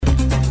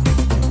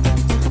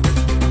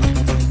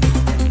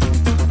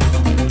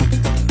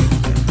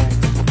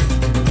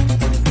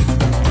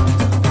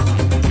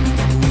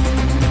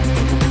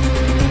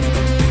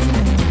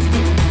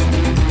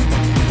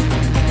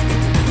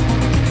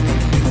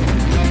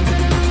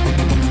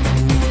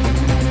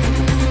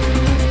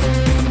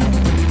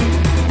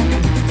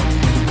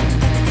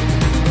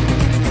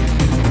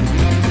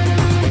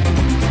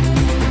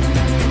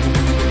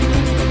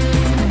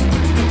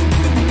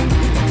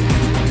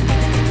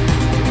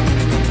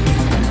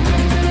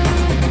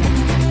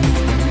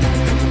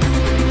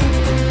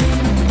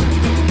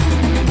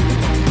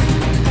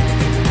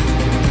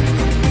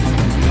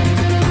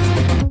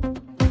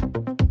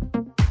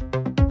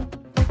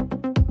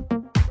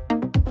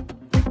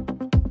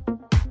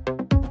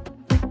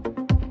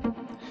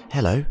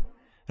Hello,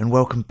 and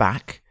welcome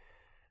back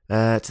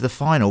to the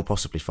final,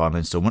 possibly final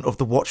instalment of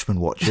The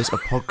Watchmen Watchers, a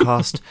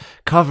podcast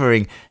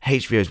covering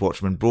HBO's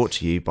Watchmen, brought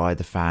to you by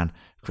the Fan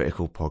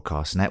Critical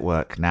Podcast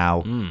Network.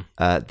 Now,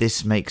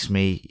 this makes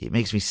me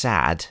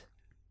sad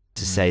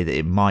to say that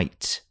it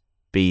might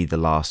be the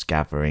last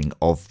gathering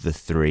of the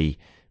 3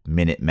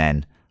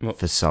 Minutemen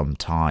for some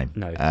time.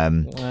 No.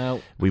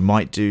 Well, we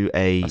might do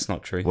a... That's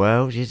not true.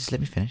 Well, just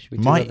let me finish. We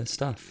do other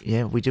stuff.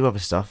 Yeah, we do other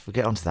stuff. We'll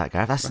get onto that,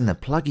 Gav. That's in the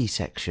pluggy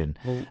section.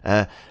 We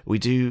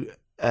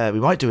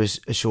might do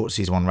a short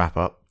season 1 wrap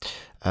up,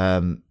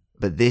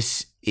 but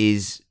this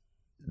is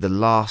the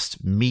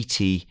last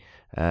meaty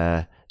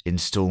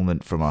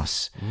installment from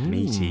us.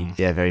 Meaty.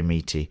 Yeah, very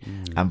meaty.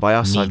 And by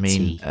us, I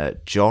mean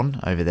John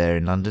over there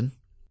in London.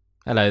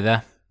 hello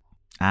there.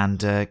 And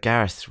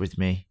Gareth with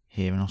me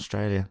here in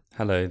Australia.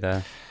 Hello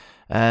there.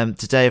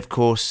 Today, of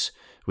course,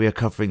 we are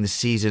covering the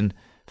season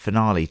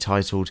finale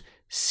titled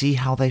See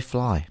How They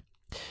Fly.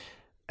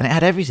 And it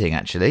had everything,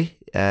 actually.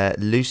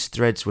 Loose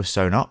threads were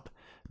sewn up,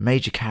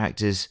 major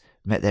characters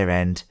met their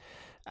end,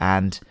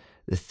 and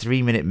the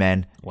 3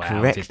 Minutemen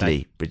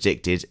correctly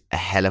predicted a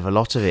hell of a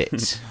lot of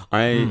it.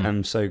 I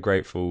am so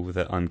grateful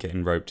that I'm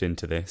getting roped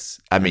into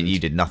this. I mean, you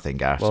did nothing,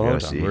 Gareth, to be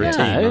honest with you. We're a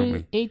team, aren't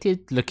we? He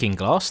did Looking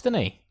Glass,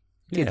 didn't he?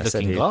 Yeah, I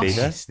said he'd be there.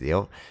 Yes, the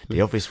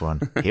obvious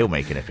one. He'll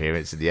make an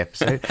appearance in the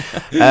episode.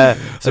 I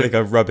think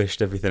I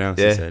rubbished everything else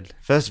he said.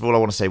 First of all, I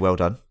want to say well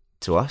done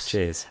to us.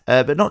 Cheers.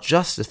 But not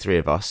just the 3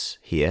 of us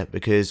here,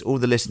 because all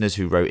the listeners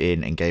who wrote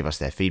in and gave us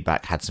their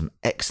feedback had some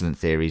excellent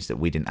theories that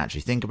we didn't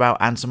actually think about,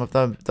 and some of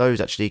those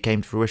actually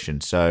came to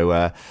fruition. So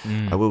I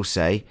will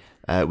say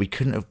we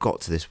couldn't have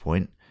got to this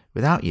point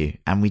without you,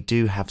 and we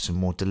do have some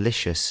more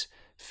delicious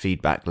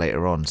feedback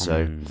later on.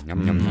 So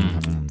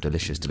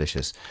delicious.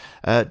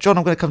 John,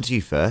 I'm going to come to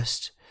you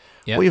first.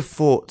 Yep. What are your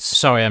thoughts?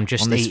 Sorry, I'm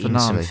just on this eating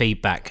finale? some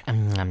feedback.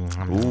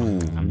 Ooh,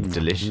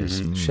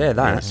 delicious. Share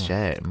that. Yes,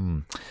 share it.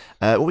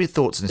 What were your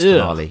thoughts on this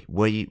finale?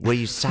 Were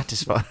you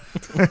satisfied?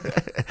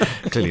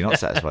 Clearly not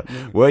satisfied.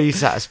 Were you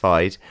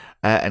satisfied?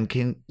 And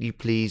can you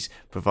please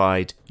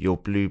provide your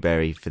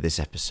blueberry for this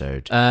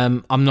episode?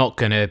 I'm not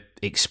going to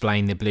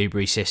explain the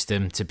blueberry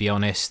system, to be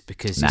honest,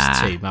 because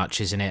it's too much,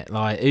 isn't it?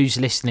 Like, who's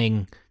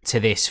listening to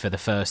this for the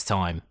first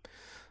time?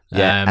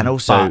 Yeah, and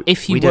also, but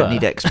if you don't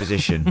need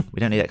exposition. We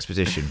don't need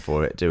exposition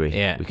for it, do we?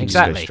 Yeah, we can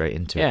exactly. just go straight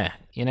into it. Yeah,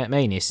 you know what I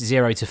mean? It's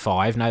 0 to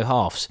 5, no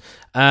halves.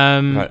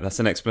 Right,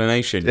 that's an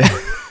explanation.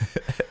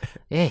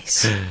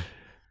 Yes.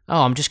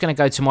 Oh, I'm just going to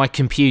go to my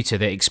computer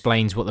that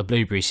explains what the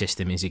blueberry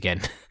system is again.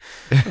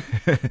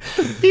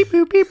 Beep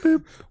boop, beep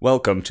boop.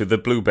 Welcome to the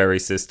blueberry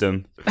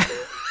system.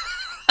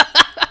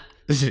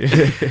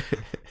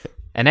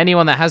 And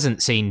anyone that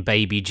hasn't seen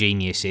Baby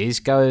Geniuses,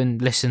 go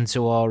and listen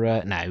to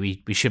our... no,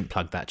 we shouldn't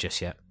plug that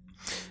just yet.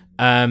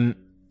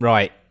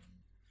 Right,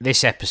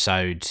 this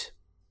episode,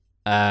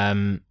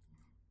 it's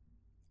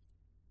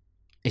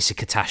a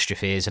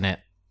catastrophe, isn't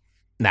it?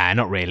 Nah,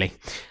 not really.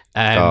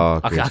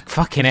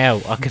 Fucking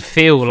hell, I could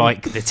feel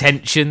like the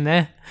tension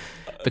there,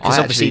 because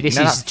obviously this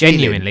is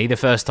genuinely the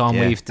first time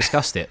we've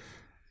discussed it.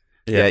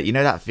 Yeah, you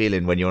know that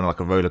feeling when you're on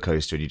like a roller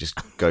coaster and you just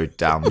go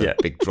down the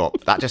big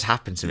drop? That just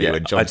happened to me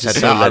when John said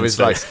that. I was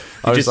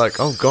like,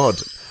 oh God,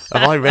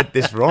 have I read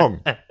this wrong?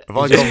 Have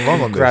I gone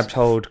wrong on this?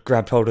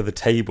 Grabbed hold of the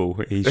table.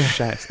 He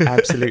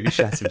absolutely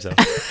shat himself.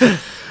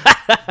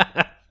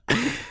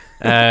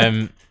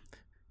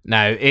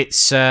 No,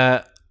 it's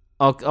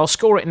I'll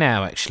score it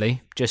now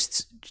actually,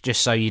 just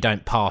so you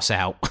don't pass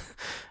out.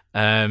 So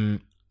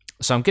I'm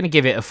going to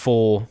give it a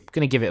 4.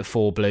 Going to give it a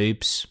 4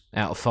 bloobs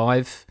out of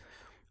 5.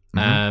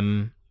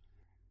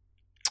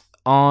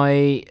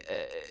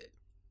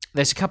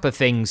 There's a couple of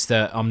things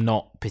that I'm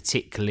not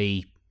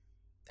particularly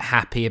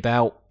happy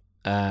about,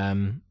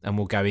 and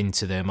we'll go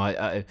into them.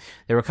 There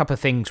are a couple of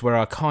things where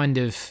I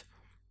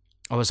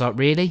was like,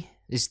 really?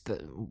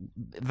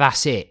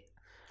 That's it?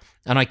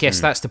 And I guess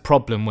that's the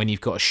problem when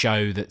you've got a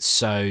show that's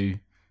so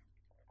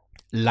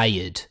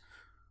layered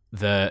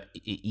that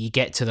you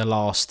get to the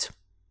last.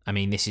 I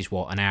mean, this is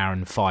what, an hour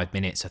and 5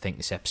 minutes, I think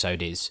this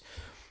episode is.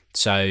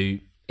 So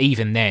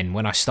even then,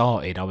 when I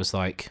started, I was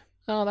like,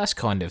 oh, that's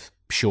kind of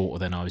shorter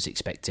than I was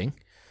expecting.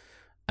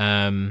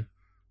 And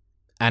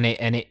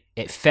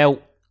it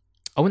felt,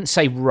 I wouldn't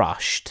say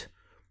rushed,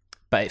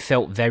 but it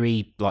felt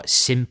very like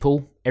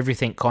simple.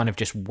 Everything kind of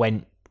just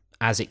went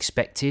as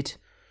expected.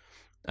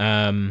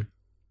 So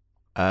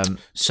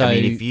I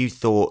mean, if you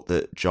thought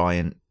that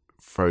giant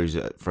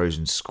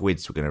frozen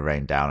squids were going to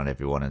rain down on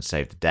everyone and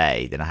save the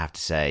day, then I have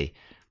to say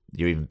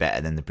you're even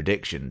better than the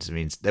predictions. I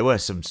mean, there were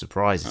some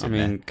surprises.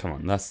 Come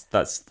on,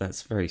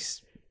 that's very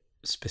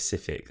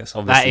specific. That's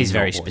obviously that is not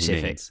very what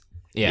specific. He means.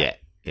 Yeah.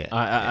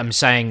 I'm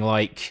saying,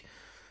 like,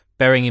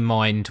 bearing in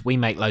mind we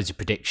make loads of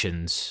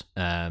predictions.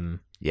 On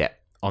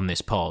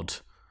this pod,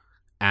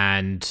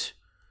 and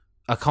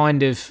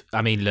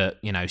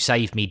look,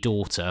 Save Me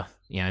Daughter.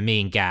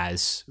 Me and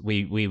Gaz,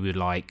 we were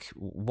like,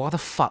 why the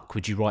fuck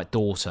would you write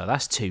daughter?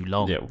 That's too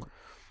long.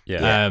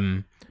 Yeah.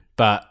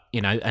 But,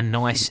 a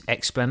nice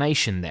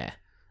explanation there.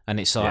 And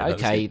it's Yeah, like, that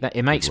was okay, good.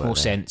 it makes Good work more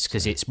there. sense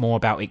because it's more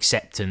about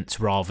acceptance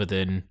rather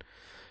than,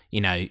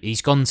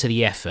 he's gone to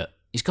the effort.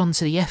 He's gone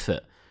to the effort.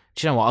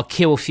 Do you know what? I'll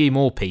kill a few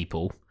more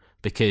people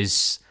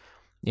because,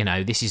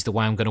 this is the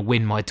way I'm going to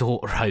win my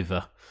daughter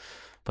over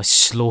by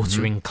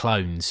slaughtering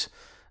clones.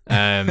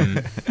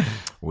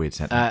 Weird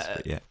sentence,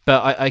 but yeah.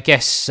 But I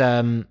guess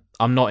I'm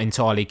not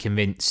entirely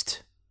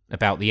convinced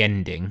about the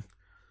ending.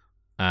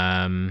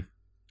 A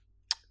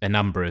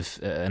number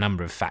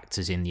of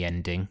factors in the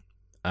ending.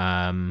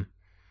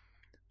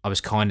 I was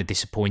kind of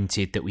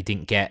disappointed that we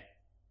didn't get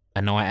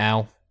a Night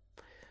Owl.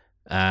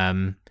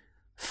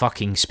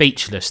 Fucking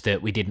speechless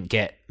that we didn't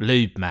get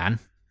Lube Man.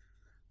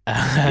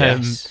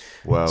 Yes.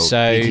 Well,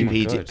 so-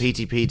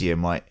 PTpedia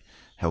might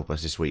help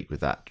us this week with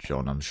that,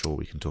 John. I'm sure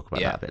we can talk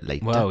about that a bit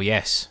later. Well,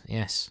 yes.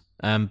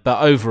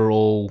 But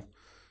overall,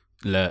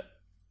 look,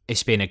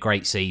 it's been a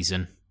great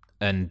season,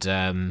 and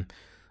I'm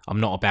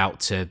not about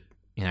to,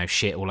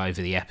 shit all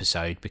over the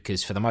episode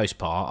because for the most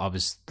part, I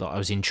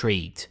was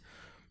intrigued.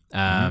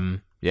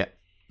 Yeah.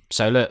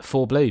 So look,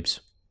 4 bloobs.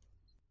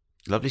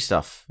 Lovely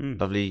stuff.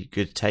 Lovely,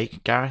 good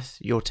take. Gareth,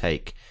 your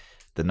take.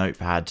 The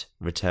notepad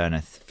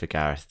returneth for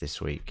Gareth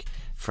this week.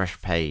 Fresh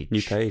page.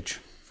 New page.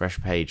 Fresh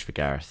page for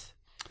Gareth.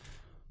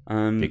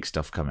 Big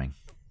stuff coming.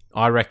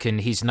 I reckon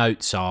his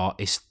notes are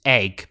it's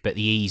egg, but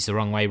the E's the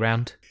wrong way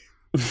round.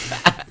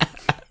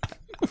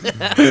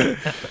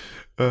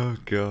 Oh,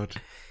 God.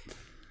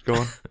 Go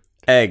on.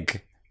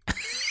 Egg.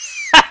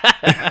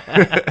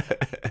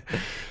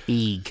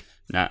 Eeg.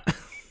 Nah.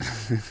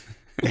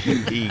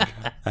 Eeg.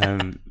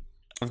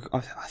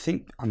 I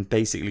think I'm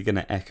basically going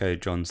to echo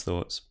John's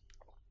thoughts.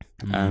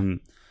 I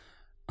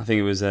think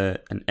it was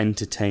an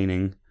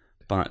entertaining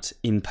but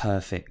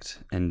imperfect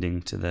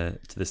ending to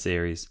the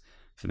series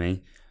for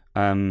me.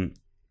 Something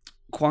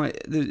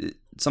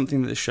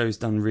that the show's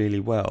done really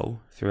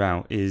well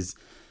throughout is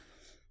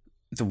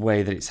the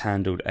way that it's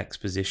handled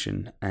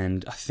exposition,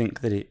 and I think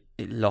that it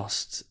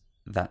lost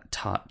that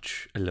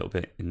touch a little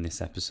bit in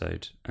this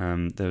episode.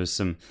 There was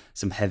some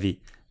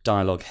heavy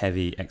dialogue,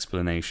 heavy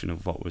explanation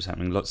of what was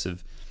happening.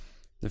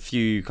 A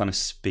few kind of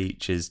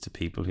speeches to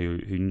people who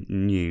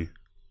knew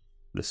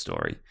the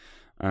story.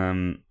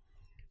 And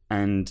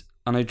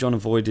I know John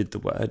avoided the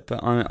word,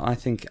 but I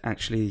think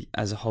actually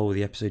as a whole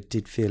the episode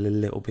did feel a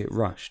little bit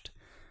rushed.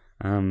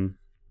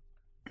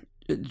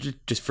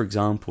 Just for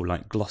example,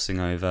 like glossing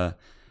over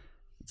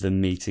the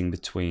meeting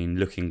between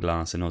Looking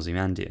Glass and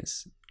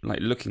Ozymandias. Like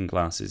Looking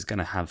Glass is going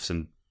to have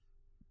some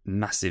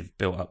massive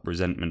built-up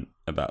resentment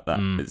about that.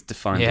 It's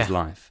defined his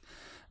life,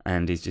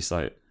 and he's just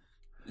like,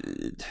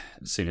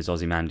 as soon as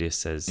Ozymandias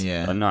says,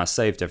 Yeah. no, I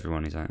saved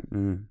everyone," he's like,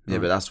 Yeah,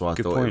 but that's why I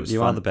good thought point. it was You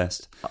fun. are the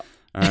best.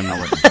 I won't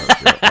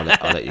interrupt you.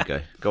 I'll let you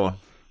go. Go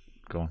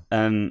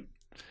on.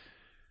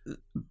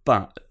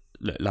 But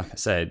look, like I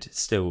said,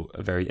 still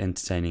a very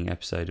entertaining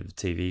episode of a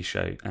TV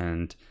show,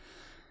 and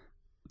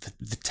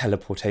the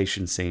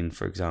teleportation scene,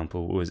 for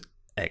example, was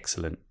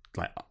excellent.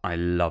 Like, I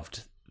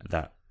loved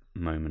that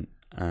moment,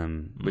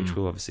 which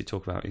we'll obviously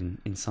talk about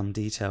in some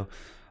detail.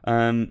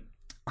 I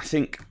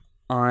think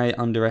I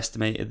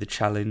underestimated the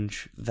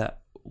challenge that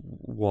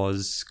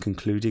was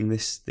concluding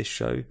this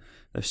show.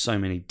 There's so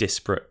many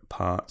disparate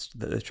parts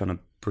that they're trying to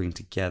bring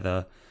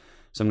together,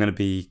 so I'm going to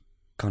be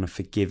kind of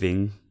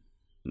forgiving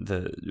of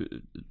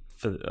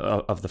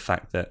the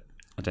fact that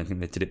I don't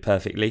think they did it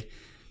perfectly.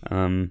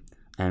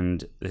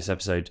 And this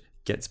episode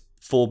gets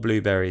 4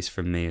 blueberries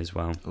from me as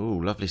well.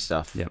 Ooh, lovely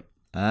stuff. Yep.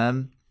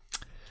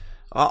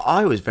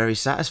 I was very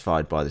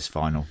satisfied by this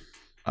finale.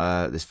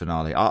 Of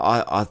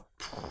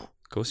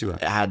course you were.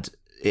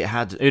 It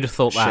had Who'd have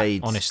thought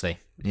shades. that? Honestly,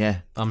 Yeah.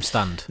 I'm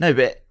stunned. No,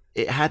 but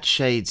it had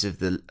shades of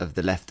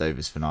the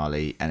Leftovers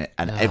finale, and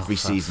every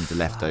for season of the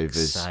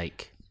Leftovers. fuck's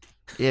sake.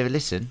 Yeah, but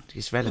listen,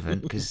 it's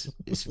relevant because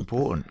it's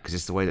important because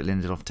it's the way that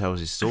Lindelof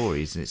tells his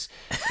stories, and it's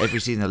every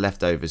season of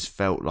Leftovers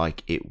felt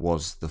like it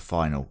was the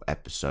final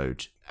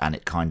episode, and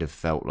it kind of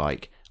felt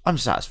like I'm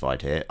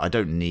satisfied here. I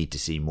don't need to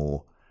see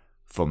more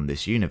from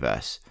this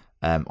universe.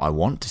 I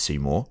want to see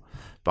more,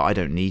 but I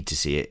don't need to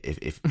see it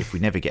if we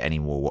never get any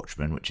more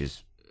Watchmen, which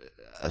is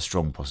a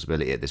strong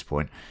possibility at this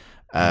point.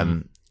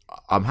 I'm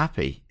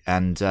happy,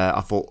 and I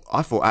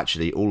thought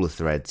actually all the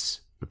threads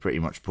were pretty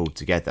much pulled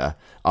together,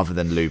 other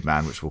than Lube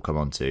Man, which we'll come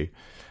on to.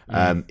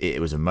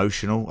 It was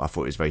emotional. I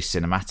thought it was very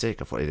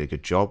cinematic. I thought they did a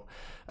good job.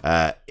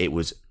 It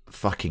was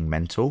fucking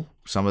mental.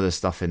 Some of the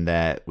stuff in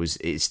there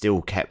it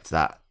still kept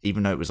that,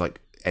 even though it was like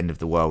end of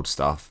the world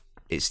stuff,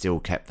 it still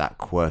kept that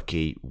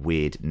quirky,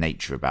 weird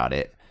nature about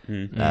it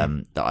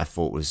that I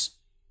thought was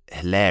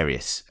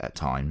hilarious at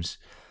times.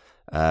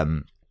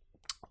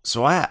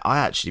 So I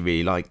actually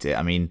really liked it.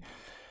 I mean,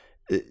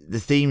 the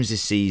themes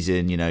this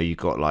season, you've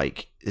got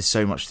like there's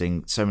so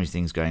many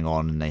things going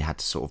on, and they had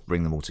to sort of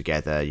bring them all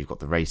together. You've got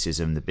the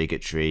racism, the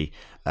bigotry,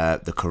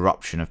 the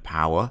corruption of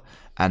power,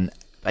 and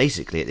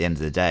basically at the end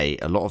of the day,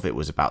 a lot of it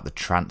was about the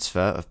transfer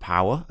of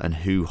power and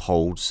who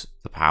holds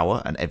the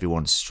power, and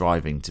everyone's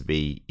striving to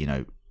be,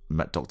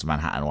 Dr.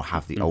 Manhattan or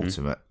have the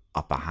ultimate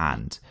upper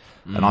hand.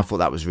 And I thought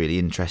that was really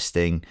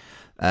interesting.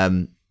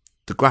 The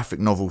graphic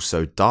novel's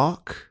so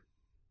dark.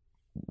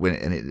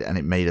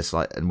 it made us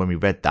like, and when we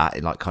read that,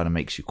 it like kind of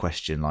makes you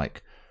question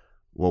like,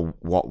 well,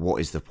 what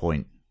is the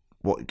point?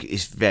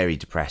 It's very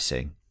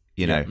depressing,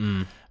 you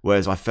know.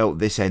 Whereas I felt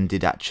this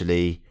ended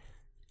actually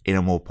in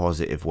a more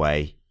positive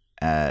way.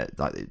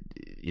 Like,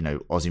 you know,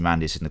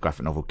 Ozymandias in the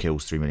graphic novel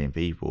kills 3 million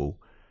people,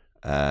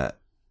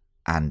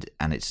 and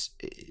it's,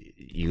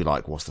 you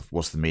like,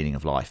 what's the meaning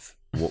of life?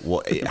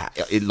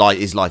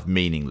 Is life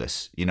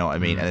meaningless? You know what I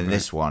mean? And in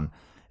this one,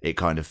 it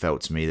kind of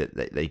felt to me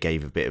that they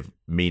gave a bit of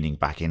meaning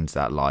back into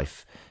that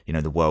life. You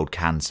know, the world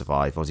can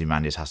survive.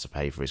 Ozymandias has to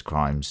pay for his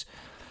crimes.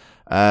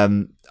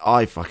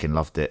 I fucking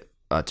loved it,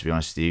 to be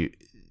honest with you.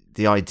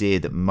 The idea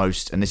that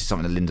most, and this is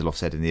something that Lindelof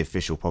said in the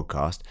official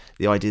podcast,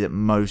 the idea that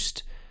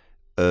most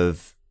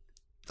of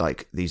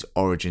like these not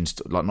origin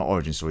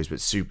stories, but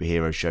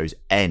superhero shows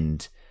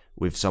end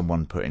with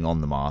someone putting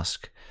on the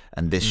mask.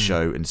 And this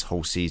show and this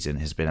whole season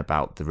has been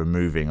about the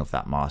removing of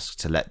that mask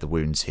to let the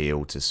wounds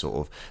heal, to sort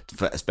of,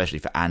 especially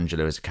for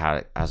Angela as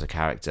a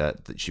character,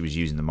 that she was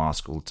using the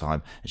mask all the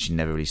time and she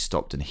never really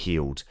stopped and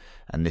healed.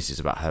 And this is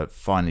about her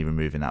finally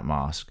removing that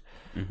mask.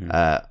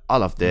 I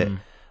loved it.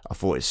 I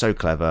thought it's so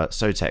clever,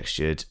 so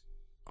textured.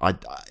 I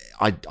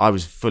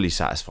was fully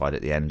satisfied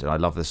at the end, and I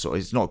love the sort.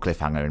 It's not a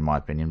cliffhanger in my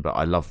opinion, but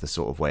I love the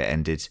sort of way it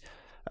ended.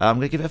 I'm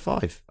going to give it a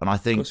 5, and I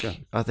think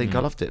I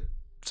loved it.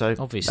 So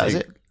Obviously.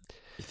 that's it.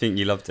 You think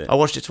you loved it? I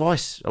watched it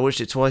twice.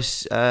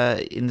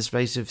 In the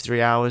space of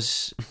 3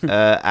 hours,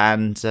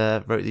 and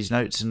wrote these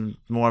notes. And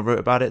the more I wrote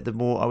about it, the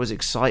more I was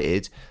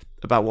excited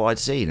about what I'd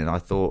seen. And I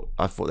thought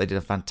they did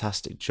a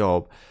fantastic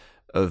job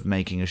of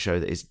making a show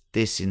that is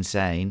this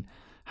insane,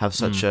 have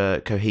such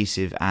a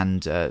cohesive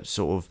and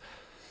sort of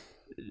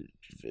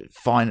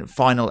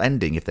final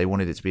ending, if they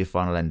wanted it to be a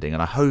final ending.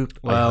 And I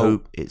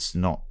hope it's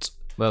not.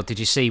 Well, did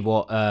you see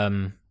what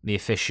the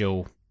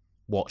official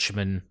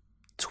Watchmen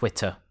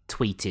Twitter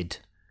tweeted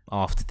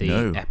after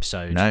the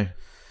episode? No.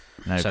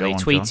 So they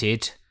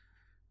tweeted,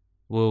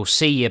 "We'll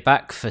see you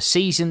back for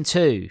season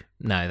 2."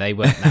 No, they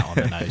weren't that on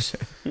the nose.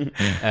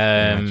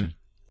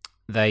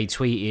 They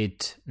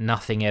tweeted,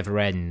 "Nothing ever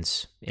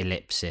ends."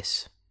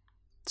 ellipsis.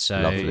 So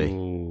Lovely.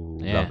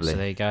 Lovely. So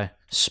there you go.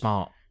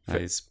 Smart.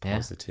 That is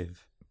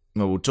positive.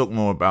 Well, we'll talk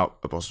more about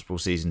a possible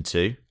season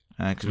 2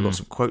 because we've got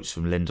some quotes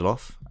from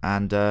Lindelof,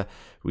 and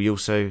we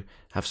also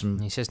have some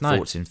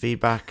thoughts and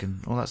feedback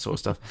and all that sort of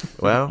stuff.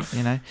 Well,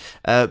 you know,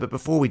 but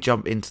before we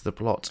jump into the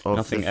plot of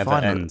Nothing the ever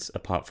final ends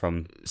apart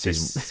from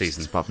this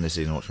season. apart from this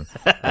season, Watchmen.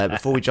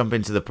 Before we jump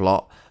into the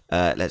plot,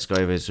 let's go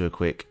over to a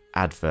quick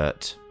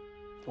advert.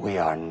 We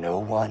are no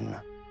one.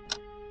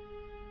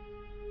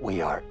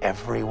 We are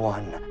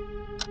everyone.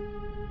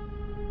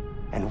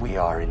 And we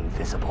are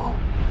invisible.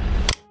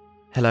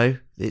 Hello,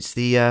 it's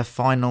the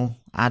final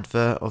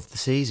advert of the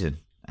season,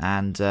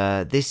 and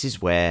this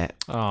is where,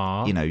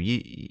 you know,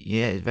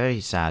 it's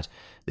very sad.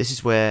 This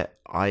is where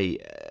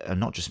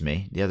not just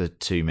me, the other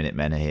 2 Minute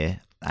Men are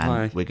here,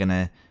 and we're going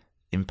to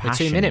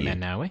impassion We're 2 Minute Men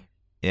now, are we?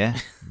 Yeah,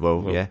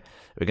 well, yeah.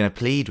 We're going to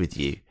plead with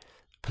you.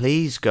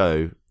 Please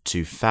go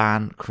to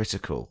Fan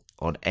Critical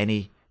on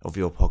any of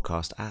your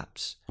podcast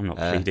apps. I'm not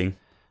pleading.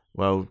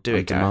 Well, do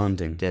it, Gareth.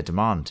 Demanding. Yeah,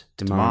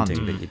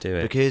 demanding that you do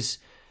it. Because,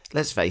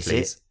 let's face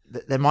it,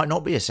 there might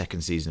not be a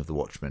second season of The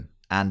Watchmen,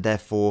 and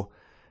therefore,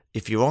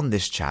 if you're on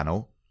this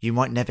channel, you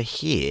might never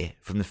hear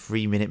from the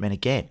 3 Minute Men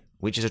again,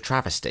 which is a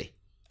travesty,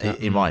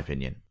 in my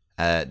opinion.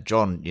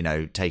 John, you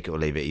know, take it or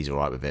leave it, he's all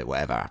right with it,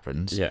 whatever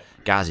happens. Yeah.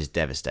 Gaz is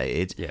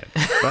devastated. Yeah.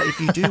 But if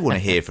you do want to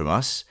hear from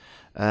us,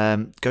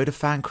 go to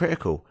Fan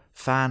Critical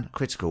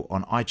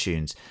on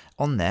iTunes.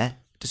 On there,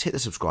 just hit the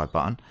subscribe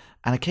button,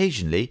 and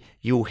occasionally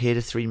you will hear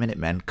the 3 Minute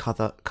Men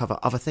cover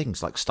other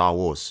things like Star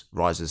Wars,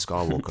 Rise of the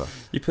Skywalker.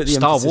 You put the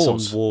Star emphasis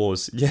Wars. on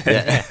wars.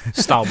 Yeah.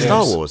 Star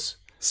Wars.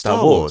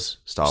 Star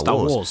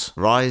Wars.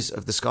 Rise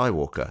of the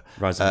Skywalker.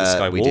 Rise of the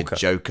Skywalker. We did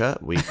Joker.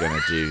 We're going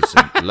to do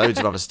loads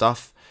of other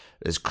stuff.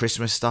 There's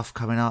Christmas stuff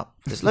coming up.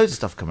 There's loads of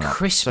stuff coming up.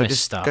 Christmas so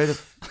just stuff? Go to,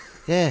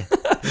 yeah.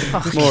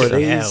 More of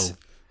these.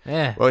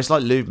 Yeah. Well, it's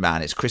like Lube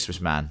Man. It's Christmas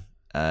Man.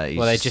 Well,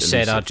 they just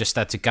said I just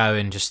had to go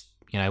and just,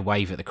 you know,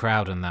 wave at the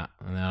crowd and that,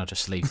 and then I'll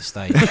just leave the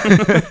stage.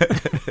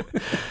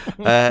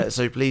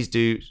 So please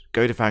do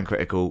go to Fan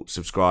Critical,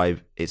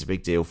 subscribe. It's a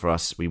big deal for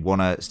us. We want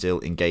to still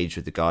engage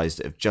with the guys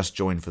that have just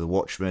joined for The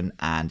Watchmen,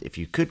 and if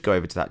you could go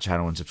over to that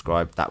channel and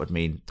subscribe, that would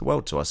mean the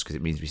world to us, because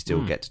it means we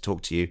still get to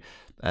talk to you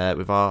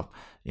with our,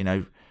 you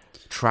know,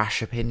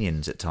 trash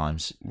opinions at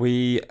times.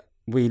 We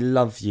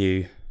love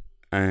you,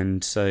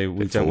 and so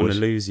we don't want to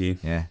lose you.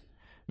 Yeah.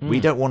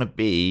 We don't want to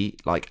be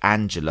like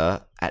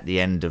Angela at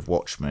the end of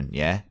Watchmen,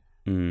 yeah?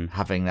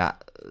 Having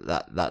that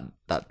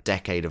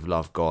decade of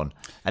love gone.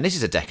 And this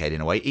is a decade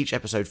in a way. Each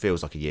episode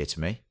feels like a year to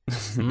me.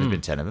 There's been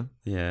 10 of them.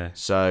 Yeah.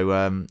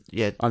 So,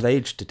 yeah. I've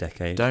aged a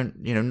decade.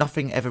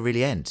 Nothing ever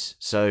really ends.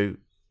 So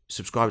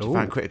subscribe to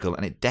Fan Critical,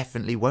 and it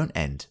definitely won't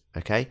end,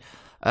 okay?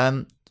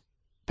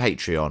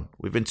 Patreon.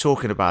 We've been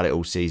talking about it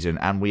all season,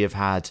 and we have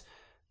had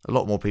a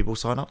lot more people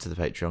sign up to the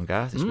Patreon,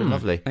 Gareth. It's been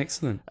lovely.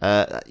 Excellent.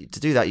 To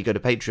do that, you go to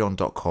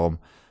patreon.com/,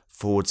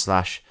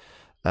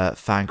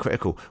 Fan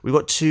Critical. We've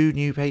got 2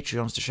 new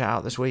Patreons to shout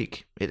out this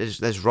week.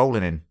 There's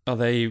rolling in.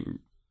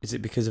 Is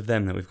it because of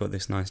them that we've got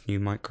this nice new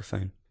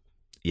microphone?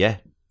 Yeah,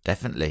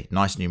 definitely.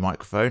 Nice new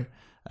microphone.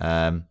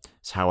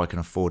 It's how I can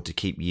afford to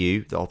keep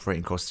you, the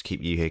operating costs to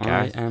keep you here,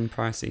 Gareth. I am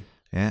pricey.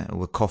 Yeah,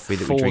 all the coffee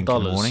that we drink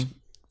in the morning.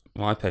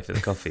 Well, I pay for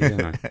the coffee,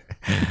 don't I?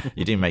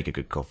 You do make a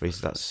good coffee,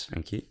 so that's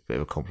Thank you. a bit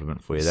of a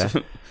compliment for you there.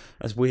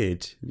 That's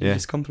weird. You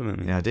just compliment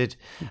me. Yeah, I did.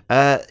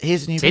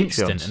 Here's a new It's Patreon.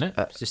 instant, isn't it?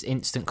 It's just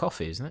instant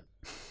coffee, isn't it?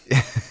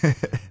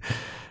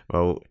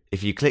 Well,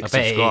 if you click I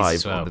bet it is subscribe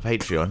as well. on the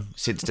Patreon,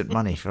 it's instant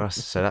money for us,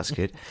 so that's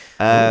good.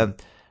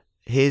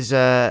 Here's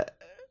now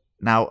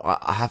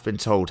I have been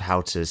told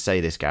how to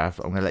say this, Gareth.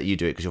 I'm going to let you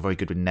do it because you're very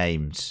good with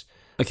names.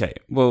 Okay,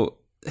 well,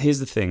 here's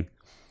the thing.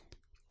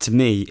 To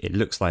me, it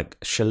looks like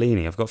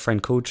Shalini. I've got a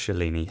friend called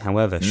Shalini.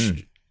 However,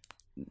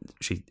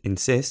 she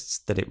insists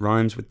that it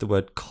rhymes with the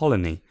word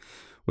colony,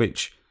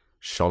 which...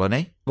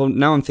 Shalini? Well,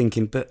 now I'm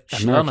thinking, but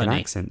American Shalini.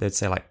 accent, they'd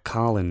say like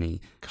Carlini,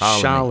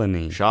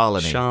 Shalini.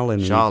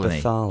 Shalini,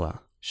 Shalini. Bathala.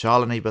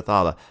 Shalini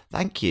Bathala,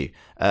 thank you.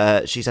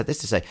 She's had this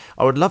to say.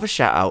 I would love a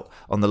shout out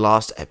on the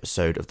last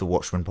episode of the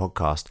Watchmen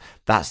podcast.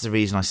 That's the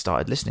reason I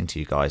started listening to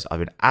you guys. I've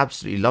been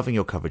absolutely loving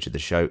your coverage of the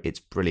show. It's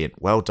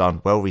brilliant, well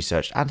done, well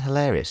researched, and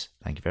hilarious.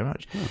 Thank you very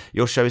much.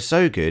 Your show is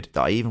so good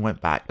that I even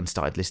went back and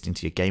started listening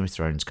to your Game of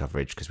Thrones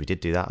coverage, because we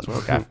did do that as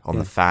well, Gav, on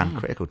the Fan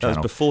Critical That was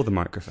channel. before the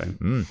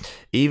microphone.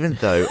 Even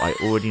though I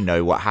already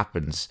know what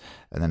happens,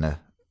 and then a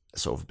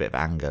sort of a bit of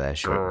anger there.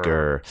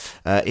 Grr.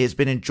 It's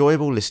been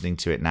enjoyable listening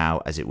to it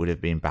now, as it would have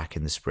been back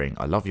in the spring.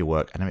 I love your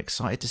work, and I'm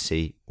excited to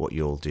see what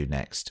you'll do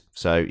next.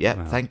 So,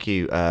 yeah, thank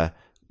you,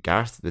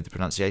 Gareth, with the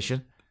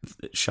pronunciation.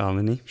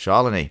 Shalini.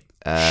 Shalini.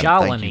 Thank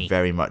Shalini. you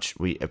very much.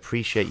 We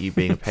appreciate you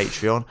being a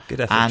Patreon.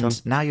 Good effort, and John.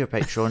 now you're a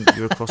Patreon.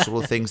 You're across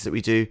all the things that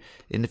we do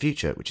in the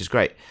future, which is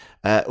great.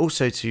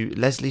 Also to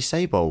Leslie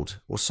Seibold,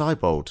 or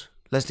Seibold.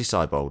 Leslie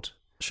Seibold.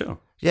 Sure.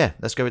 Yeah,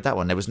 let's go with that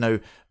one. There was no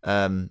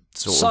sort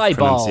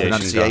Seibold. of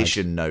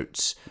pronunciation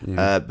notes.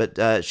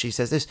 But she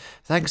says this: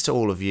 thanks to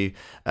all of you.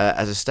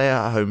 As a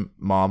stay-at-home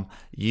mom,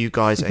 you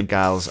guys and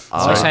gals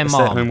I are... say Stay at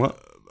home, mom. what?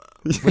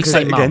 We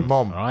say again.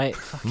 mom, right?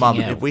 Fucking Mum.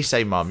 hell. We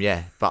say mum,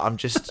 yeah. But I'm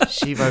just...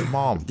 She wrote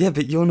mom. Yeah,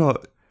 but you're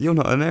not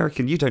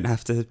American. You don't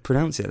have to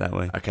pronounce it that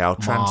way. Okay, I'll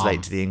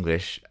translate to the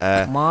English.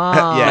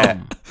 Mom.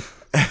 Yeah.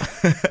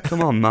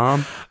 Come on,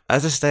 Mom.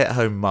 As a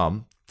stay-at-home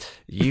mum,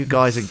 you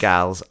guys and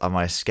gals are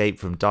my escape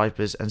from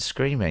diapers and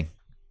screaming.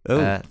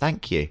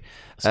 Thank you.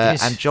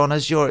 That's good. And John,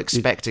 as you're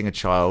expecting a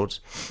child,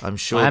 I'm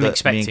sure I am that me and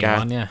expecting Gareth...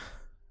 one, yeah.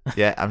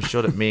 Yeah, I'm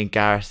sure that me and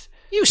Gareth...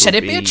 You said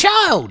it'd be a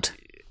child.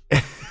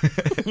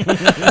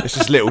 It's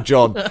just little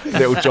John.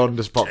 Little John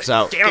just pops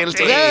out.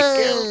 Guilty.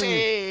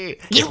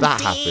 If that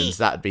happens,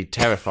 that'd be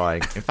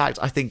terrifying. In fact,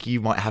 I think you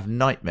might have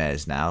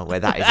nightmares now where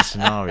that is a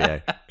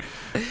scenario.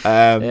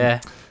 Yeah.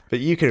 But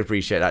you can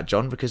appreciate that,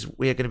 John, because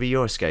we are going to be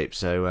your escape.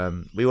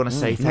 So we want to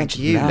say thank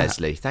imagine you, that.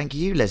 Leslie. Thank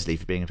you, Leslie,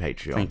 for being a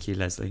Patreon. Thank you,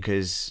 Leslie.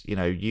 Because,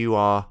 you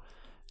are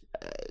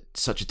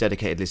such a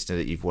dedicated listener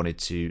that you've wanted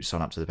to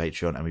sign up to the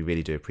Patreon, and we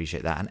really do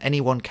appreciate that. And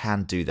anyone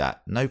can do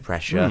that. No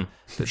pressure.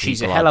 that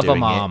She's a people hell are of a doing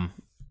it. mom.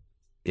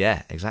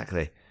 Yeah,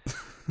 exactly.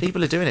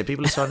 People are doing it.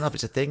 People are signing up.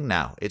 It's a thing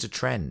now. It's a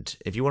trend.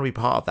 If you want to be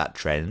part of that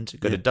trend,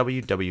 go to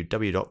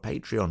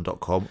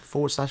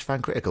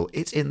www.patreon.com/fancritical.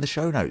 It's in the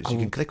show notes. You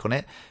can click on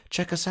it.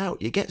 Check us out.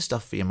 You get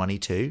stuff for your money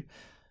too.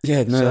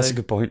 Yeah, no, So, that's a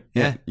good point.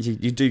 yeah. Yeah,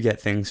 you do get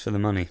things for the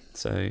money.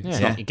 So it's Yeah.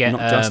 not, You get,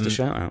 not just a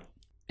shout out.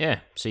 Yeah.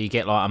 So you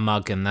get like a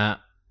mug and that.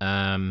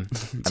 I mean,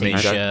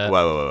 T-shirt.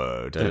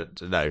 whoa, no.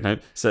 No,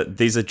 so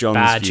these are John's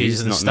Badges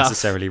views, and not stuff.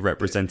 necessarily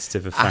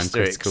representative of Fan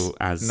Asterix, Critical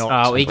as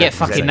not- Oh, you get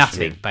fucking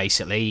representation. nothing,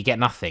 basically. You get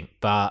nothing,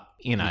 but,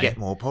 you know. You get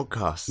more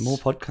podcasts. more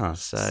podcasts.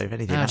 So if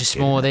anything, Oh, that's just good.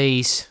 more of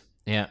these.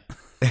 Yeah.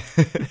 Yeah,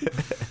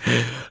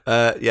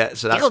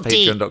 so that's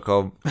Guilty.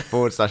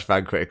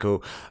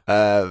 patreon.com/fancritical.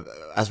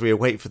 As we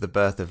await for the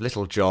birth of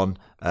little John,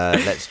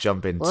 let's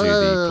jump into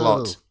the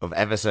plot of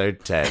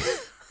episode 10.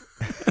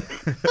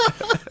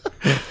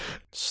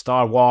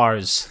 Star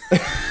Wars.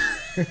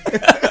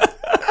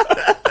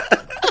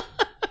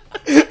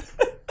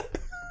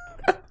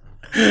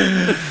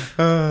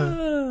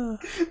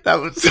 That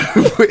was so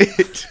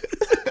weird.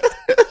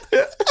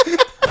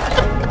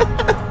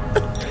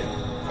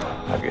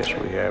 I guess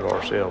we have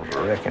ourselves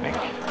a reckoning.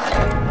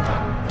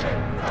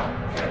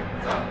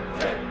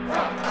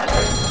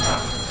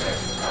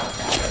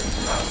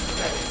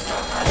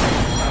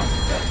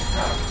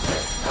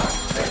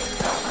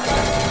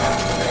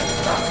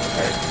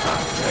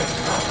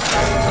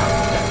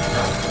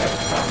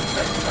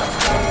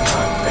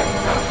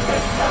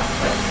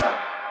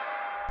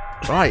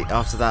 Right,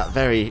 after that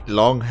very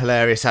long,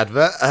 hilarious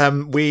advert,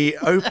 we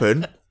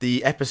open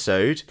the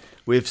episode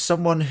with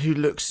someone who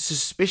looks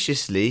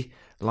suspiciously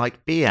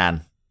like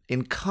Bian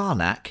in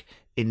Karnak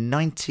in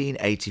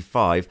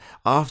 1985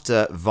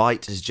 after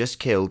Veidt has just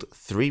killed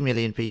 3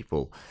 million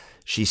people.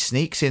 She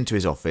sneaks into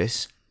his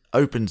office,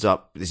 opens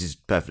up, this is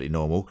perfectly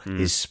normal,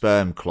 his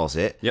sperm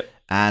closet, Yep.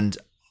 and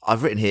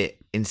I've written here,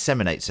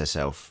 inseminates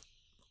herself.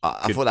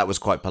 I thought that was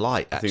quite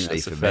polite, I think actually,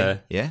 that's a for fair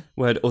me. Yeah.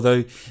 word.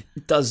 Although,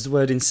 does the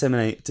word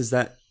inseminate? Is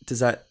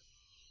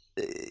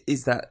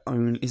that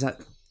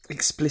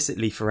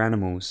explicitly for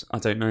animals? I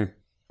don't know.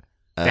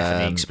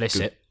 Definitely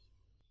explicit.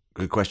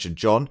 Good question,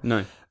 John.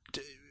 No,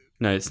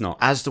 it's not.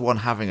 As the one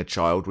having a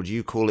child, would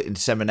you call it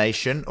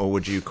insemination, or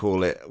would you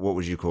call it? What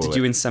would you call Did it?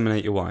 you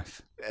inseminate your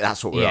wife?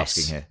 That's what we're Yes.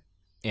 asking here.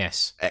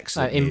 Yes.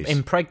 Excellent news.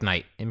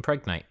 Impregnate.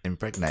 Impregnate.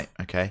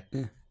 Okay.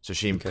 Yeah. So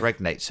she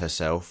impregnates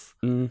herself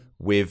Mm.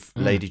 with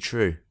Lady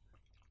True.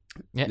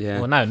 Yeah. Yeah.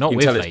 Well, no, not you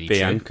with can tell Lady it's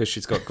Bian True. because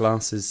she's got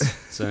glasses.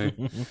 So,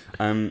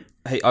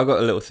 hey, I got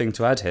a little thing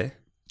to add here.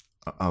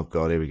 Oh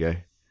God, here we go.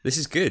 This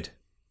is good.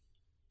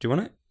 Do you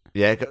want it?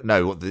 Yeah.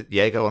 No.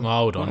 Go on. Well,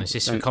 hold on. Well, Is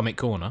this for don't- Comic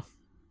Corner?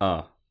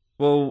 Well,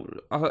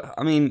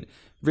 I mean,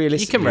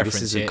 realistically, reference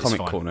this is it, a it's comic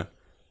fine. corner.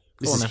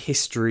 This Corner. is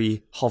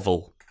History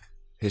Hovel.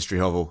 History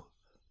Hovel.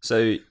 So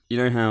you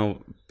know how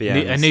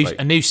Bian's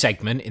A new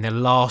segment in the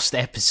last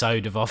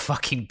episode of our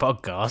fucking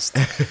podcast.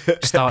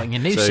 Starting a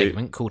new So-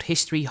 segment called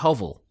History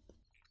Hovel.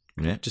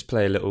 Yeah. just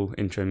play a little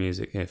intro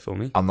music here for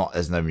me. I'm not.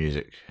 There's no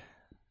music.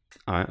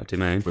 All right, I'll do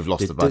my own. We've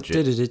lost the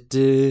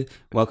budget.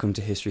 Welcome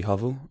to History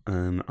Hovel.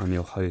 I'm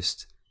your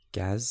host,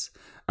 Gaz.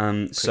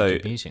 So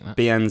good music, that.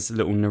 Bian's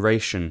little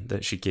narration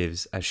that she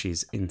gives as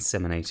she's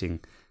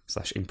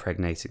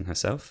inseminating/impregnating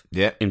herself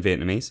Yeah. in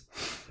Vietnamese.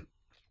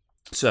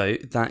 So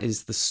that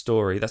is the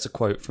story. That's a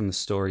quote from the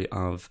story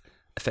of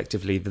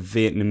effectively the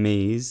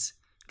Vietnamese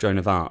Joan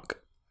of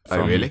Arc. Oh,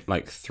 From really?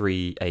 like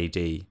 3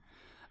 AD.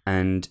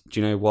 And do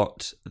you know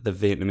what the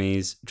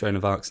Vietnamese Joan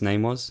of Arc's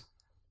name was?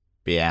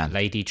 Bian.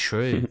 Lady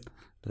True.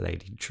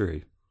 Lady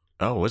True.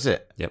 Oh, was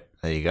it? Yep.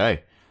 There you go.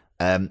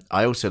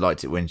 I also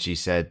liked it when she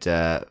said,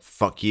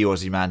 "Fuck you,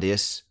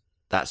 Ozymandias."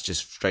 That's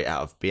just straight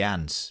out of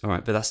Bian's. All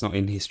right, but that's not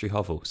in History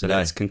Hovel. So No.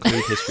 let's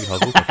conclude History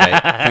Hovel. Okay.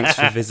 Thanks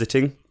for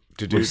visiting.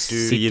 We'll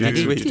see you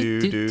next week.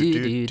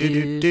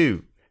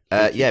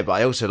 Yeah, but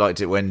I also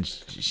liked it when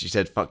she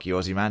said "fuck you,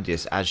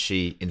 Ozymandias" as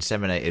she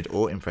inseminated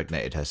or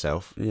impregnated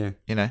herself. Yeah.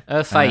 You know,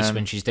 Her face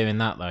when she's doing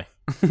that, though.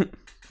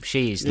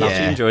 She is Yeah. lovely.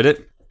 She enjoyed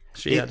it.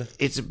 She had a...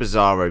 it's a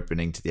bizarre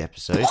opening to the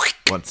episode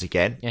once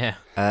again. Yeah.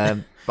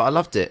 But I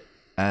loved it.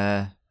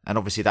 And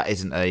obviously that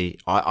isn't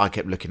I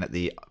kept looking at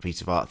the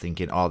piece of art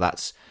thinking, oh,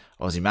 that's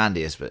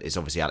Ozymandias, but it's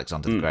obviously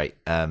Alexander the Great,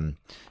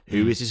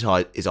 who is his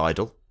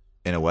idol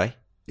in a way.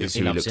 It's He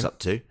who he loves looks him. up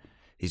to.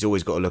 He's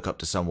always got to look up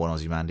to someone,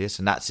 Ozymandias,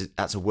 and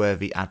that's a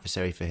worthy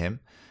adversary for him.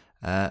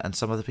 And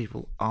some other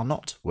people are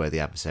not worthy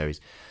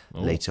adversaries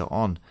later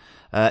on.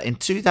 In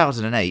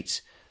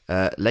 2008,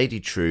 Lady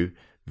True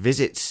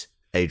visits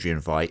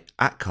Adrian Veidt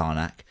at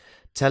Karnak,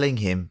 telling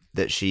him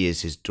that she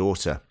is his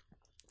daughter.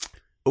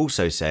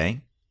 Also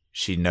saying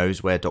she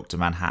knows where Dr.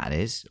 Manhattan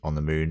is on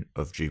the moon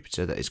of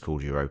Jupiter that is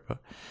called Europa,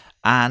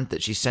 and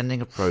that she's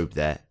sending a probe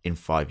there in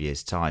 5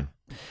 years' time.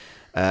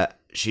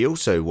 She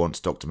also wants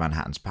Dr.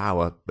 Manhattan's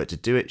power, but to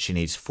do it, she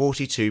needs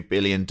 $42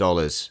 billion.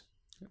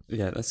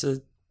 Yeah, that's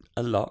a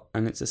lot,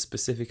 and it's a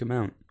specific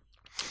amount.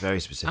 Very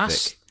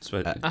specific.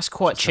 So That's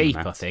quite just done the cheap,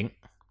 I maths. think.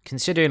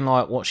 Considering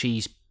like what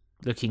she's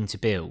looking to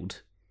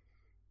build,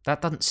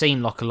 that doesn't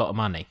seem like a lot of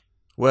money.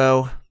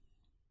 Well,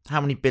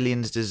 how many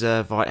billions does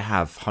Veidt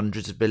have?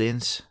 Hundreds of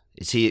billions?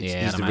 Is he?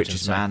 Yeah, he's I'd the imagine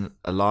richest so. man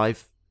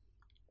alive,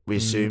 we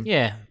assume.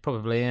 Yeah,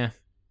 probably, yeah.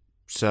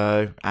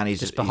 So, and he's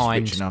Just he's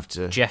behind rich enough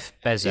to. Jeff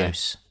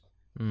Bezos.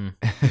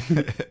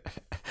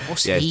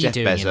 What's Yeah, it's he Jeff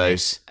doing in Bezos,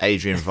 this?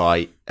 Adrian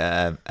Veidt,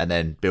 and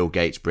then Bill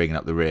Gates bringing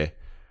up the rear.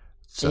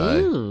 So,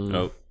 Ooh.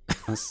 Oh,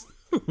 that's...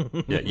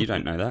 yeah, you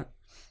don't know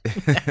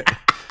that.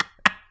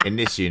 in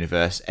this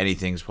universe,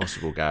 anything's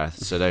possible,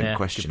 Gareth. So don't Yeah,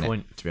 question good it.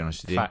 point. To be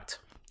honest with you, Fact.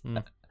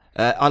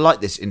 I like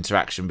this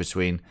interaction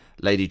between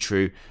Lady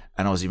True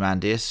and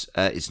Ozymandias.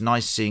 It's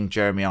nice seeing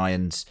Jeremy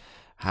Irons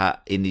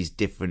in these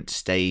different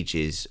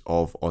stages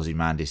of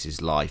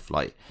Ozymandias' life,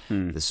 like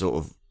the sort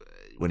of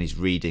when he's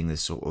reading the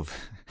sort of,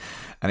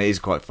 and it is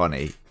quite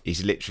funny.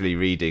 He's literally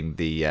reading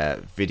the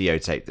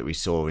videotape that we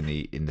saw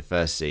in the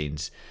first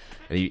scenes.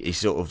 And he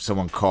sort of,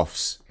 someone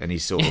coughs, and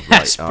he's sort of like,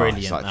 That's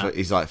brilliant, that.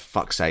 he's like,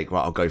 fuck's sake,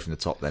 right, I'll go from the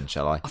top then,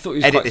 shall I? I thought he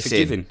was Edit quite this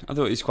forgiving. I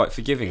thought he was quite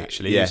forgiving,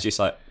 actually. He Yeah. was just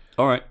like,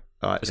 all right,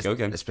 All right, let's go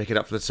again. Let's pick it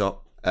up from the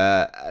top.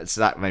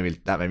 So that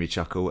made me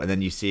chuckle, and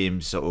then you see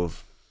him sort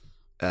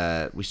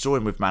of. We saw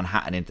him with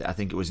Manhattan I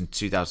think it was in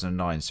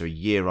 2009, so a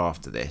year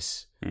after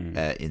this.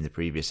 In the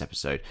previous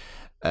episode,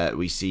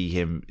 we see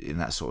him in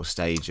that sort of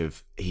stage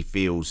of he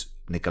feels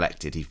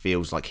neglected. He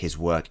feels like his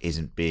work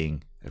isn't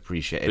being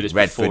appreciated. But it's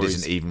Redford before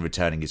isn't even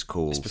returning his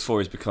calls. It's before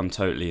he's become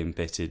totally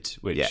embittered,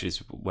 which Yeah. is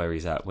where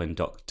he's at when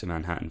Dr.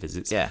 Manhattan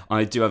visits. Yeah.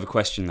 I do have a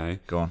question, though.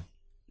 Go on.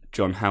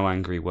 John, how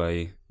angry were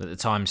you? At the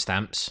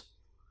timestamps.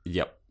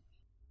 Yep.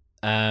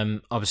 I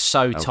was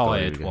so God, here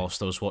tired we go.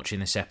 whilst I was watching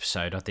this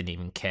episode, I didn't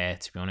even care,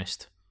 to be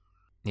honest.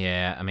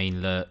 Yeah, I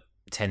mean, look,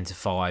 10 to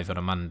 5 on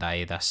a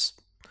Monday, that's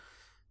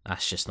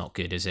just not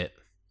good, is it?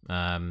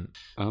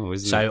 Oh,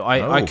 isn't So it?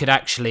 I Oh. could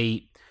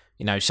actually,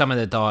 some of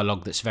the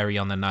dialogue that's very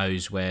on the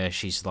nose where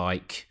she's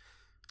like,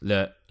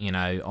 look, you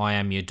know, I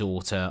am your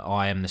daughter.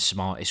 I am the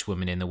smartest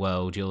woman in the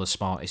world. You're the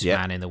smartest Yep.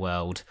 man in the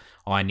world.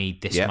 I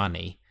need this Yep.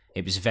 money.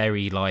 It was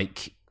very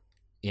like,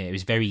 yeah, it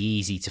was very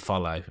easy to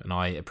follow, and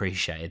I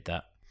appreciated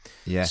that.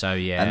 Yeah. So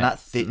yeah, And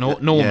that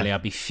normally yeah.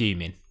 I'd be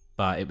fuming,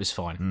 but it was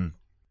fine.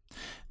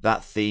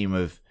 That theme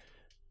of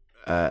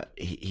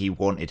he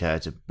wanted her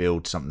to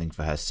build something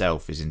for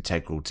herself is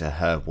integral to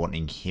her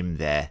wanting him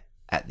there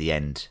at the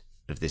end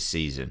of this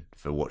season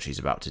for what she's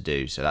about to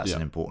do. So that's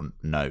an important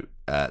note,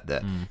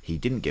 that he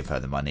didn't give her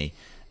the money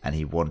and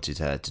he wanted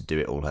her to do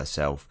it all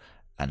herself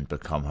and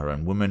become her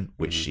own woman,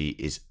 which she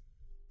is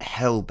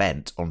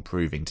hell-bent on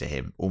proving to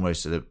him,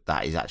 almost so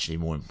that is actually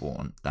more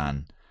important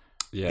than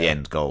the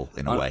end goal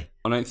in a way.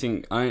 I don't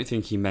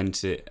think he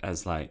meant it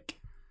as like,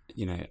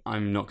 you know,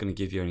 I'm not going to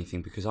give you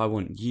anything because I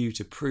want you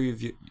to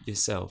prove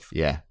yourself.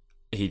 Yeah.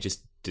 He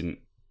just didn't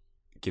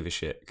give a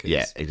shit. 'Cause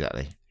Yeah,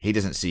 exactly. He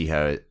doesn't see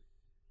her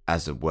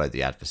as a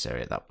worthy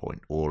adversary at that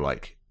point, or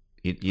like,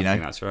 you I know,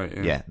 think that's right.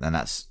 Yeah. yeah, and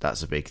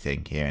that's a big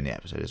thing here in the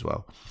episode as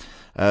well.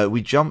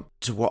 We jump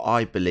to what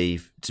I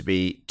believe to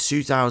be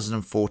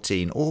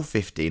 2014 or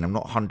 15. I'm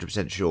not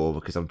 100% sure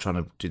because I'm trying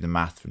to do the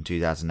math from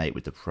 2008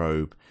 with the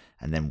probe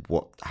and then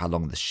how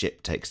long the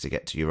ship takes to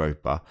get to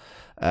Europa.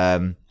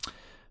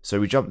 So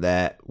we jump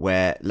there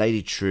where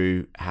Lady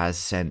True has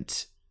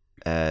sent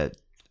the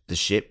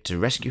ship to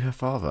rescue her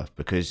father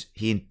because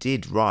he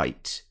did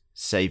write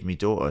 "Save Me,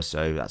 Daughter."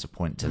 So that's a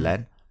point to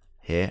Len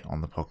here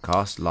on the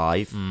podcast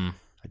live.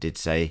 I did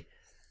say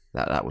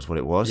that was what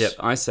it was. Yep,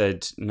 I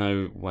said,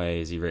 no way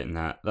has he written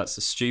that. That's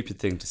a stupid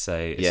thing to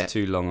say. It's Yeah.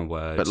 too long a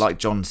word. But like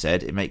John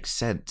said, it makes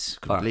sense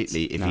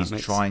completely if no, he's it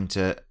makes- trying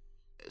to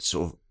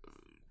sort of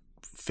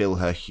fill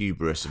her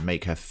hubris and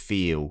make her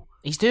feel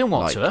He's doing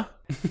what Like- to her?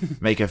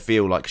 make her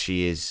feel like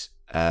she is,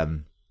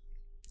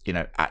 you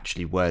know,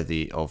 actually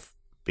worthy of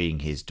being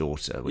his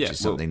daughter, which is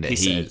something that he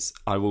he says,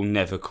 I will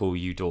never call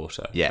you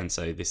daughter. Yeah. And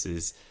so this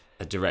is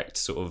a direct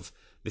sort of,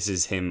 this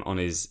is him on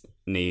his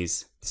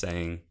knees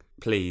saying,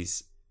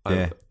 please,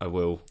 I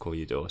will call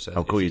you daughter.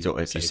 I'll call you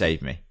daughter if you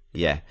save me.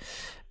 Yeah.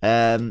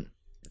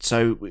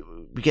 So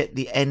we get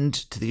the end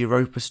to the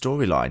Europa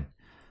storyline.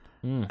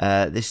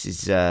 This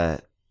is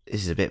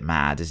a bit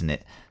mad, isn't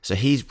it? So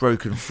he's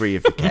broken free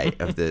of the gate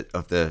of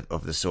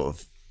the sort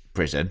of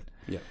prison.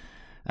 Yeah.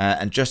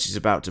 And just as he's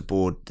about to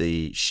board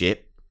the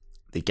ship,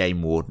 the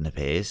game warden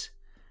appears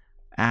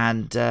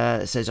and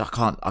says, "I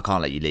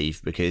can't let you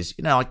leave because,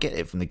 you know, I get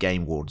it from the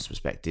game warden's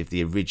perspective.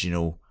 The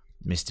original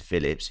Mr.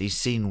 Phillips, he's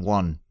seen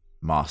one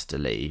master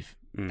leave,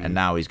 and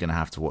now he's going to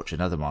have to watch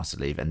another master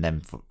leave, and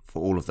then for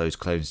all of those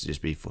clones to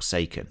just be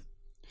forsaken.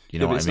 You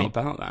know but what it's I mean?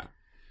 not about that.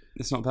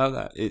 It's not about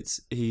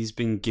that. He's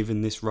been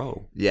given this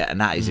role. Yeah, and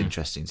that is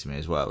interesting to me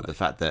as well. The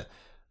fact that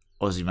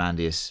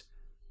Ozymandias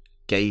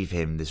gave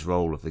him this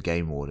role of the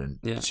game warden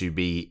to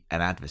be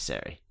an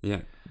adversary.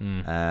 Yeah.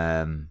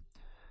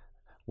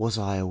 Was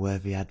I a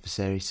worthy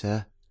adversary,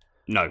 sir?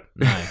 No.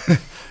 No.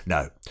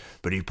 No,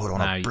 but he put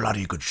on a No.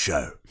 bloody good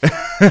show.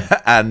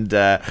 And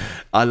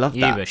I love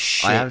You that. were I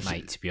shit,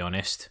 absolutely- mate, to be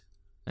honest.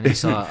 And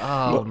it's like,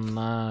 oh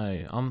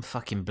no, I'm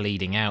fucking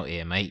bleeding out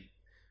here, mate.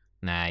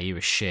 Nah, you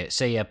were shit.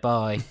 See ya,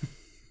 bye.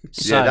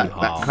 So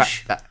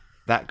harsh.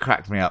 That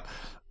cracked me up.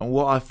 And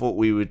what I thought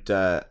we would,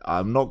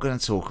 I'm not going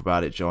to talk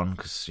about it, John,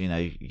 because, you know,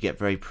 you get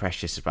very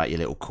precious about your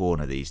little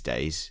corner these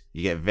days.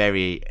 You get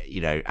very, you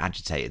know,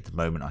 agitated the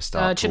moment I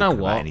start do you talking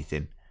know about what?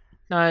 anything.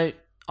 No,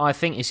 I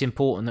think it's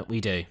important that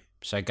we do.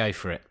 So go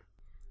for it.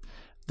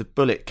 The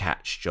bullet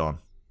catch, John.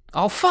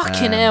 Oh,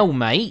 fucking hell,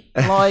 mate.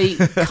 Like,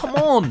 come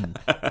on.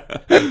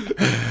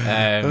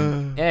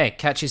 Yeah,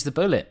 catches the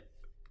bullet.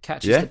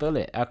 Catches the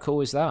bullet. How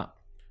cool is that?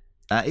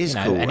 That is You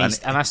know, cool. and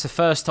that's the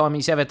first time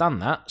he's ever done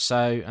that.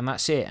 So, and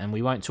that's it. And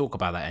we won't talk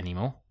about that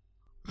anymore.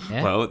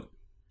 Yeah. Well,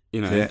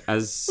 you know, Yeah.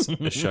 as a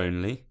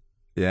Shonley,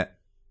 yeah.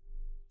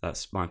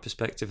 that's my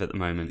perspective at the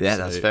moment. Yeah,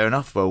 So- that's fair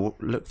enough. Well, we'll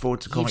look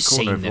forward to Comic You've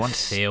Corner, seen everyone. the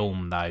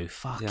film, though.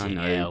 Fucking Yeah, I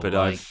know, hell. but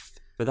like,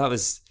 but that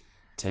was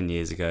 10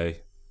 years ago.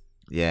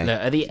 Yeah.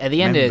 look, at the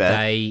end of the Remember-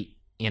 day,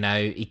 you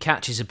know, he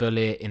catches a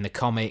bullet in the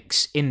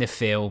comics, in the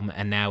film,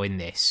 and now in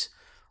this.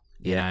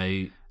 You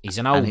know, he's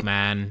an old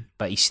man,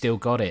 but he's still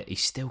got it.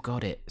 He's still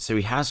got it. So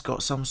he has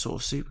got some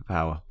sort of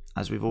superpower,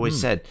 as we've always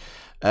said.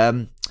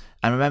 And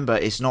remember,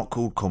 it's not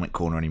called Comic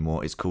Corner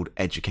anymore. It's called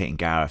Educating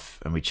Gareth,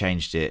 and we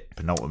changed it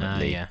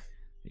penultimately, Yeah.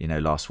 you know,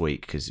 last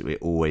week because we're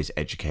always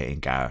educating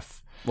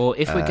Gareth. Well,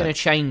 if we're going to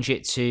change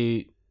it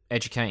to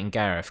Educating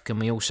Gareth, can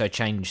we also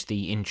change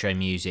the intro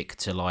music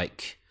to,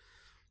 like,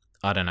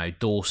 I don't know,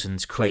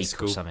 Dawson's Creek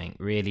School. or something?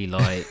 Really,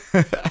 like,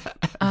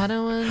 I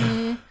don't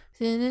want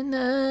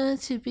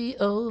it to be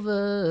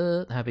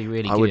over. That'd be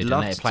really I good. would and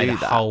love let it to play do the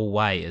that. whole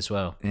way as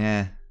well.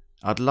 Yeah,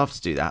 I'd love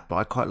to do that, but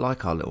I quite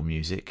like our little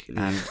music,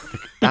 and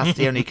that's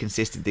the only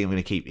consistent thing I'm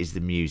going to keep is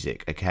the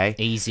music. Okay.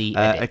 Easy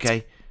edit.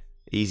 Okay.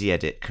 Easy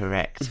edit.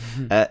 Correct.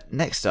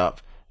 Next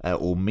up,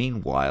 or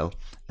meanwhile,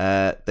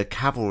 the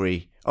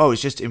cavalry. Oh,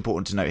 it's just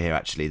important to note here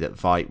actually that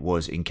Veidt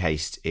was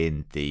encased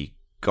in the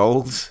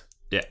gold.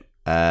 Yeah.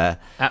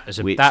 That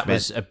was which that meant-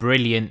 was a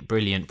brilliant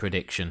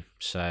prediction.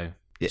 So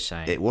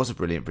So It was a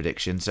brilliant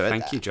prediction. So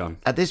Thank you, John.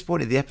 At this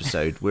point of the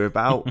episode, we're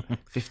about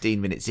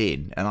 15 minutes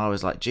in, and I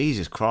was like,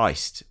 Jesus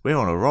Christ, we're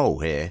on a roll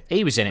here.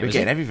 he was in it. We're Was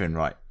getting he? everything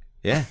right.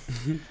 Yeah.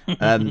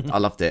 I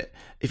loved it.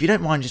 If you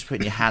don't mind just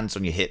putting your hands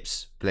on your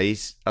hips,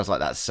 please. I was like,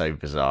 that's so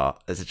bizarre.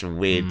 That's such a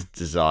weird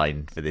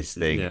design for this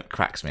thing. Yeah. It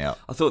cracks me up.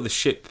 I thought the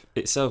ship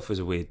itself was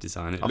a weird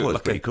design. thought it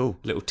was pretty cool.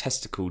 Little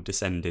testicle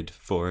descended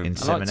for him.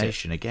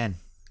 Insemination again.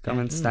 Come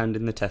and stand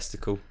in the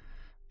testicle.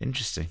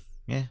 Interesting.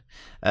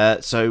 Yeah.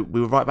 So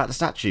we were right about the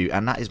statue,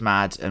 and that is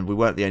mad. And we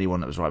weren't the only one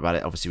that was right about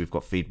it. Obviously, we've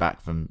got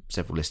feedback from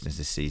several listeners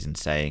this season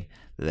saying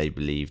that they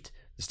believed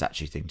the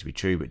statue thing to be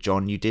true. But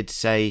John, you did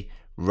say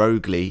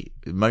roguely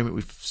the moment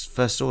we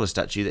first saw the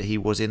statue that he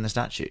was in the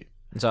statue.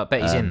 So I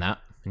bet he's in that,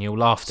 and you all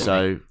laughed at me.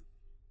 So,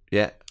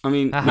 yeah. I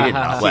mean,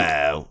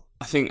 Well,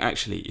 I think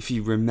actually, if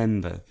you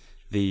remember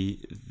the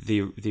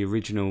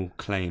original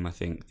claim, I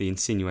think the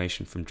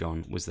insinuation from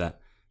John was that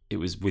it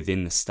was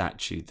within the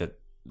statue that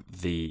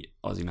the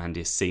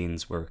Ozymandias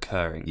scenes were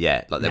occurring.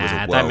 yeah, like there was Nah,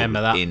 a don't world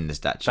remember that. in the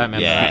statue. Don't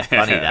remember yeah, that.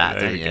 funny that,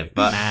 There don't we you? go.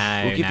 But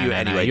No, we'll give no, you no,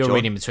 anyway. no. You're John.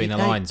 reading between the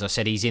Did they- lines. I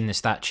said he's in the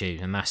statue,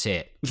 and that's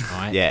it.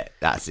 Right? Yeah,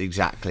 that's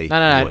exactly. No.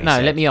 what he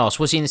said. Let me ask.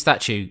 Was he in the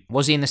statue?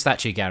 Was he in the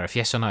statue, Gareth?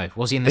 Yes or no?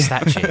 Was he in the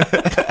statue?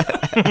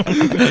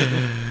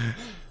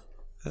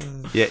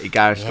 Yeah,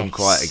 Gareth's gone Yes.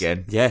 quiet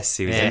again. Yes,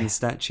 he was Yeah. in the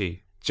statue.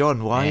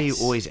 John, why are you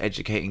Yes. always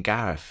educating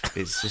Gareth?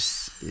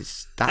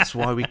 That's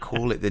why we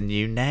call it the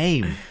new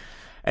name.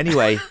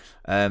 Anyway,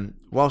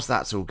 whilst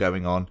that's all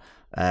going on,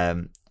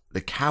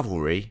 the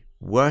cavalry,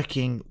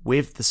 working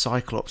with the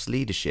Cyclops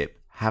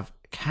leadership, have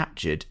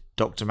captured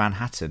Dr.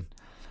 Manhattan,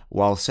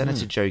 while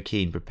Senator Joe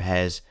Keane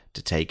prepares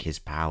to take his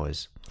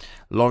powers.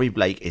 Laurie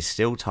Blake is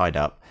still tied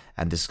up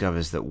and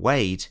discovers that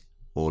Wade,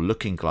 or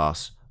Looking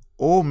Glass,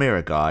 or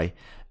Mirror Guy,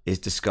 is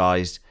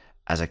disguised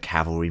as a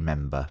cavalry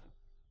member.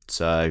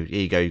 So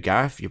here you go,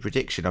 Gareth. Your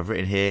prediction I've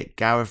written here.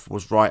 Gareth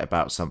was right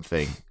about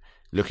something.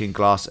 Looking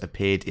Glass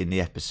appeared in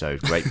the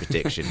episode. Great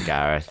prediction,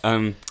 Gareth.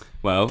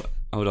 Well,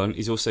 hold on.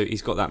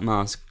 He's got that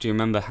mask. Do you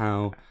remember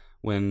how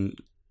when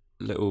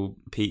little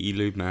P.E.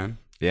 Lube Man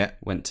Yeah,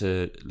 went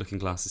to Looking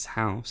Glass's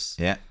house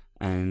yeah,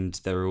 and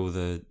there were all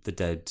the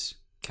dead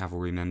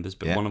cavalry members,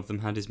 but Yeah. one of them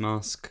had his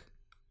mask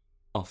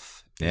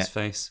off his Yeah.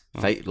 face.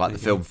 Well, like the there you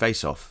film go.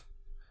 Face Off.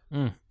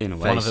 In a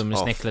way. One of them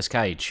was off. Nicolas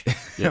Cage.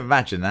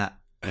 Imagine that.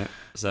 Yeah.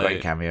 So,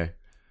 Great cameo.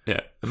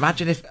 yeah.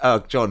 Imagine if,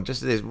 John,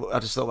 just this, I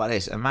just thought about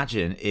this.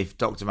 Imagine if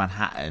Dr.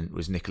 Manhattan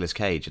was Nicolas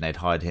Cage and they'd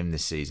hired him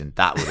this season.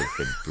 That would have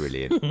been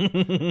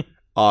brilliant.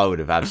 I would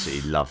have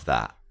absolutely loved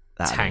that.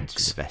 That would have been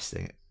Tanks. the best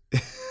thing.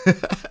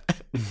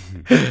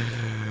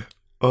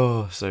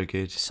 Oh, so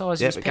good. Size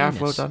of Yeah, his but Gareth,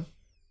 well penis. done.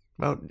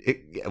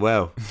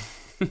 Well,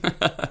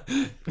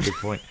 good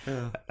point.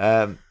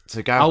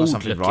 So Gareth got Old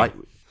something looking. right.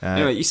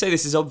 Anyway, you say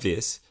this is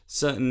obvious.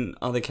 Certain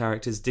other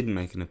characters didn't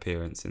make an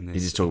appearance in this.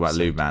 You just talk about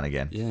episode. Lube Man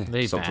again. Yeah.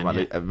 Lube Stop talking Man,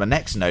 about yeah. Lube. My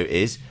next note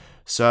is,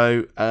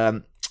 so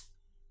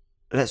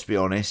let's be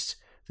honest,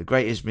 the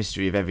greatest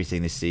mystery of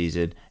everything this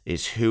season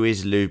is who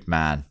is Lube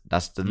Man.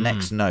 That's the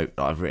next note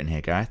that I've written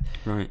here, Gareth.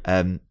 Right.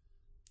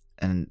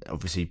 And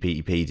obviously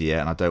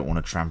Peteypedia, and I don't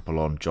want to trample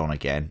on John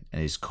again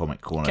and his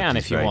comic corner. Can 'cause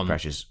if it's you very want.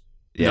 precious.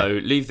 Yeah. No,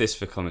 leave this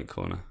for Comic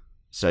Corner.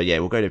 So yeah,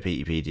 we'll go to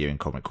Peteypedia and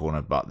comic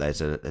corner, but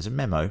there's a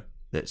memo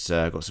that's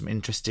got some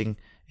interesting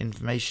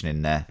information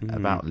in there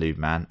about Lube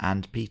Man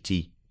and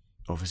PT,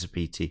 Officer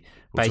PT.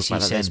 We'll talk Basically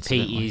about that says then, so don't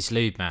worry. Petey's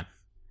Lube Man.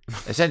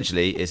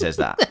 Essentially, it says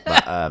that,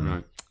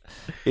 but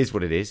is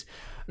what it is.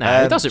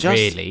 No, it doesn't just-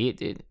 really.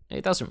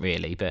 It doesn't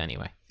really, but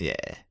anyway. Yeah,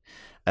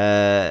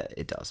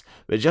 it does.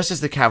 But just as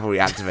the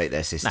cavalry activate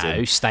their system,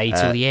 No, stay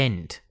till the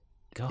end.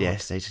 God. yeah,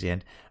 stay to the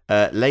end.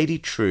 Lady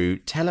True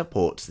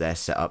teleports their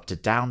setup to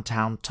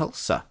downtown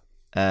Tulsa.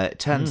 It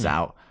turns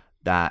out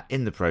that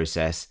in the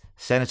process,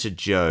 Senator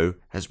Joe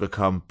has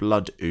become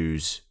blood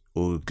ooze,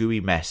 or gooey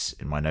mess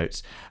in my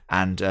notes,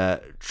 and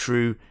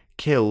True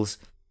kills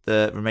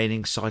the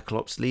remaining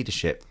Cyclops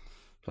leadership.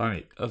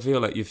 Blimey, I feel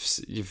like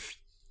you've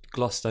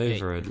glossed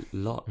over a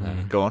lot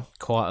there. Go on.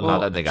 Quite a I lot.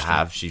 don't think I actually.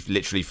 have. She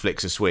literally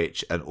flicks a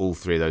switch, and all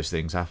three of those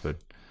things happen.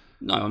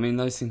 No, I mean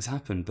those things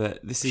happen, but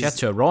this She is had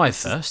to arrive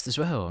first as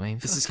well. I mean,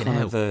 this is fucking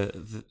kind hell.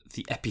 of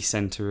the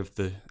epicenter of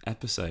the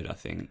episode. I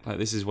think like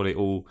this is what it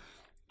all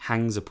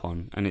hangs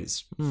upon, and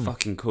it's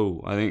fucking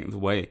cool. I think the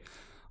way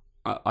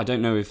I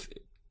don't know if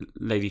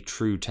Lady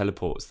True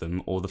teleports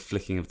them or the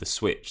flicking of the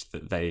switch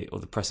or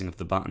the pressing of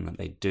the button that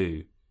they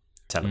do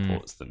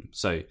teleports them.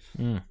 So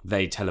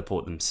they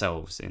teleport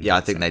themselves. Yeah,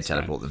 I think they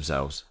teleport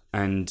themselves.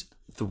 And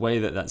the way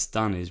that that's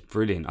done is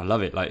brilliant. I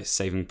love it, like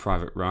Saving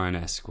Private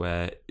Ryan-esque,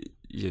 where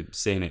you're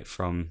seeing it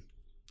from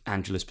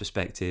Angela's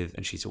perspective,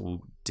 and she's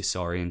all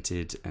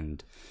disoriented,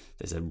 and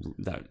there's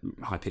that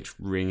high-pitched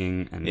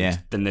ringing, and Yeah.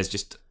 then there's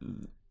just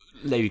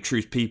Lady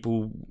True's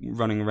people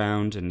running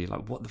around, and you're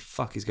like, what the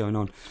fuck is going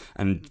on?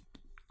 And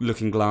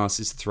Looking Glass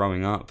is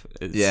throwing up.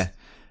 It's, Yeah.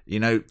 You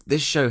know,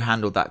 this show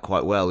handled that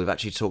quite well. We've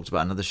actually talked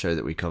about another show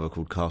that we cover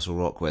called Castle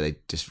Rock, where they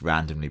just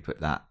randomly put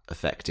that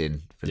effect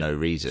in for no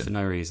reason. for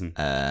no reason.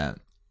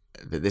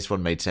 but this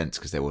one made sense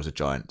because there was a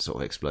giant sort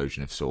of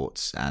explosion of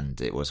sorts, and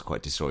it was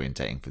quite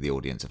disorientating for the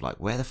audience of like,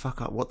 what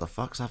the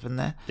fuck's happened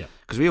there? Yeah.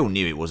 Because we all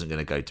knew it wasn't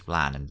going to go to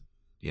plan, and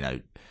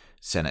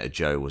Senator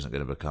Joe wasn't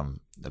going to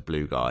become a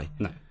blue guy,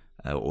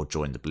 or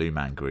join the Blue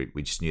Man Group.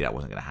 We just knew that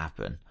wasn't going to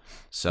happen.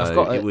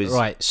 So it was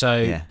right.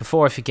 So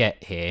before I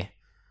forget here,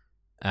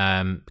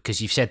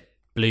 because you've said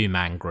Blue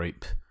Man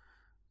Group,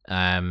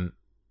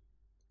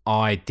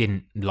 I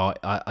didn't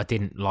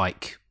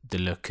like the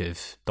look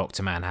of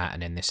Dr.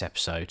 Manhattan in this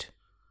episode.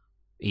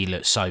 He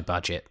looked so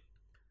budget.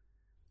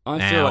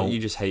 I feel like you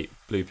just hate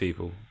blue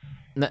people.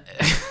 No,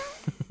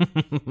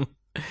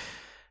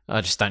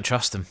 I just don't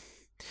trust them.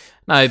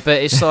 No,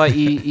 but it's like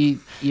you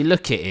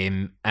look at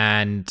him,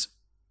 and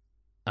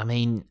I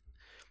mean,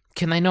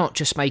 can they not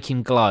just make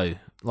him glow?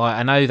 Like,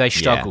 I know they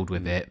struggled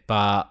with it,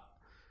 but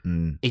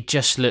it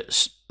just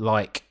looks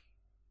like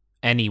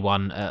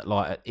anyone.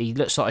 He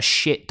looks like a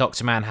shit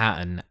Dr.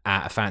 Manhattan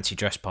at a fancy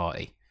dress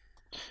party.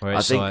 Where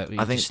it's I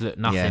think just look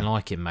nothing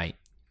like him, mate.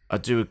 I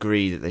do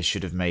agree that they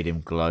should have made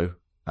him glow,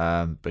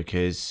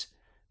 because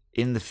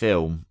in the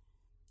film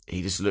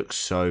he just looks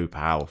so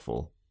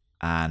powerful,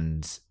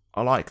 and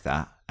I like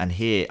that. And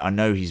here, I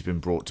know he's been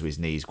brought to his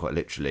knees quite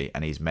literally,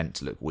 and he's meant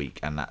to look weak,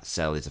 and that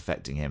cell is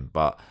affecting him.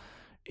 But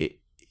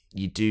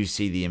you do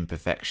see the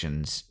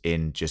imperfections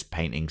in just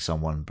painting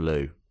someone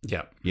blue.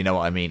 Yeah, you know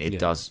what I mean. It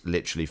does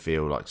literally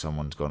feel like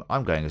someone's gone,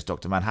 I'm going as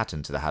Dr.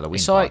 Manhattan to the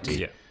Halloween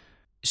party.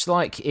 It's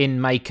like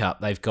in makeup,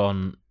 they've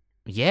gone,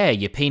 yeah,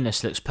 your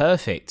penis looks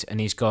perfect.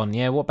 And he's gone,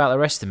 yeah, what about the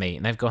rest of me?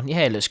 And they've gone,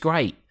 yeah, it looks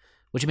great.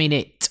 What do you mean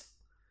it?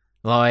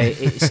 Like,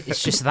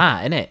 it's just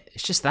that, isn't it?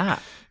 It's just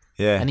that.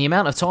 Yeah. And the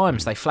amount of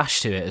times they flash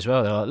to it as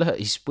well. They're like, look,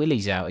 his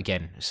willy's out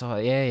again. It's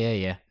like,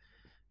 yeah.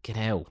 Get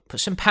hell. Put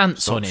some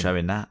pants on him. Stop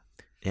showing that.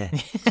 Yeah.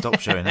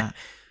 Stop showing that.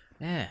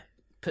 Yeah.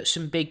 Put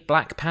some big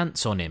black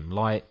pants on him,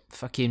 like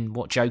fucking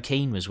what Joe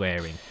Keane was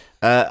wearing.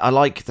 I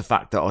like the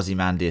fact that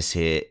Ozymandias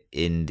here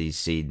in these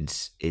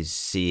scenes is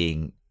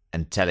seeing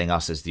and telling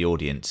us as the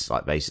audience,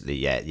 like,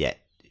 basically,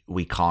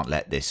 we can't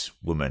let this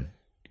woman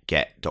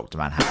get Dr.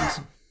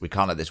 Manhattan's. We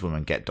can't let this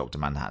woman get Dr.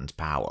 Manhattan's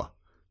power,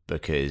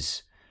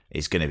 because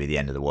it's going to be the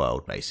end of the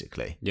world,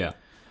 basically. Yeah.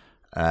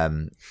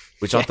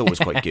 Which I thought was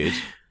quite good.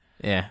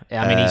 Yeah.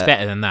 I mean, he's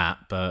better than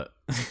that, but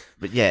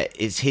but yeah,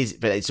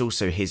 it's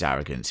also his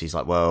arrogance. He's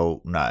like,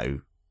 well,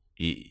 no,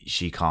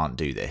 she can't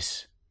do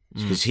this.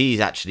 Because he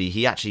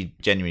actually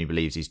genuinely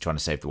believes he's trying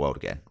to save the world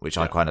again, which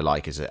I kind of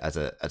like as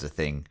a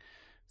thing.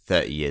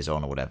 30 years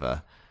on or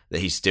whatever, that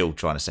he's still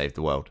trying to save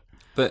the world.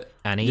 But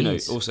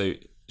also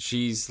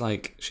she's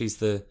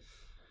the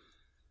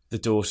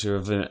daughter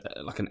of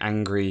an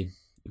angry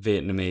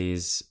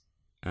Vietnamese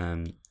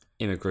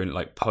immigrant,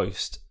 like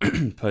post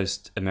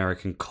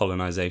American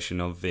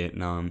colonization of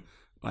Vietnam.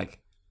 Like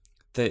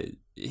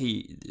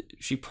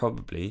she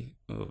probably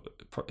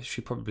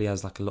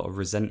has like a lot of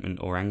resentment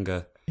or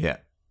anger. Yeah.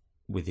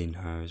 Within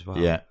her as well.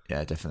 Yeah,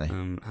 definitely.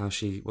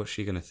 What's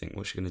she going to think?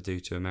 What's she going to do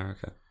to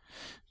America?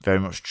 Very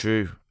much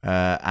true.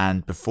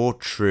 And before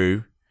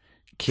True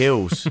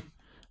kills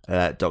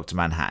Dr.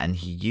 Manhattan,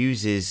 he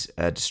uses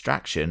a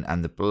distraction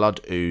and the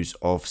blood ooze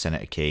of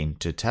Senator Keene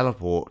to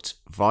teleport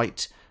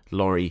Veidt,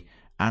 Laurie,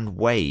 and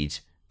Wade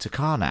to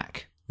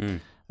Karnak.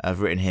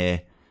 I've written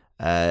here,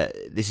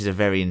 this is a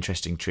very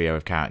interesting trio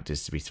of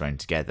characters to be thrown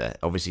together.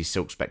 Obviously,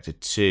 Silk Spectre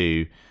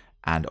 2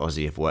 and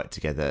Ozzy have worked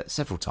together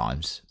several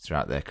times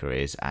throughout their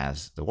careers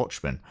as the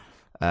Watchmen.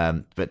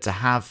 But to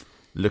have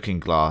Looking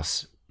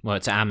Glass...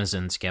 Worked at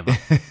Amazon together.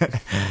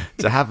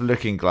 To have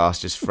Looking Glass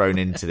just thrown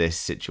into this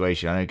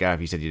situation, I know,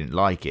 Gareth, you said you didn't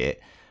like it.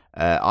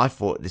 I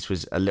thought this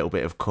was a little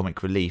bit of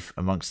comic relief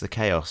amongst the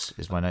chaos,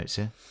 is my notes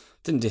here.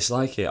 Didn't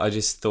dislike it. I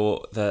just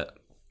thought that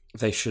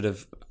they should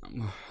have...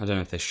 I don't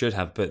know if they should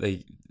have, but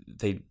they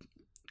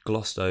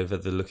glossed over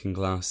the Looking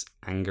Glass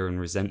anger and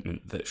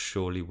resentment that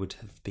surely would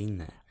have been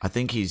there. I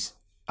think he's...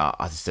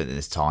 I just don't think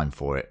there's time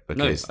for it,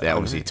 because they're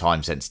obviously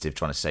time sensitive,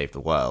 trying to save the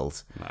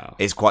world. Wow.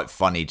 It's quite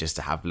funny just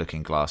to have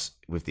Looking Glass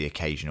with the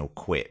occasional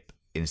quip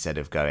instead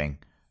of going,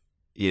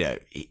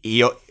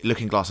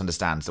 Looking Glass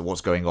understands that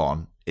what's going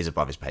on is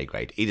above his pay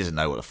grade. He doesn't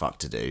know what the fuck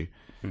to do.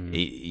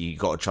 You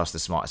got to trust the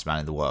smartest man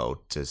in the world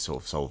to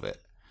sort of solve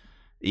it.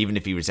 Even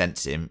if he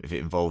resents him, if it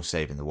involves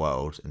saving the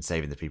world and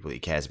saving the people that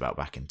he cares about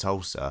back in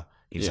Tulsa,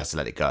 he just has to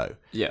let it go.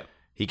 Yeah.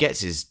 He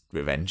gets his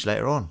revenge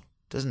later on,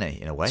 doesn't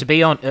he, in a way? To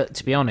be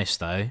honest,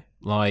 though,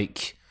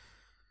 like,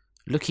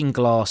 Looking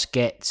Glass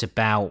gets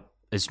about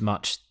as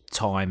much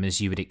time as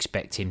you would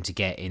expect him to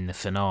get in the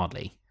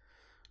finale.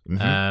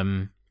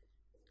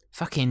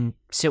 Fucking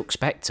Silk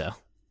Spectre,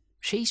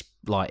 she's,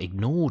 like,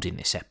 ignored in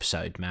this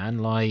episode, man.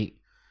 Like,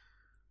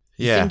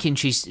 you're thinking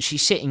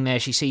she's sitting there,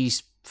 she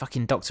sees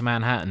fucking Dr.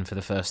 Manhattan for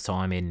the first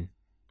time in,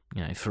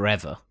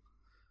 forever.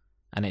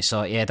 And it's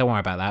like, yeah, don't worry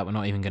about that, we're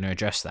not even going to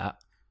address that.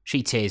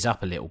 She tears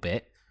up a little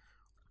bit.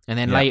 And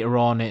then later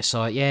on, it's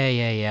like,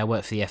 yeah, I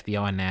work for the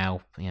FBI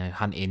now,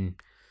 hunting,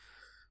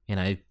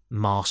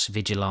 mass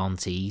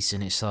vigilantes.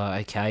 And it's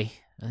like, okay.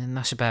 And then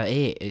that's about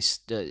it. It's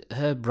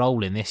her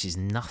role in this is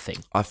nothing.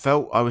 I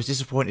was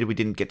disappointed we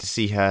didn't get to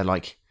see her,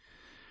 like,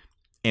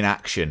 in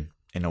action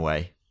in a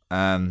way,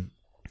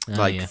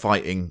 yeah.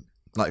 fighting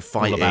All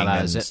about that,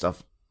 and is it?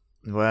 stuff.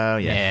 Well,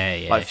 yeah,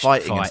 Yeah, like she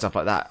fighting and fight. stuff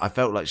like that. I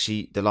felt like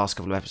the last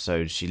couple of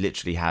episodes, she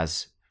literally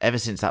has, ever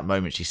since that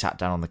moment she sat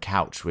down on the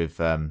couch with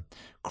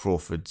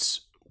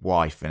Crawford's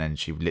wife, and then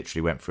she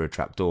literally went through a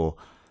trapdoor.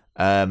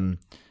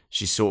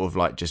 She's sort of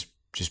like just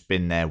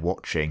been there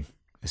watching,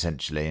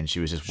 essentially, and she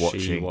was just watching.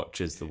 She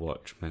watches The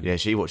Watchmen. Yeah,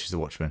 she watches The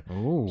Watchmen.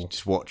 Ooh.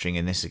 Just watching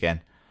in this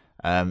again.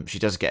 She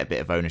does get a bit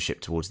of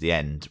ownership towards the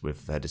end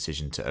with her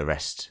decision to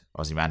arrest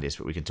Ozymandias,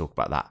 but we can talk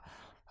about that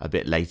a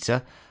bit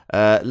later.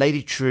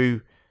 Lady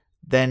True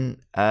then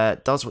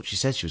does what she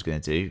said she was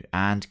going to do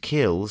and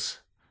kills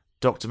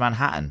Dr.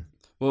 Manhattan.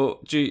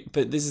 Well,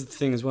 but this is the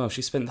thing as well.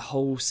 She spent the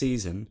whole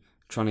season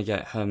trying to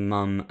get her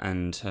mum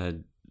and her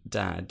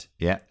dad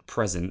Yeah,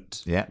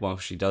 present Yeah. while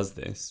she does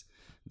this.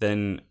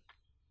 Then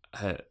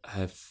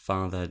her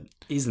father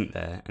isn't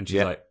there, and she's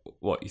Yeah. like,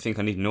 "What? You think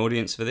I need an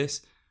audience for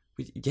this?"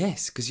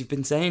 Yes, because you've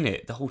been saying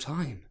it the whole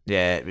time.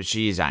 yeah, but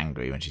she is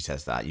angry when she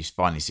says that. You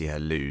finally see her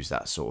lose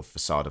that sort of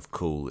facade of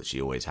cool that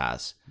she always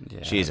has.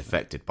 Yeah. She is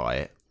affected by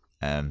it.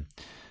 And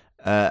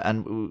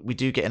we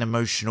do get an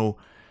emotional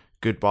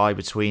goodbye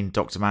between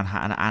Dr.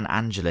 Manhattan and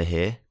Angela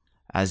here,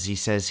 as he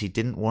says he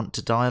didn't want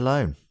to die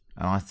alone.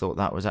 And I thought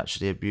that was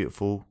actually a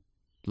beautiful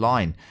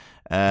line.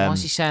 Why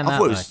is he saying I that,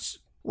 thought it was,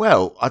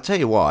 well, I'll tell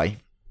you why.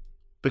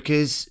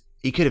 Because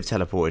he could have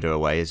teleported her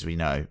away, as we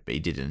know, but he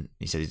didn't.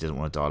 He said he doesn't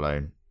want to die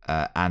alone.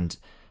 And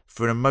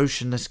for an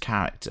emotionless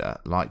character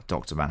like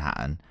Dr.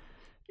 Manhattan,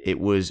 it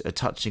was a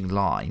touching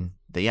line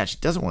that he actually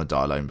doesn't want to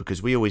die alone,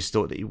 because we always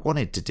thought that he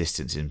wanted to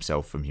distance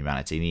himself from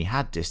humanity, and he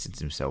had distanced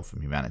himself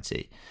from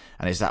humanity.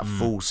 And it's that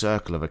full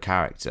circle of a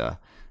character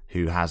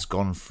who has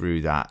gone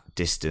through that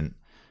distant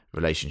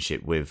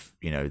relationship with,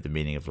 you know, the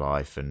meaning of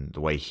life and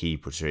the way he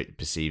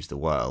perceives the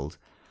world,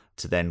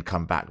 to then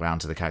come back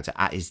round to the character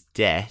at his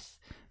death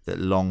that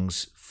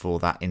longs for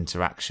that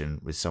interaction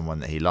with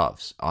someone that he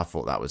loves. I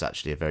thought that was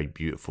actually a very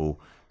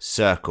beautiful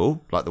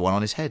circle, like the one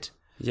on his head.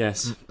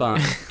 Yes, but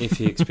if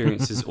he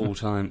experiences all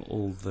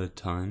the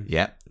time,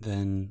 Yeah.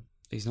 then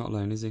he's not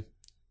alone, is he?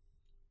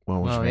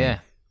 Well, Oh, yeah.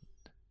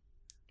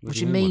 What do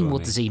you mean?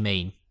 What I does he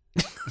mean?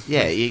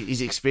 Yeah,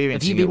 he's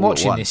experiencing. Have you been it all at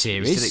watching once. this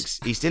He series?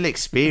 he still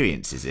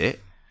experiences it.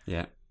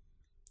 Yeah,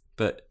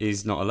 but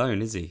he's not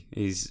alone, is he?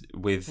 He's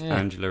with Yeah.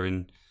 Angela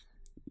in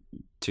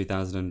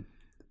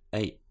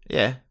 2008.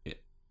 Yeah. Yeah.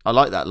 I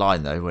like that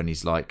line though, when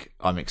he's like,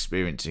 "I'm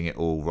experiencing it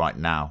all right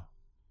now."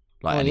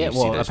 Like, Well, and yeah. you see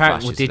Well, those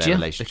apparently, flashes did of their you?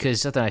 relationship.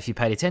 Because I don't know if you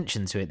paid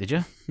attention to it. Did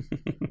you?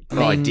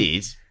 Well, I mean-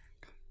 did.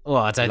 Well,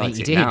 I don't He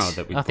think you likes did. it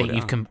now that we I think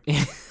brought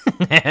you've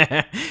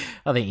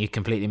I think you've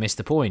completely missed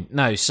the point.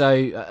 No,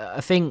 so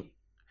I think,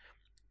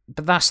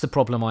 but that's the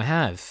problem I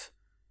have.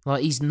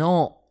 Like, he's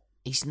not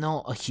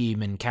a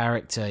human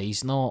character.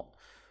 He's not.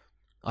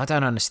 I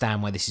don't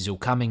understand where this is all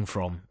coming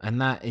from, and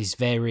that is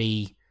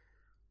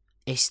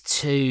it's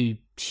too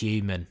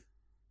human.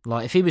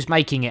 Like, if he was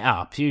making it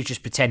up, if he was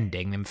just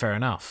pretending, then fair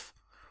enough.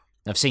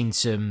 I've seen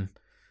some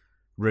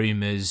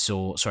rumours.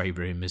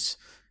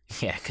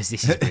 Yeah, because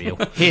this is real.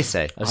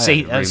 Hearsay. I've I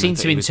seen had a rumour some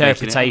that he was making it up.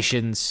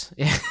 interpretations.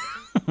 Yeah.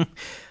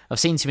 I've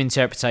seen some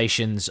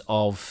interpretations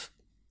of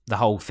the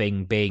whole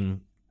thing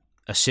being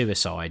a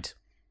suicide.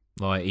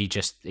 Like, he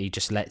just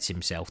lets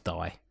himself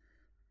die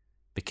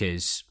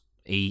because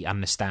he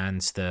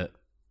understands that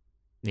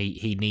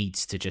he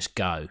needs to just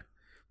go.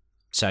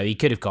 So he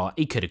could have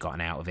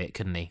gotten out of it,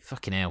 couldn't he?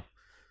 Fucking hell.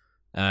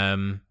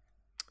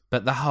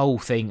 But the whole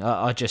thing,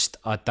 I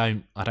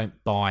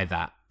don't buy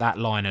that. That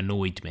line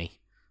annoyed me.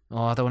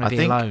 Oh, I don't want to be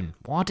think- alone.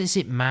 Why does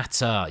it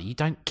matter? You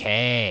don't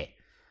care.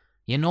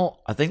 You're not.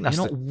 I think that's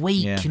you're not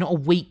weak. yeah. You're not a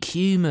weak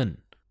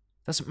human.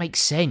 Doesn't make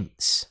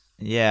sense.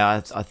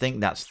 Yeah, I think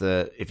that's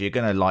if you're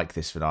going to like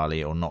this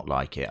finale or not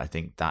like it, I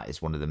think that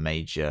is one of the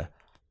major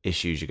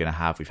issues you're going to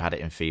have. We've had it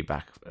in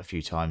feedback a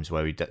few times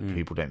where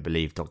people don't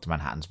believe Dr.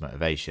 Manhattan's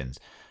motivations.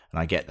 And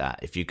I get that.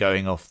 If you're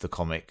going off the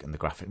comic and the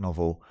graphic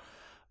novel,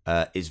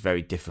 it's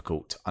very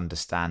difficult to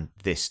understand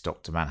this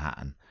Dr.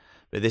 Manhattan.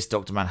 But this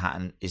Dr.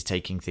 Manhattan is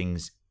taking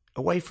things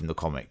away from the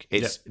comic.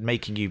 It's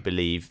making you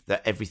believe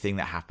that everything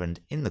that happened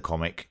in the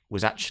comic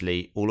was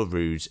actually all a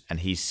ruse, and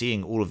he's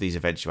seeing all of these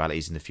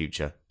eventualities in the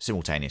future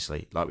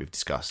simultaneously, like we've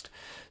discussed.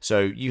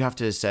 So you have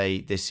to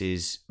say this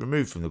is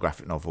removed from the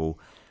graphic novel.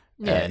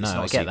 Yeah, It's not I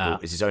a get sequel.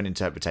 that. It's his own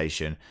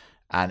interpretation.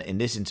 And in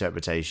this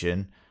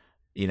interpretation,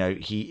 you know,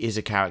 he is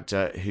a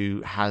character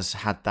who has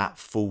had that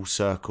full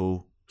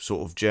circle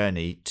sort of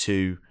journey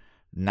to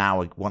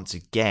now once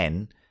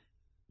again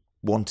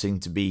wanting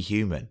to be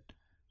human.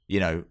 You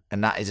know,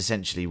 and that is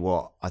essentially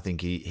what I think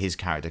his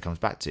character comes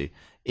back to.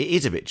 It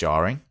is a bit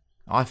jarring.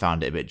 I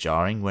found it a bit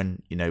jarring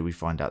when, you know, we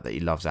find out that he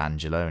loves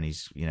Angela and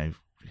he's, you know,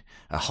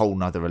 a whole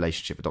nother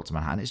relationship with Dr.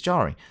 Manhattan. It's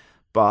jarring.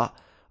 But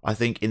I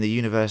think in the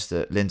universe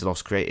that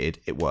Lindelof created,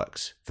 it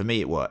works. For me,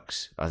 it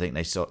works. I think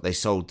they sold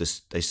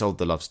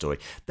the love story.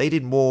 They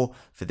did more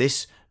for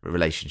this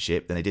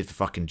relationship than they did for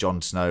fucking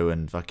Jon Snow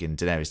and fucking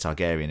Daenerys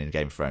Targaryen in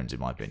Game of Thrones,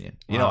 in my opinion.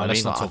 You know what I let's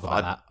mean? not Like, talk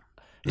about that.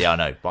 Yeah, I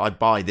know. But I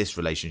buy this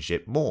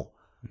relationship more.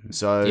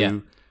 So Yeah.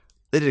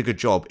 they did a good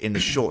job in the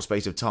short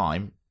space of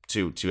time,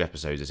 two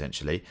episodes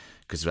essentially,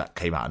 because that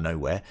came out of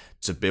nowhere,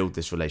 to build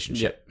this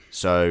relationship.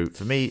 So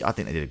for me, I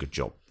think they did a good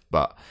job.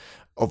 But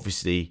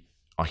obviously,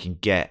 I can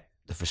get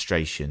the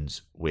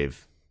frustrations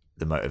with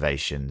the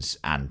motivations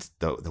and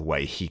the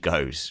way he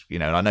goes.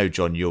 And I know,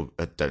 John, you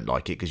don't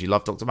like it because you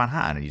love Dr.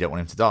 Manhattan and you don't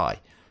want him to die.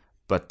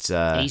 But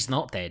he's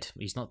not dead.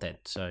 He's not dead.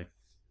 So,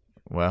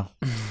 well,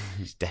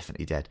 he's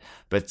definitely dead.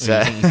 But you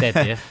think he's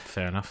dead? Yeah,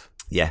 fair enough.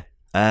 Yeah.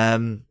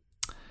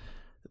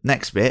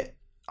 Next bit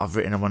I've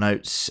written on my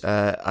notes.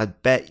 I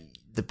bet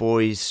the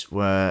boys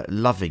were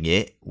loving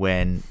it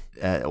when,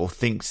 or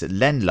thinks that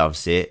Len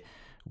loves it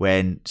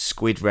when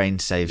Squid Rain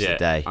saves the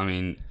day. I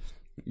mean,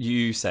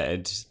 you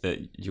said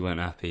that you weren't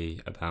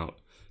happy about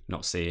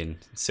not seeing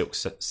Silk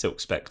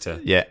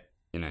Spectre. Yeah.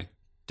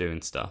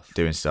 Doing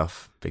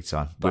stuff big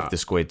time but with the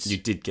squids. You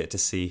did get to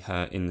see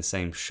her in the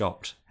same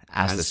shot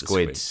as the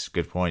squids.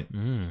 Good point.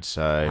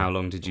 So how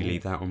long did you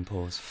leave that on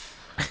pause?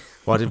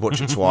 Well, I did watch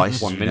it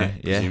twice. 1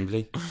 minute,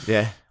 presumably.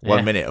 Yeah,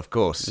 1 minute, of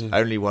course. Yeah.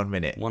 Only 1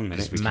 minute. 1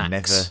 minute. We can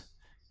never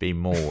be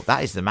more.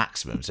 That is the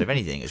maximum. So if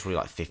anything, it's probably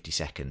like 50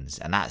 seconds,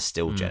 and that's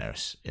still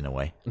generous in a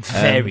way.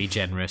 Very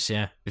generous,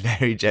 yeah.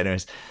 Very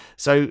generous.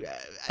 So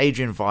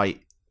Adrian Veidt,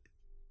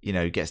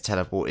 gets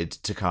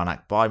teleported to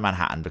Karnak by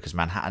Manhattan because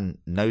Manhattan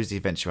knows the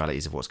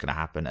eventualities of what's going to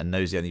happen and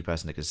knows the only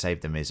person that can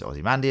save them is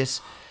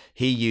Ozymandias.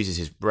 He uses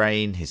his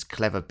brain, his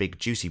clever, big,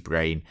 juicy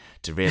brain,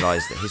 to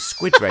realise that his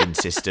squid brain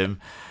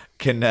system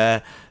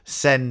can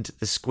send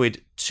the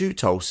squid to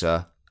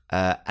Tulsa,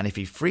 and if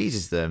he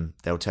freezes them,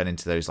 they'll turn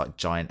into those like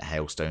giant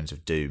hailstones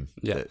of doom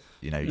that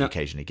you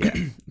occasionally get.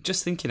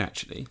 Just thinking,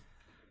 actually,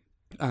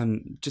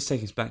 just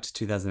taking us back to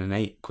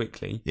 2008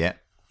 quickly. Yeah.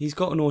 He's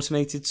got an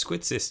automated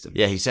squid system.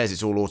 Yeah, he says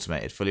it's all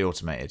automated, fully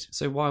automated.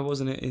 So why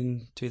wasn't it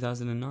in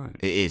 2009?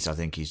 It is. I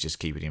think he's just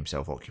keeping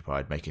himself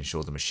occupied, making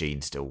sure the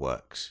machine still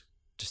works.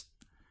 Just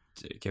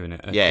giving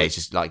it it's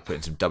just like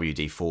putting some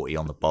WD-40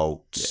 on the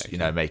bolts,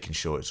 making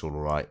sure it's all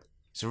right.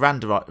 It's a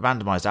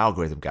randomised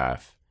algorithm,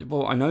 Gareth.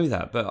 Well, I know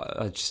that,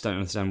 but I just don't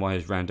understand why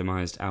his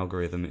randomised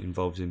algorithm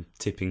involves him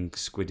tipping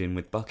squid in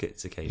with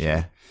buckets occasionally.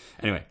 Yeah.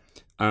 Anyway,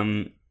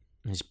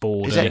 he's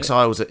bored. His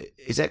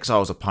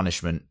exile's a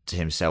punishment to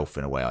himself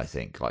in a way, I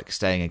think. Like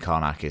staying in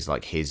Karnak is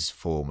like his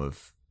form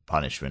of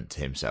punishment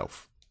to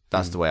himself.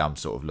 That's the way I'm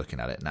sort of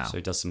looking at it now. So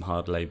he does some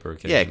hard labour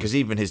again. Yeah, because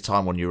even his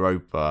time on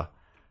Europa,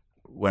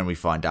 when we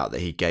find out that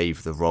he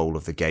gave the role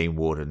of the game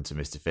warden to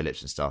Mr.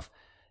 Phillips and stuff,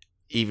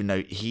 even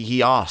though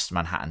he asked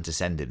Manhattan to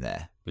send him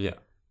there. Yeah.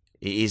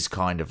 It is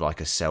kind of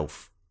like a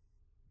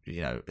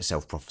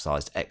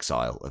self-prophesized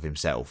exile of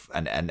himself,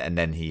 and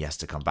then he has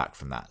to come back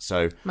from that.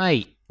 So,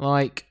 mate,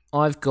 like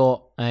I've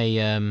got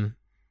a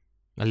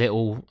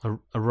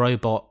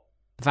robot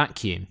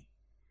vacuum,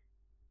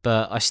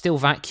 but I still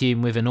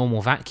vacuum with a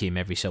normal vacuum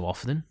every so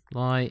often.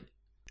 Like,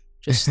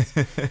 just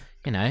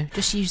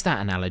just use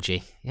that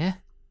analogy. Yeah.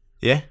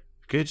 Yeah.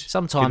 Good.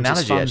 Sometimes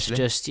it's fun to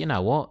just,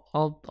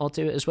 I'll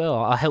do it as well.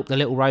 I'll help the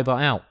little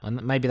robot out,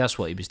 and maybe that's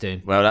what he was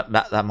doing. Well,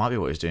 that might be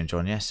what he was doing,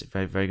 John. Yes,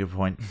 very very good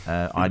point.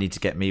 I need to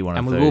get me one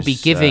of those. And we will be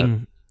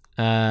giving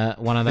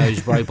one of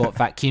those robot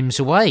vacuums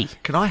away.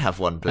 Can I have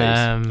one, please?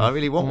 I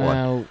really want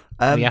one.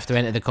 We have to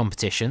enter the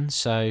competition,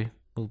 so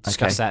we'll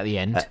discuss that at the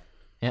end.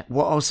 Yeah.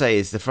 What I'll say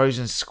is the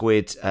frozen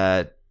squid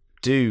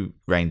do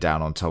rain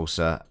down on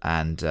Tulsa,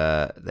 and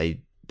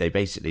they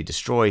basically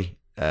destroy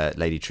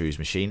Lady True's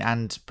machine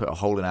and put a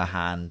hole in her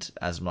hand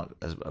as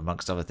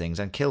amongst other things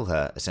and kill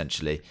her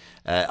essentially.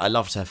 I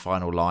loved her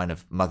final line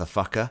of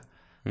motherfucker,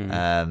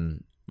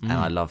 and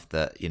I loved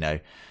that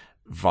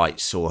Veidt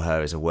saw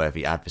her as a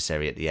worthy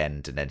adversary at the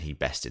end, and then he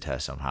bested her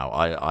somehow.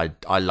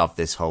 I love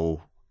this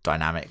whole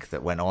dynamic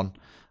that went on,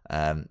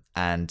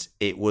 and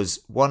it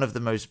was one of the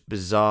most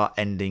bizarre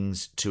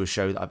endings to a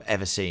show that I've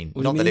ever seen.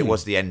 Not that it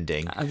was the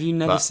ending. Have you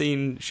never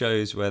seen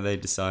shows where they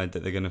decide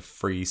that they're going to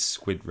freeze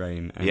Squid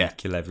Rain and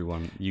kill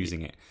everyone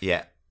using it?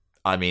 Yeah,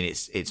 I mean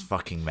it's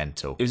fucking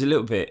mental. It was a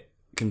little bit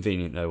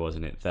convenient though,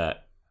 wasn't it?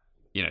 That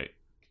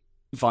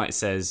Veidt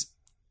says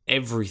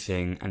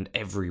everything and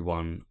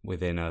everyone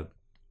within a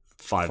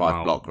 5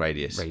 mile block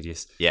radius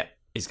is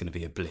going to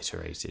be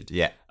obliterated.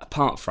 Yeah,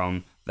 apart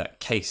from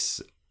that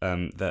case.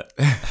 That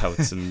held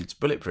some... It's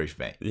bulletproof,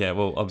 mate. Yeah,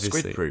 well, obviously.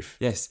 Squid proof.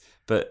 Yes,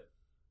 but...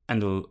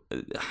 And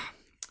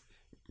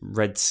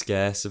Red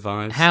Scare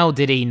survives. How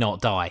did he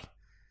not die?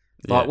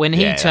 Like, when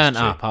he turned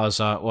up, I was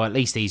like, well, at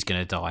least he's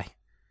going to die.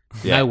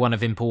 Yeah. No one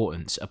of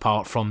importance,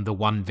 apart from the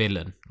one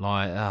villain.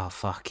 Like, oh,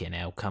 fucking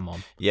hell, come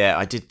on.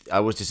 Yeah, I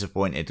was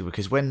disappointed,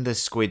 because when the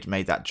squid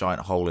made that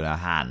giant hole in her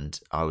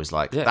hand, I was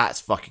like, that's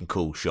fucking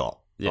cool shot.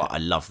 Yeah. Like, I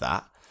love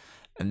that.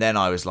 And then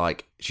I was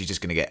like, she's just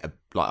going to get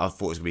I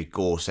thought it was going to be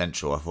gore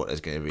central. I thought there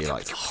was going to be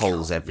like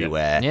holes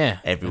everywhere. Yeah.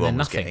 Everyone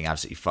was getting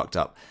absolutely fucked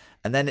up.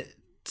 And then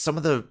some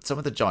of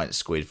the giant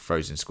squid,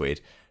 frozen squid,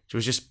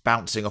 was just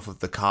bouncing off of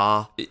the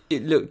car.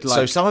 It looked like...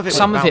 So some of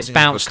it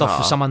bounced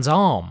off of someone's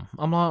arm.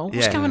 I'm like,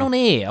 what's going on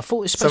here? I thought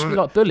it was supposed to be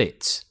like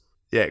bullets.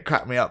 Yeah, it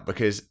cracked me up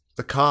because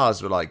the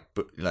cars were like,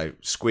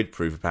 squid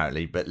proof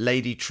apparently, but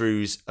Lady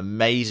True's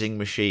amazing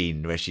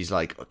machine, where she's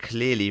like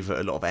clearly put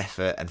a lot of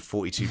effort and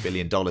 $42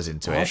 billion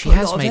into it. She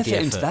has made the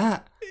into effort.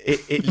 that.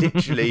 It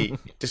literally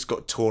just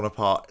got torn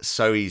apart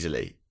so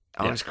easily.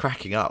 I was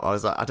cracking up. I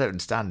was like, I don't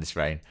understand this,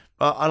 Rain.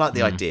 But I like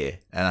the idea,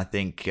 and I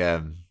think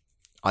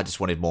I just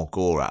wanted more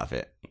gore out of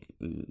it.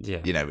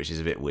 Yeah, Which is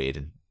a bit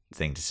weird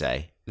thing to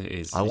say. it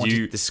is. I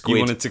wanted the squid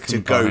you wanted to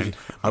go. combine.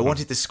 I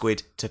wanted the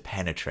squid to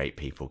penetrate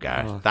people,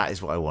 Gareth. That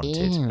is what I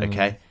wanted.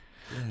 Okay.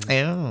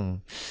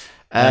 Ew.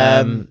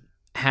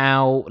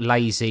 How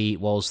lazy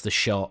was the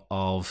shot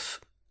of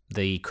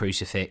the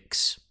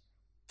crucifix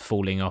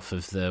falling off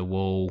of the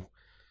wall,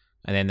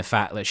 and then the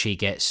fact that she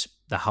gets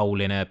the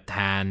hole in her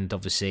hand,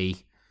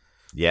 obviously.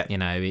 Yeah.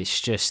 It's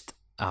just,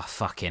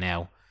 fucking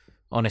hell.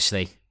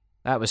 Honestly,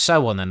 that was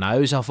so on the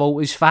nose. I thought it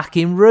was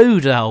fucking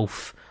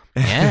Rudolph.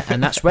 Yeah,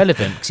 and that's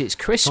relevant because it's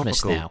Christmas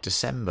Topical, now.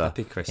 December.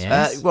 Happy Christmas.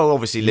 Yes. Well,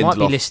 obviously, You might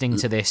be Lindelof. listening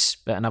to this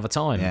at another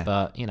time, Yeah.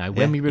 but when Yeah, we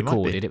you might be.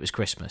 recorded, it was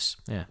Christmas.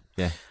 Yeah.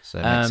 Yeah, so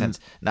it makes sense.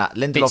 Now, bit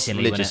Lindelof's silly,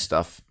 religious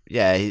wasn't it?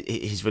 stuff,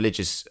 his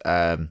religious,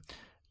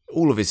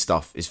 all of his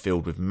stuff is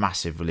filled with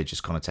massive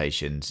religious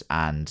connotations,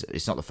 and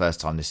it's not the first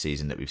time this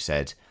season that we've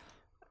said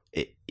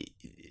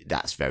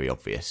that's very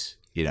obvious.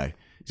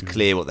 It's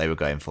clear what they were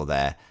going for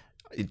there.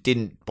 It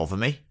didn't bother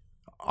me.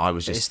 I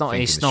was just. It's not.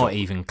 thinking It's the not shot-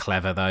 even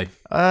clever though.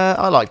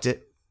 I liked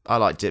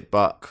it,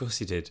 but Of course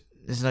he did.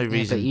 there's no Yeah,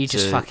 reason. but you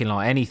just to, fucking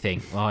like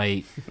anything.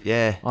 Like,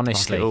 yeah.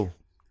 honestly. like it all.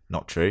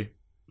 Not true.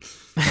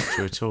 Not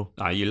true at all.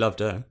 You loved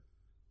her.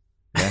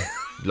 Yeah,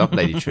 love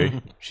Lady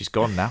True. She's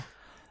gone now.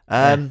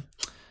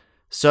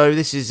 So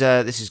this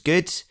is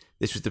good.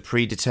 This was the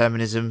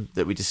predeterminism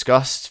that we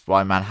discussed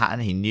by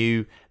Manhattan. He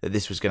knew that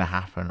this was going to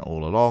happen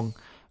all along.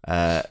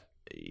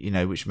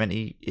 Which meant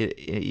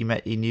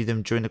he knew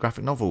them during the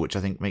graphic novel, which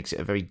I think makes it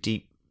a very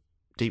deep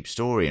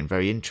story and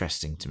very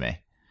interesting to me.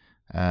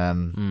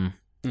 And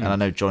I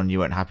know, John, you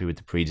weren't happy with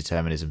the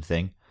predeterminism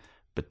thing,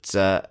 but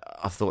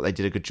I thought they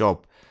did a good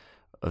job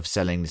of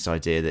selling this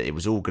idea that it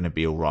was all going to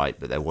be all right,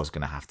 but there was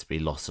going to have to be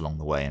loss along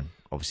the way, and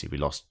obviously we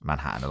lost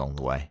Manhattan along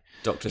the way.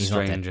 Doctor He's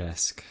not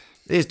Strange-esque.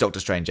 It is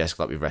Doctor Strange-esque,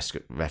 like we've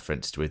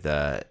referenced with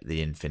the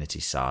Infinity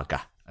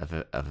Saga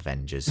of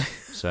Avengers.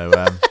 So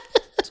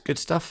it's good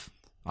stuff.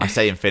 I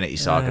say Infinity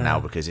Saga now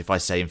because if I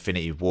say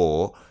Infinity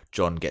War,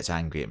 John gets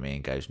angry at me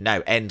and goes,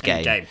 "No,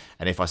 Endgame." Endgame.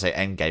 And if I say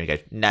Endgame, he goes,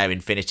 "No,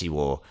 Infinity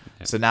War."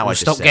 So now I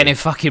just stop say, getting it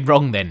fucking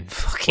wrong then.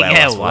 Fucking well,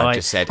 hell. that's why I like,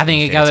 just said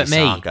having a go at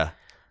Infinity me. Saga.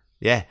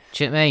 Yeah.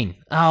 Do you know what I mean?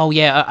 Oh,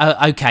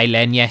 yeah, okay,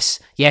 Len, yes,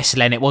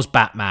 Len, it was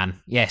Batman.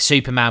 Yeah,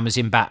 Superman was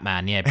in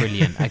Batman. Yeah,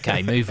 brilliant.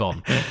 Okay, move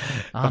on.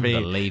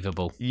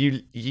 Unbelievable.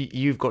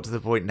 You've got to the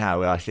point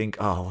now where I think,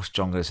 what's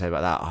John going to say about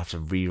that? I have to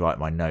rewrite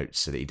my notes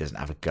so that he doesn't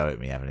have a go at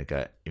me having a go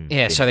at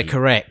Yeah, so they're Infinity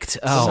correct.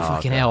 Oh, Saga.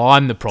 fucking hell,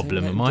 I'm the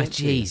problem, Don't am let I? him get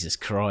you. Jesus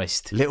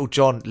Christ. Little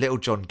John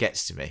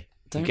gets to me.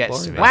 Don't he gets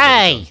worry to me. about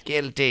Why?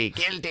 Guilty.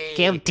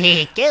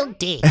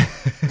 Guilty.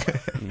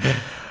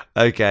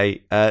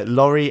 Okay,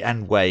 Laurie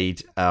and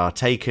Wade are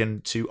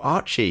taken to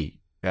Archie.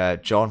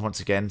 John,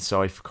 once again,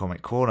 sorry for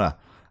Comic Corner.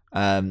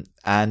 And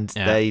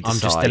Yeah, they decide... I'm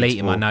just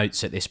deleting my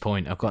notes at this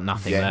point. I've got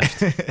nothing left.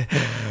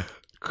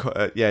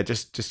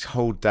 just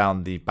hold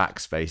down the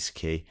backspace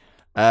key.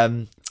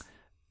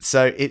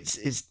 So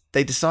it's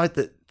they decide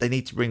that they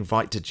need to bring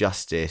Vite to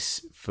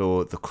justice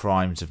for the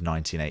crimes of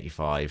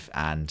 1985,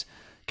 and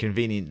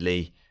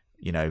conveniently,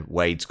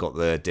 Wade's got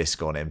the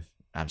disc on him.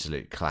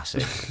 Absolute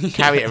classic.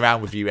 Carry it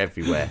around with you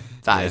everywhere.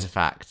 That is a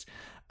fact.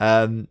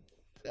 What do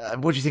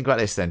you think about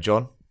this then,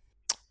 John?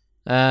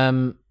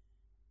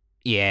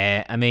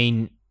 Yeah, I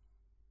mean,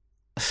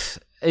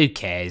 who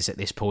cares at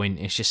this point?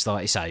 It's just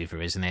like, it's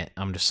over, isn't it?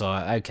 I'm just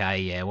like, okay,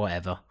 yeah,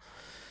 whatever.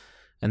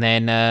 And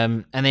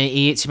then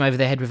he hits him over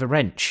the head with a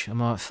wrench. I'm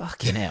like,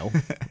 fucking hell.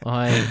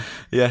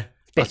 Yeah,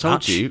 Bit I told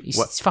much. you.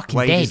 He's fucking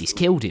Wade dead. is- He's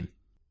killed him.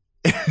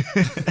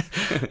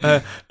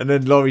 And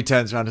then Laurie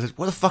turns around and says,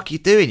 "What the fuck are you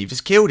doing? You've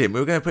just killed him. We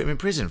were going to put him in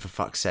prison, for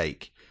fuck's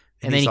sake."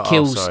 And then he's he like,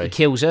 kills sorry. he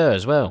kills her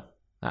as well.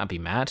 That'd be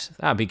mad.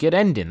 That'd be a good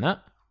ending,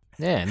 that.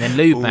 Yeah, and then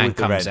Lube All Man with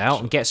the comes wrench. out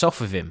and gets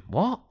off of him.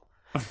 What?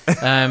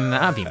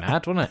 That'd be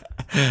mad, wouldn't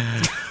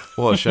it?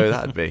 What a show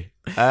that'd be.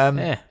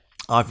 Yeah.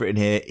 I've written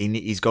here,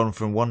 he's gone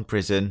from one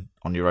prison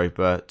on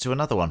Europa to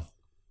another one,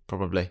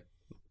 probably.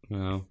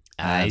 Well, He's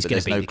but going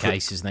there's to beat no the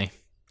case, isn't he?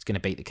 He's going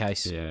to beat the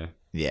case. yeah.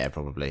 Yeah,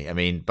 probably. I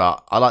mean,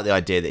 but I like the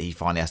idea that he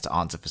finally has to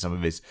answer for some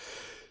of his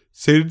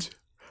sins.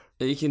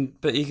 But you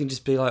can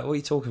just be like, what are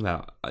you talking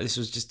about? This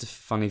was just a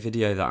funny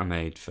video that I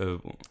made for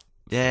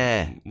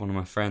Yeah. one of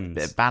my friends.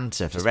 Bit of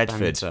banter for Just Redford.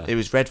 banter. It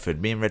was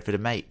Redford. Me and Redford are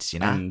mates, you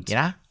know?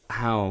 And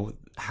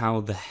how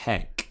the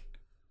heck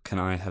can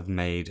I have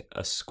made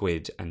a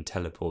squid and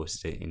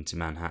teleported it into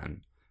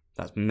Manhattan?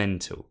 That's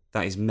mental.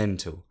 That is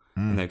mental.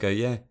 And they'll go,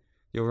 yeah,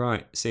 you're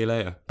right. See you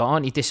later. But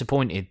aren't you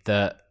disappointed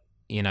that,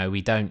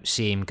 we don't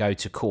see him go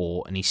to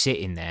court and he's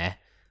sitting there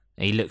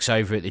and he looks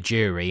over at the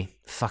jury,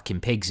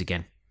 fucking pigs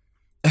again.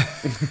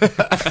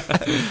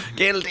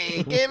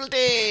 Guilty.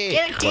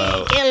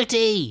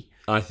 Guilty!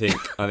 I think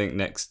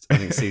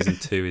season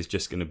 2 is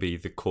just going to be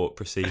the court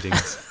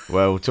proceedings.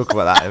 Well, we'll talk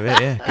about that in a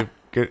bit.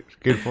 Yeah,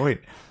 good point.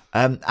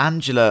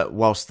 Angela,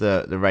 whilst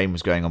the rain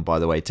was going on, by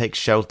the way, takes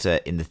shelter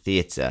in the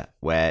theatre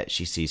where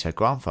she sees her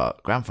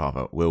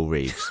grandfather, Will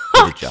Reeves, the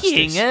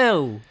Fucking justice.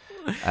 hell.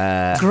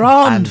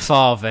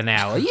 Grandfather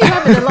now. Are you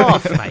having a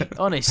laugh, mate?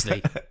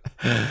 Honestly.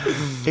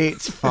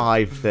 It's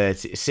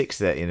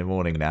 6:30 in the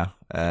morning now,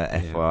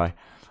 FYI.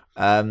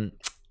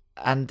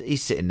 And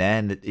he's sitting there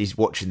and he's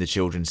watching the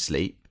children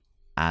sleep,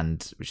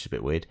 which is a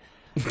bit weird.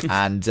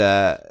 And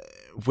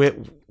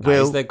Will,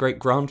 Is their great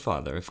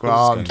grandfather?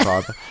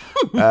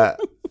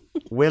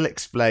 Will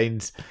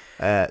explains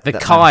The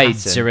that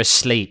Kides Manhattan- are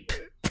asleep.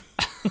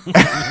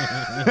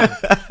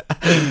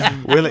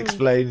 Will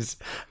explains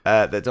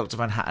that Dr.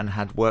 Manhattan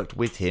had worked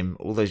with him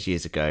all those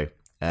years ago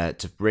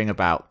to bring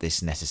about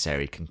this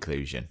necessary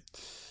conclusion,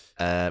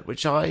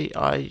 which I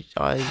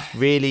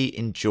really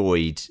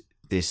enjoyed.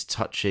 This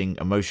touching,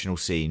 emotional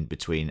scene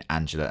between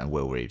Angela and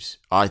Will Reeves.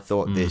 I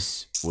thought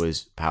this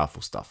was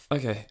powerful stuff.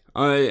 Okay,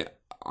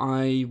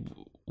 I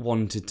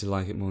wanted to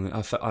like it more.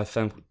 I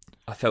felt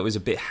it was a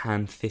bit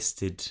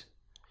hand-fisted.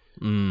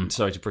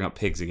 Sorry to bring up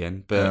pigs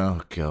again, but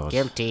Oh god,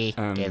 Guilty.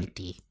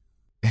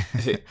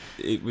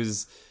 it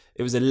was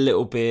a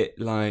little bit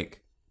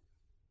like,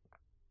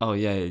 oh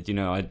yeah,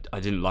 I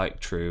didn't like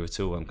True at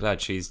all. I'm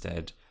glad she's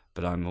dead,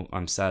 but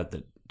I'm sad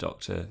that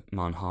Dr.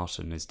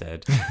 Manhattan is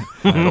dead.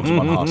 Dr.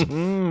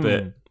 Manhattan,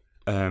 but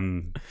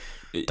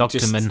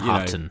Dr.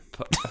 Manhattan.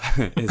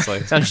 It's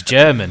like Sounds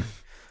German.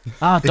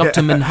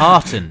 Dr.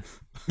 Manhattan.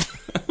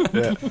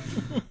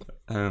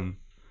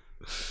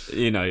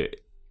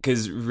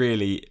 because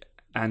really,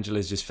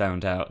 Angela's just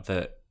found out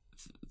that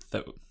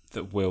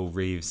Will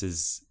Reeves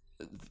is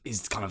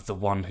kind of the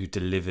one who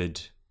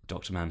delivered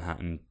Dr.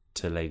 Manhattan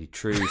to Lady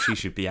True. She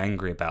should be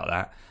angry about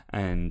that,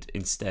 and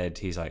instead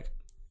he's like,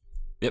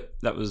 "Yep,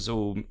 that was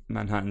all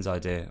Manhattan's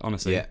idea."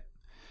 Honestly, yeah.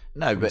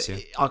 No, but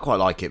I quite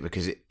like it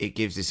because it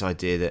gives this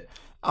idea that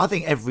I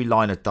think every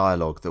line of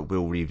dialogue that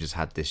Will Reeves has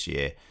had this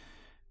year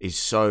is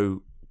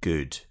so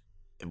good.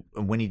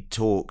 And when he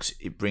talks,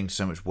 it brings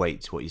so much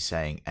weight to what he's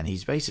saying. And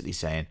he's basically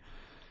saying,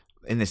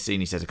 in this scene,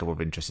 he says a couple of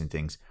interesting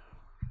things.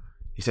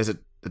 He says that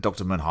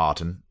Dr.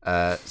 Manhattan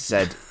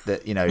said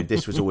that,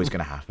 this was always going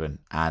to happen.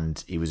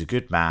 And he was a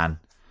good man.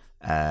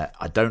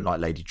 I don't like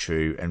Lady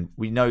True. And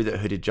we know that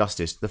Hooded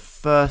Justice, the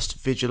first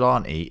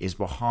vigilante, is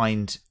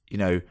behind,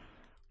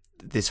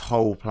 this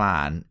whole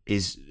plan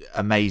is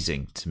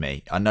amazing to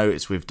me. I know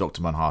it's with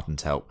Dr.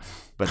 Manhattan's help,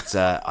 but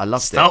I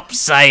loved Stop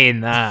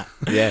saying that.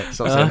 Yeah,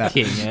 stop saying that.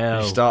 Fucking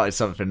hell. You started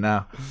something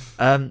now.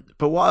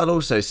 But what I'll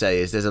also say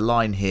is there's a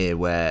line here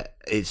where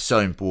it's so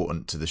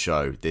important to the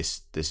show,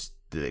 the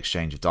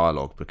exchange of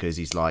dialogue, because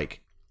he's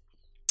like,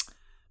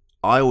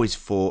 I always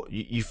thought,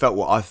 you felt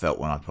what I felt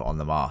when I put on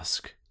the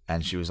mask.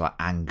 And she was like,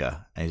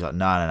 anger. And he's like,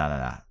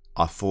 no.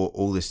 I thought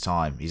all this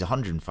time, he's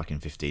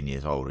 115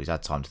 years old, he's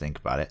had time to think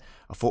about it.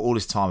 I thought all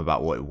this time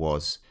about what it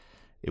was.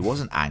 It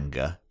wasn't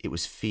anger, it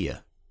was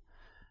fear.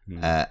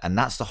 And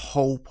that's the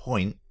whole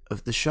point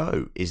of the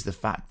show, is the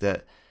fact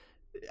that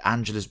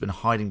Angela's been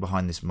hiding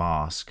behind this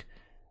mask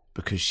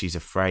because she's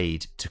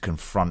afraid to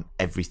confront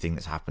everything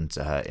that's happened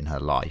to her in her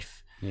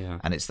life. Yeah.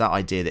 And it's that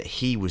idea that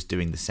he was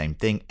doing the same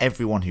thing.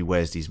 Everyone who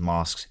wears these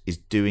masks is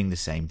doing the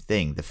same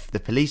thing. The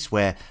police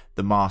wear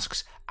the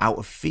masks out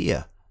of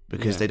fear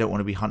because they don't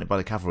want to be hunted by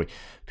the cavalry.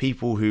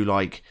 People who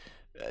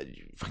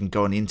fucking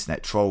go on the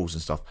internet, trolls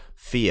and stuff,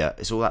 fear,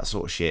 it's all that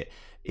sort of shit.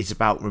 It's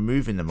about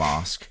removing the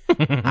mask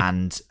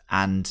and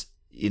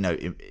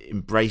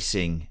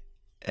embracing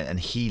and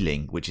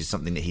healing, which is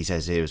something that he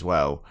says here as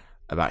well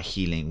about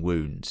healing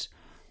wounds.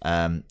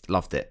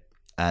 Loved it.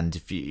 And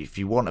if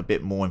you want a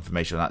bit more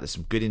information on that, there's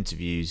some good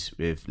interviews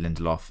with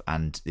Lindelof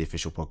and the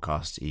official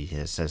podcast. He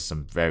says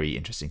some very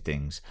interesting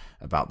things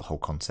about the whole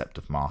concept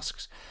of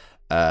masks.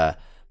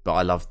 But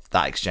I love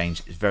that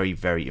exchange. It's very,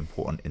 very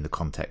important in the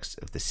context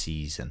of the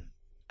season.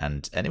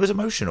 And it was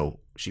emotional.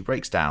 She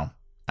breaks down.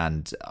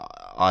 And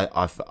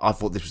I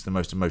thought this was the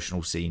most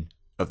emotional scene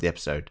of the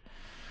episode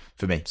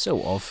for me.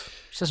 Sort of.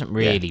 She doesn't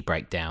really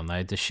break down,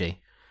 though, does she?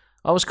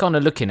 I was kind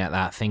of looking at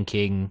that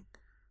thinking,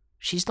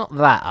 she's not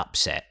that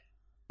upset.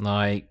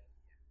 Like,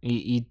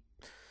 I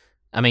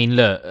mean,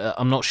 look,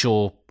 I'm not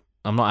sure,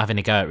 I'm not having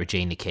a go at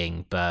Regina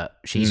King, but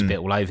she's a bit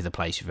all over the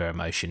place with her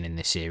emotion in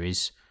this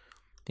series.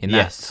 In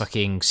that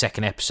fucking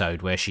second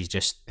episode where she's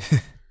just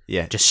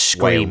just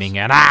screaming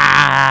and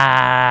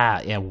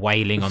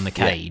wailing on the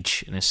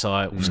cage, and it's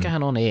like, what's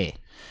going on here?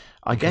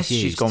 I guess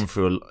she's gone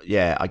through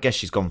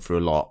a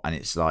lot, and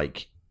it's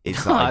like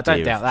I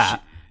don't doubt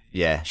that.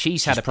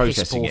 She's had a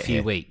piss poor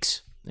few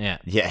weeks. Yeah.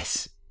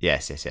 Yes.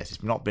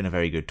 It's not been a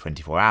very good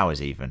 24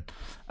 hours even.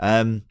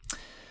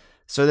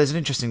 So there's an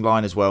interesting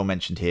line as well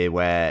mentioned here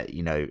where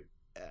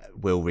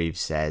Will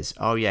Reeves says,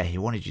 "Oh yeah, he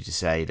wanted you to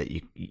say that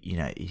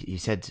he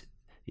said,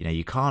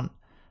 you can't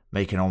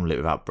make an omelette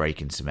without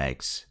breaking some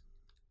eggs."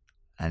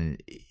 And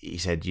he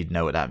said, "You'd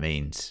know what that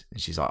means." And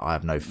she's like, "I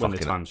have no fucking..." When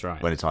the time's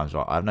right. When the time's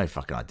right. I have no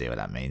fucking idea what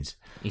that means.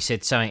 He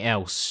said something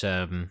else.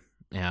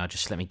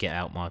 just let me get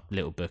out my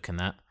little book and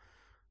that.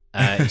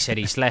 He said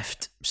he's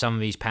left some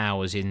of his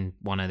powers in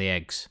one of the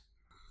eggs.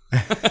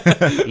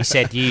 He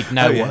said you'd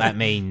know what that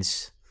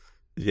means.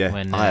 Yeah,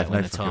 when, I have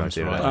when no the fucking time's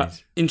idea what right. that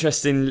means.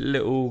 Interesting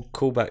little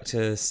callback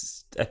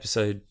to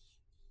episode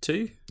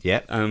 2.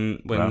 Yeah,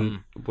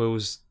 When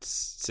Will's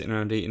sitting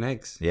around eating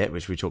eggs. yeah,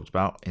 which we talked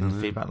about in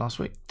the feedback last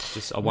week.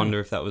 I wonder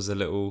if that was a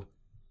little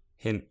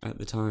hint at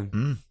the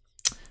time.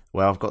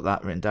 Well, I've got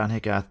that written down here,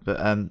 Gareth. But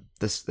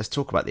let's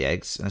talk about the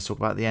eggs and let's talk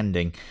about the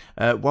ending.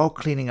 While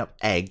cleaning up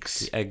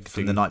eggs The egg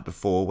from thing. the night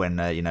before, when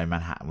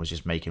Manhattan was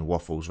just making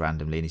waffles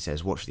randomly, and he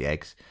says, "Watch the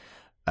eggs."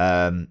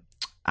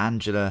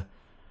 Angela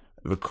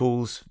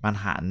recalls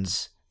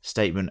Manhattan's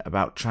statement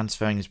about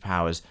transferring his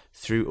powers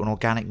through an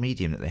organic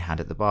medium that they had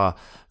at the bar.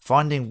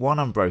 Finding one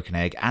unbroken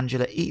egg,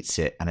 Angela eats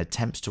it and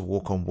attempts to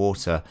walk on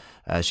water,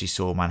 as she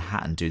saw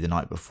Manhattan do the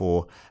night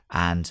before.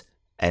 And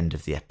end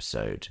of the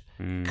episode.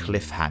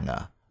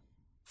 Cliffhanger.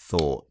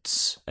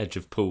 Thoughts? Edge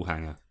of pool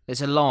hanger.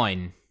 There's a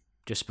line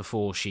just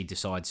before she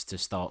decides to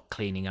start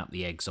cleaning up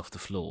the eggs off the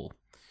floor.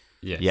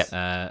 Yes.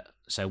 Yep.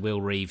 So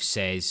Will Reeves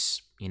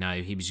says, he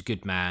was a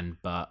good man,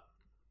 but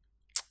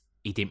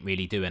he didn't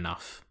really do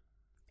enough.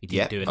 He didn't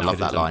Yeah, do I enough. love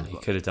that line. He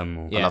could have done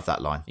more. I love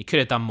that line. He could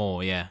have done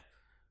more, yeah.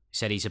 He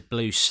said he's a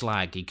blue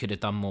slag. He could have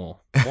done more.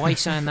 Why are you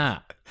saying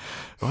that?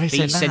 Why are you Be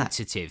saying that?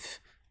 sensitive.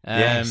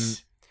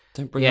 Yes.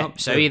 Don't bring Yeah, up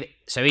so the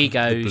he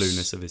goes... the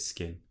blueness of his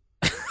skin.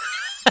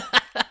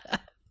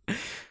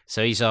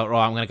 So he's like,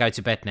 right, I'm going to go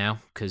to bed now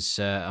because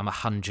I'm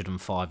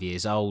 105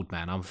 years old,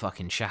 man. I'm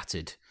fucking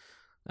shattered.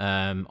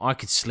 I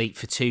could sleep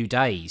for 2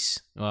 days.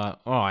 Well,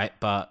 all right,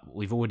 but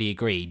we've already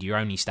agreed you're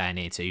only staying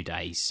here 2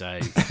 days, so...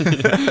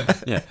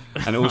 Yeah.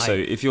 And also,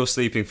 if you're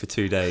sleeping for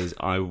 2 days,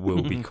 I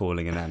will be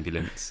calling an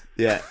ambulance.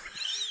 Yeah.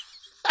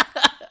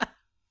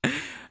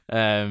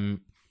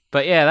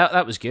 But yeah,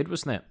 that was good,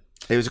 wasn't it?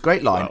 It was a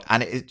great line,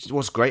 and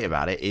what's great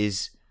about it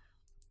is,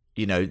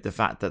 the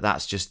fact that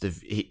that's just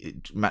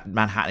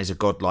Manhattan is a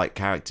godlike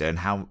character, and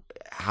how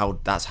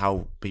that's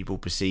how people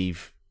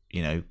perceive,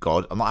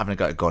 God. I'm not having a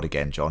go at God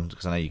again, John,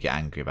 because I know you get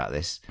angry about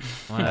this.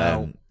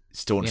 Well,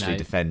 Staunchly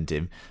defend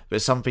him,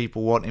 but some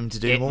people want him to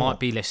do it more. might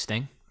be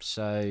listening,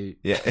 so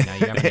Yeah, you're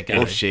having a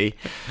go. or she,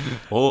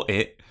 Or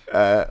it.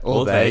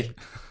 or they.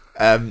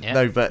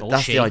 No, but or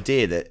that's she. the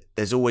idea that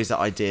there's always that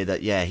idea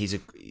that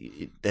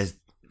there's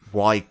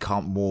why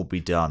can't more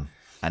be done,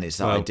 and it's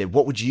that idea.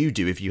 What would you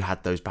do if you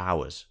had those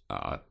powers?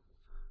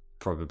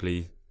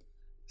 Probably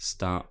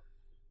start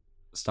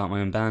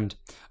my own band.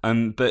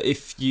 But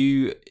if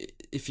you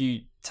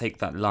take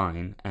that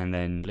line and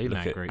then Blue look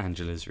Man at Group.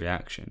 Angela's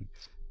reaction,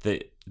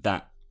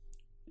 that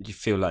you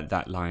feel like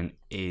that line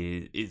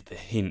is the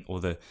hint or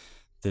the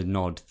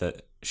nod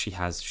that she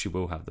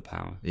will have the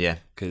power. Yeah,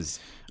 Because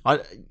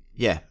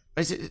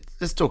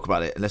Let's talk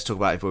about it. Let's talk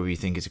about whether you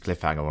think it's a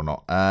cliffhanger or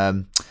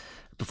not.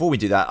 Before we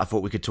do that, I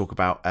thought we could talk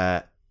about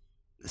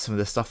some of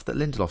the stuff that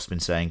Lindelof's been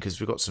saying, because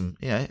we've got some,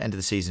 end of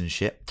the season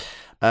shit.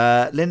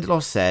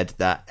 Lindelof said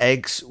that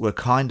eggs were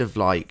kind of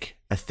like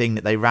a thing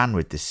that they ran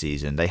with this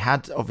season. They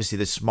had obviously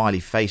the smiley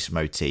face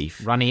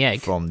motif, Runny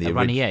egg. from the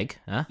runny egg,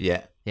 huh?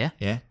 Yeah, Yeah?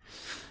 yeah.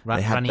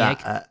 Runny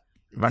that, egg.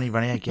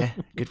 Runny egg. Yeah,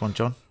 good one,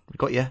 John. We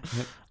got you.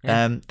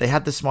 They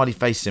had the smiley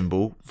face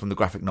symbol from the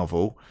graphic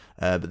novel,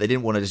 but they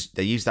didn't want to.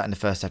 They used that in the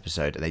first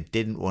episode, and they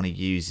didn't want to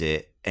use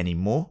it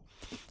anymore.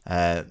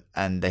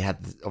 And they had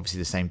obviously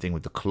the same thing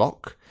with the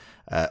clock.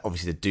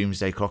 Obviously, the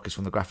Doomsday Clock is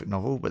from the graphic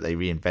novel, but they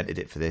reinvented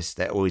it for this.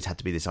 There always had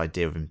to be this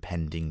idea of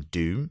impending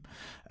doom,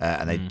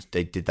 and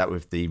they did that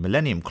with the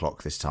Millennium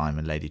Clock this time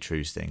and Lady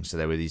True's thing. So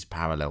there were these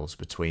parallels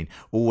between,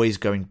 always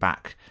going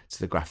back to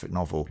the graphic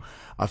novel.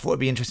 I thought it'd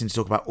be interesting to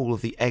talk about all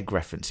of the egg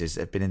references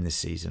that have been in this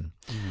season.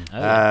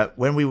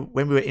 When we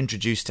were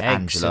introduced to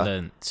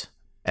Angela,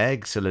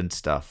 excellent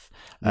stuff.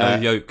 no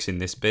yolks in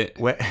this bit.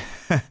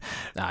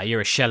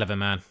 You're a shell of a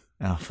man.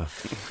 Oh, for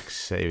fuck's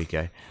sake, here we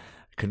go.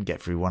 Couldn't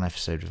get through one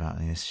episode without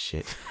any of this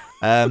shit.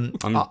 I'm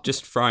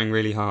just frying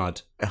really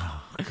hard.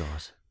 Oh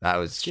God, that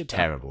was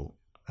terrible.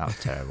 That was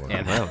terrible.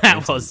 Yeah,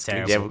 that was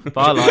terrible. Yeah, But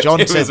I liked John,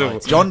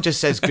 it. John just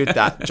says good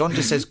that. John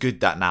just says good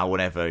that now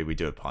whenever we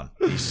do a pun.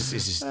 This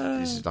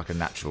is like a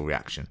natural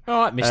reaction.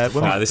 All right, Mr.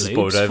 when we- this is Floops,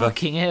 boiled over.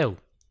 Fucking hell.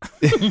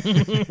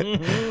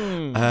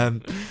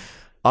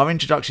 Our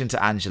introduction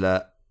to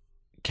Angela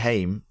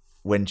came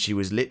when she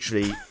was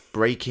literally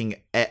breaking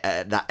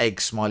that egg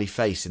smiley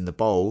face in the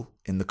bowl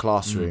in the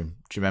classroom.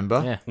 Do you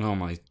remember? Yeah. Oh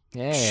my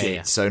Shit.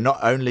 Yeah. So not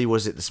only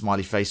was it the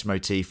smiley face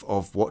motif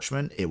of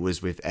Watchmen, it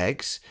was with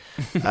eggs.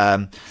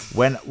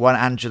 When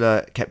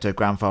Angela kept her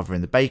grandfather in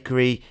the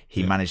bakery,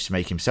 he managed to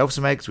make himself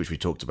some eggs, which we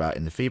talked about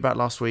in the feedback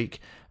last week.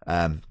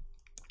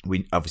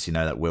 We obviously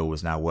know that Will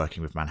was now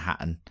working with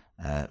Manhattan,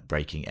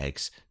 breaking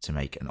eggs to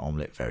make an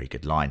omelette. Very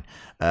good line.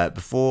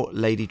 Before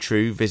Lady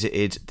True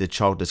visited the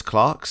childless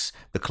Clarks,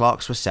 the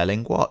Clarks were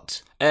selling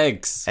what?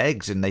 eggs.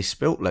 Eggs, and they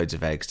spilt loads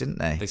of eggs, didn't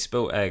they? They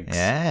spilt eggs.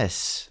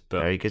 Yes.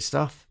 But- Very good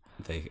stuff.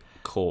 They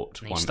caught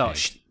He one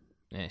started,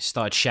 egg.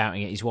 started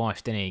shouting at his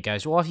wife, didn't he? He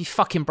goes, "Why have you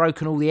fucking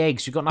broken all the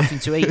eggs? We've got nothing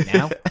to eat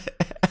now."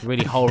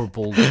 Really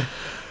horrible.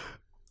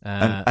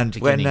 And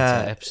beginning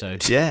when to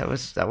episode. yeah,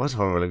 that was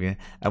horrible. Again.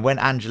 And when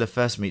Angela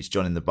first meets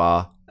John in the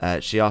bar,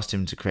 she asked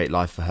him to create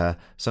life for her,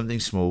 something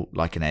small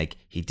like an egg.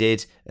 He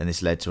did, and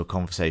this led to a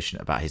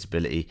conversation about his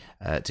ability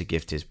to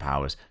gift his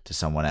powers to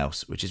someone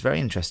else, which is very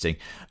interesting.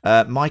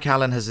 Mike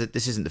Allen this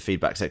isn't the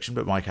feedback section,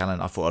 but Mike Allen,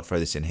 I thought I'd throw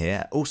this in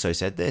here, also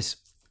said this.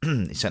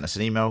 He sent us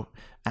an email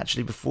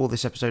actually before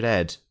this episode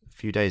aired a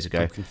few days ago.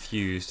 I'm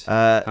confused.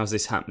 How's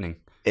this happening?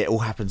 It all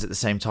happens at the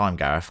same time,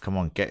 Gareth. Come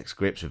on, get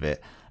grips with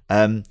it.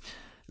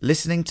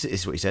 Listening to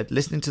this is what he said.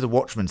 Listening to the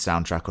Watchmen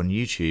soundtrack on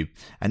YouTube,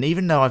 and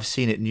even though I've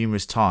seen it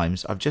numerous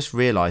times, I've just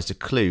realised a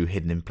clue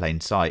hidden in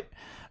plain sight.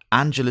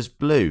 Angela's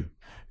blue.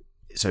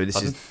 So this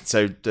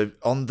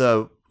on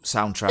the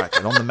soundtrack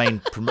and on the main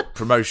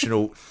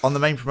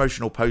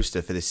promotional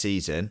poster for this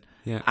season.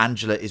 Yeah.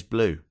 Angela is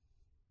blue.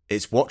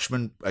 It's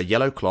Watchmen, a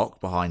yellow clock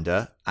behind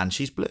her, and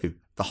she's blue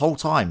the whole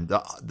time.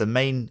 The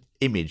main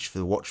image for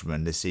the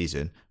Watchmen this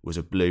season was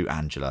a blue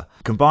Angela.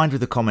 Combined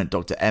with the comment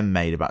Dr. M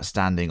made about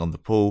standing on the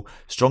pool,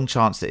 strong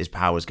chance that his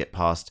powers get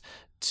passed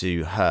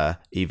to her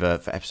either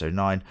for episode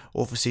 9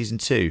 or for season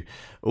 2.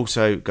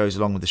 Also goes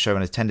along with the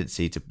showrunner's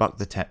tendency to buck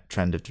the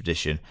trend of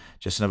tradition.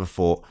 Just another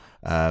thought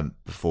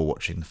before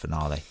watching the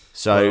finale.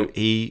 So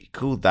he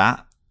called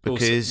that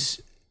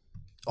because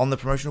on the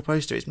promotional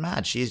poster it's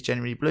mad. She is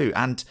genuinely blue,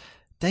 and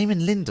Damon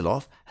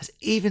Lindelof has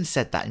even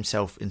said that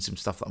himself in some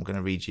stuff that I'm going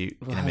to read you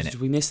in a minute. How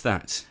did we miss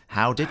that?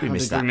 How did we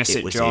miss that? We miss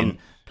it, was John? in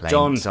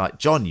plain sight.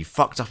 John, you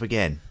fucked up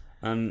again.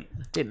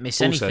 Didn't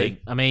miss Also- anything.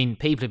 I mean,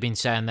 people have been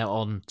saying that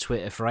on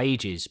Twitter for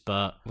ages,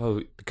 but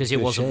Well, because it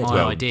good wasn't shit. my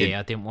Well, idea,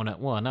 I didn't want to.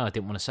 Well, no, I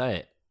didn't want to say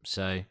it,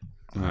 so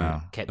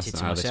Wow. kept That's it not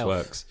to how myself.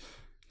 this works.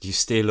 You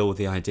steal all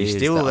the You ideas.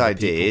 steal all that the other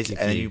people ideas give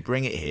and then you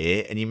bring it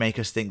here and you make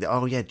us think that,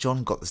 oh yeah,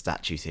 John got the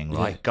statue thing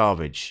right. Yeah.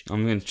 Garbage.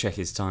 I'm going to check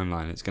his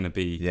timeline. It's going to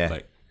be Yeah.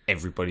 like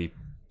everybody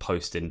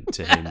posting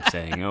to him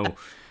saying, "Oh,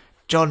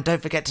 John,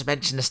 don't forget to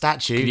mention the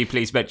statue. can you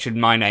please mention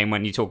my name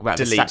when you talk about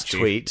the delete statue?"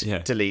 tweet. Yeah.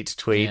 Delete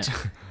tweet. Yeah.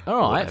 All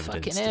All right,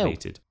 evidence fucking hell.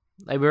 deleted.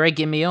 They were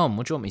egging me on.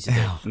 What do you want me to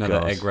do? Another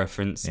God. egg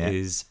reference Yeah.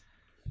 is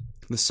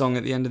the song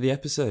at the end of the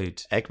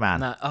episode. Eggman.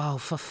 No, oh,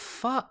 for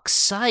fuck's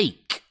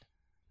sake!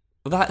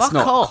 Well, that's Fuck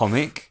not off.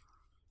 comic.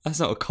 That's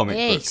not a comic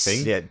book Yes.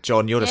 thing. Yeah,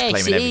 John, you're just Yes,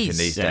 claiming it everything is.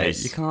 these Yeah,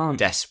 days. you can't-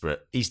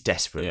 Desperate. He's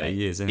desperate. Yeah, mate.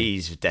 he is, isn't he?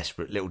 He's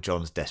desperate. Little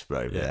John's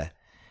desperate over Yeah. there.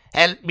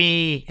 Help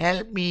me!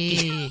 Help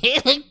me!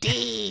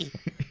 Guilty,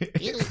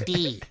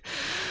 guilty.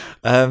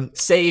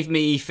 Save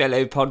me,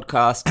 fellow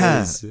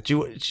podcasters. do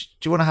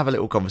you want to have a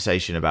little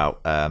conversation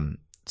about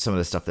some of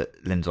the stuff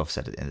that Lindelof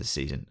said at the end of the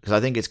season? Because I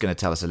think it's going to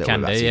tell us a little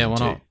Can bit about do, season yeah. Why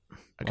 2. not?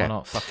 Okay. Why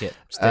not? Fuck it.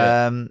 Let's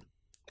do it.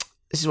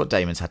 This is what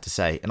Damon's had to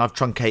say, and I've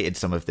truncated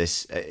some of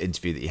this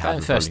interview that you had Don't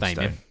with first Rolling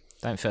name Stone. him.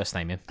 Don't first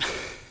name him.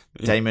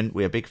 Damon,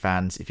 we are big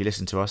fans. If you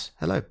listen to us,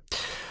 hello.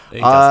 He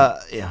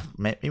doesn't. Yeah,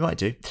 you might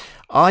do.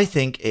 I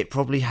think it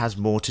probably has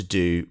more to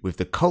do with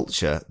the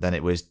culture than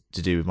it was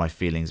to do with my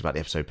feelings about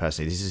the episode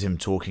personally. This is him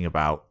talking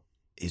about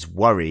his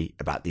worry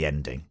about the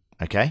ending,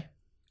 okay?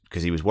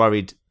 Because he was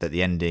worried that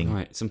the ending...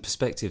 Right, some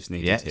perspectives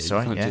needed Yeah, here. You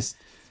sorry, can't yeah. just...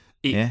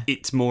 Yeah.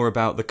 It's more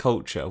about the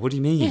culture. What do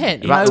you mean? Yeah,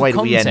 About no the way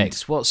that we end.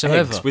 context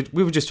whatsoever. Eggs.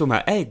 We were just talking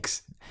about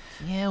eggs.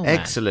 Yeah, man.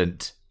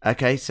 Excellent.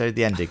 Okay, so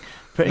the ending.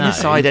 Putting No.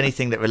 aside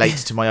anything that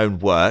relates to my own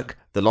work,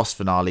 the Lost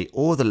finale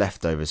or the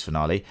Leftovers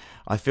finale,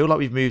 I feel like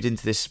we've moved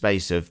into this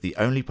space of the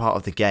only part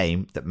of the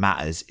game that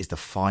matters is the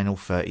final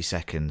 30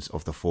 seconds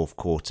of the fourth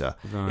quarter.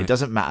 Right. It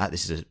doesn't matter.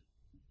 This is an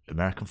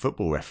American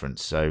football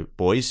reference. So,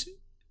 boys,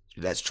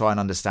 let's try and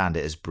understand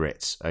it as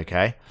Brits,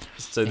 okay?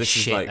 So this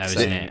is shit, like though,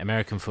 saying, isn't it?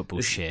 American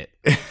football shit.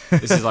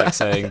 this is like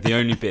saying the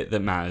only bit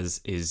that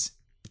matters is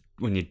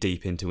when you're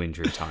deep into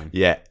injury time.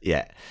 Yeah.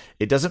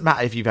 It doesn't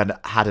matter if you've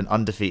had an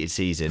undefeated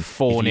season.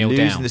 4-0 if you lose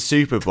down. in the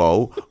Super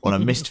Bowl on a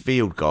missed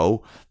field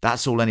goal,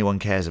 that's all anyone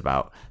cares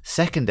about.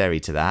 Secondary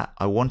to that,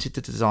 I wanted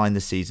to design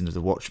the season of The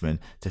Watchmen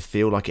to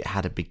feel like it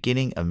had a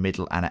beginning, a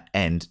middle, and an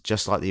end,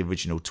 just like the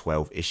original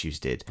 12 issues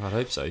did. I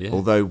hope so, yeah.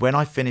 Although when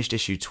I finished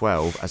issue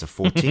 12 as a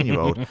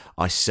 14-year-old,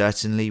 I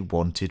certainly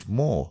wanted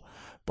more.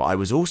 But I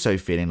was also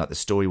feeling like the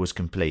story was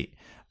complete,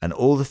 and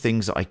all the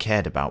things that I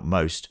cared about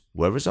most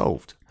were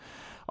resolved.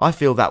 I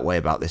feel that way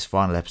about this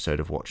final episode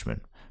of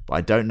Watchmen, but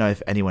I don't know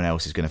if anyone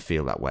else is going to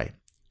feel that way.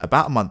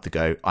 About a month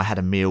ago, I had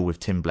a meal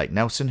with Tim Blake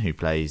Nelson, who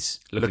plays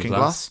Looking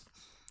Glass,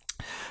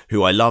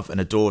 who I love and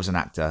adore as an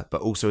actor,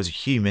 but also as a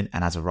human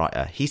and as a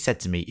writer. He said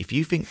to me, if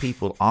you think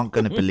people aren't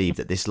going to believe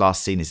that this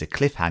last scene is a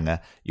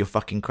cliffhanger, you're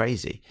fucking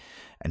crazy.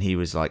 And he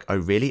was like, oh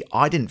really?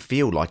 I didn't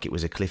feel like it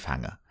was a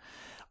cliffhanger.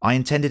 I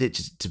intended it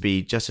to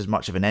be just as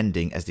much of an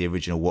ending as the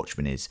original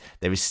Watchmen is.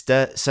 There is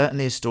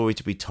certainly a story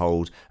to be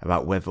told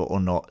about whether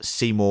or not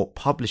Seymour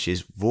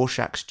publishes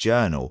Rorschach's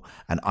journal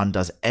and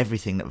undoes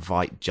everything that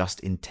Veidt just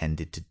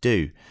intended to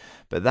do.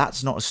 But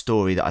that's not a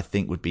story that I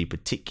think would be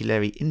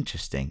particularly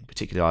interesting.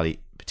 Particularly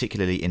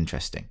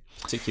interesting.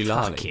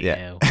 Particularly. Fucking Yeah.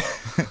 hell.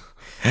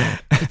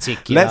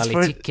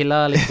 Particularly,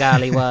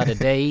 golly, what a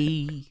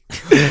day.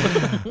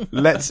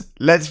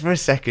 Let's for a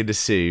second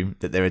assume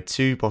that there are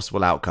two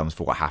possible outcomes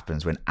for what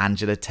happens when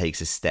Angela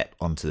takes a step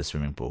onto the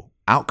swimming pool.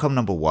 Outcome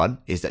number one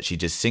is that she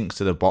just sinks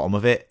to the bottom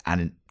of it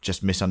and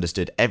just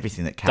misunderstood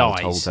everything that Cal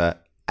told her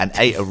and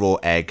ate a raw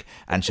egg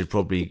and should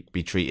probably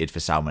be treated for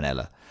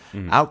salmonella.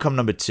 Outcome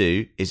number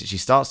two is that she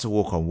starts to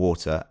walk on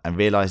water and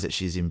realises that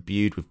she's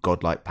imbued with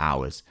godlike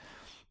powers.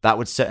 That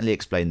would certainly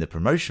explain the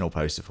promotional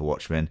poster for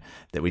Watchmen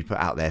that we put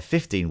out there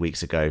 15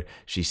 weeks ago.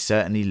 She's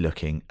certainly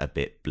looking a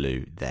bit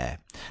blue there.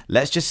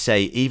 Let's just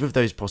say either of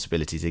those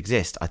possibilities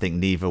exist. I think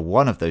neither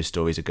one of those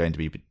stories are going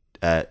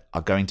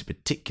to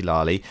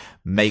particularly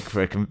make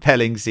for a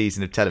compelling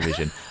season of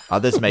television.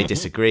 Others may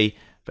disagree,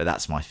 but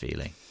that's my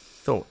feeling.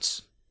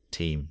 Thoughts,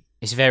 team?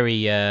 It's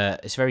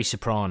very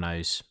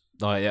Sopranos.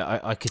 Like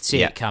I could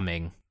see it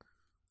coming.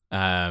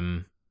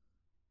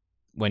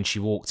 When she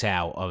walked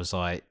out, I was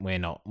like, we're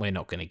not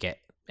going to get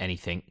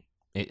anything.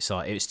 It's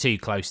like it was too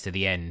close to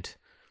the end.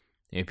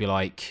 It'd be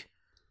like,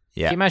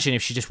 can you imagine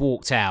if she just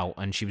walked out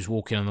and she was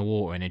walking on the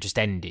water and it just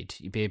ended?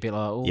 You'd be a bit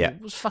like,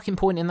 what's the fucking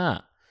point in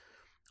that?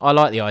 I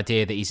like the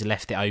idea that he's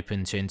left it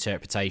open to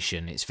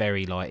interpretation. It's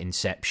very like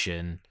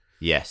Inception.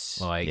 Yes.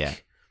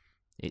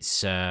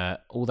 It's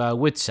although I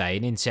would say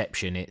in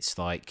Inception it's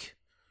like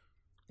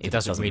it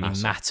doesn't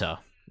really matter.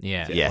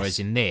 Yeah. Yes. Whereas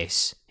in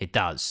this, it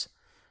does.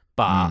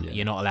 But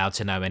you're not allowed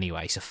to know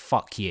anyway, so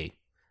fuck you.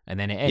 And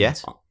then it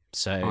ends. Yeah.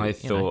 So I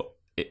thought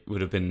it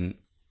would have been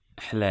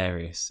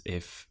hilarious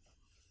if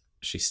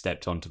she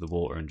stepped onto the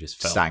water and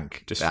just fell.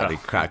 Sank. That'd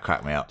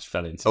crack me up. Just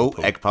fell into the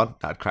pool. Egg pun.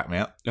 That'd crack me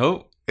up.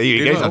 Oh, there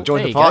you go. I've joined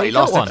There the you party go,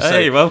 last got one. episode.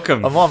 Hey,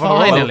 welcome. I'm on.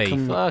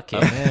 finally,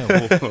 fucking hell.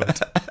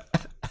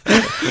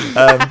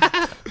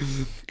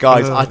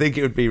 Guys, I think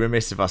it would be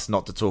remiss of us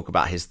not to talk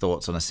about his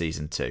thoughts on a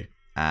season 2.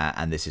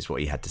 And this is what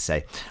he had to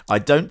say. I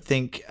don't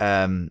think...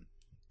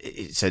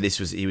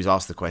 he was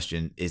asked the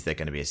question, is there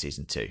going to be a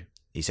season 2?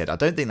 He said, I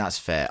don't think that's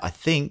fair. I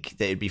think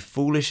that it'd be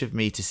foolish of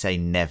me to say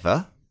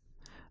never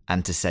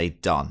and to say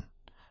done,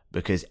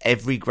 because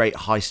every great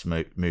heist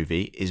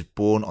movie is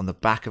born on the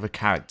back of a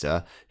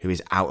character who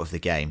is out of the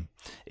game.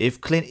 If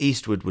Clint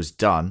Eastwood was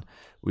done,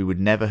 we would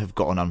never have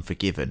gotten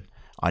Unforgiven.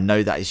 I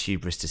know that is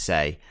hubris to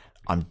say.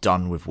 I'm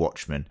done with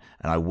Watchmen,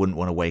 and I wouldn't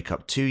want to wake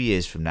up 2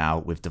 years from now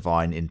with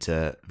divine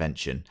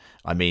intervention.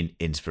 I mean,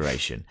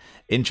 inspiration.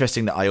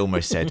 Interesting that I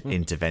almost said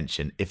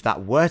intervention. If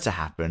that were to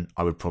happen,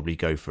 I would probably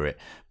go for it.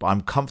 But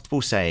I'm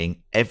comfortable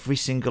saying every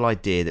single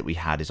idea that we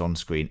had is on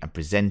screen and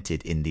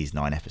presented in these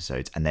 9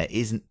 episodes, and there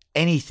isn't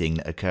anything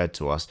that occurred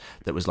to us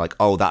that was like,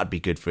 oh, that would be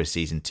good for a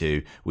season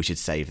 2. We should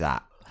save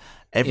that.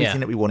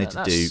 Everything that we wanted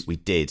to do, we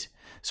did.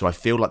 So I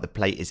feel like the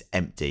plate is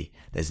empty.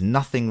 There's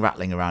nothing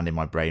rattling around in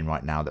my brain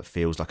right now that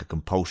feels like a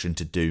compulsion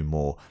to do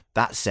more.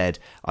 That said,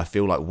 I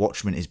feel like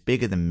Watchmen is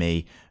bigger than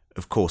me.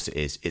 Of course it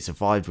is. It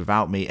survived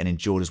without me and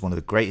endured as one of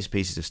the greatest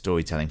pieces of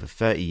storytelling for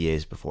 30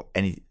 years before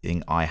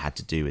anything I had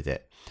to do with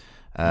it.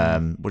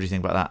 What do you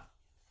think about that,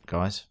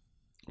 guys?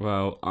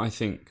 Well, I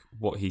think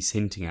what he's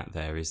hinting at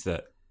there is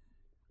that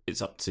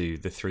it's up to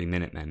the 3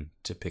 Minute Men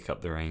to pick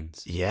up the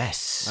reins.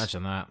 Yes.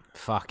 Imagine that.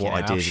 Fucking What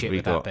hell, how ideas shit have we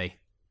would got? that be?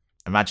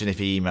 Imagine if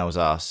he emails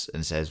us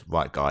and says,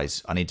 right,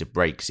 guys, I need to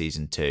break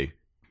season 2.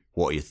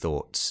 What are your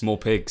thoughts? More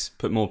pigs.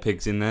 Put more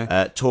pigs in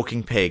there.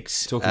 Talking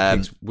pigs. Talking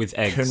pigs with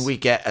eggs. Can we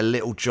get a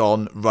little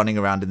John running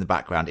around in the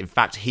background? In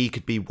fact, he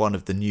could be one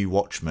of the new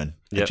Watchmen.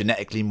 A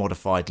genetically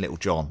modified little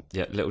John.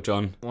 Yeah, Little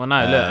John. Well,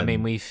 no, look, I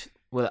mean,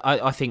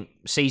 I think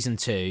season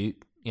 2,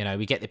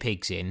 we get the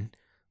pigs in,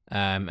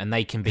 and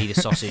they can be the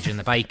sausage and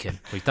the bacon.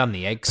 We've done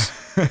the eggs.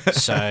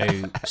 So,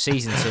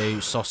 season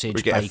 2, sausage,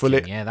 We get bacon.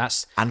 a full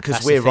that's and because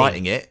that's we're the thing.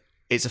 writing it,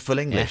 it's a full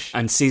English.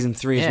 And season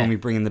 3 is Yeah. when we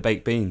bring in the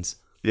baked beans.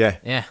 Yeah.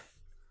 Yeah.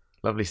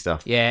 Lovely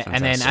stuff. Yeah,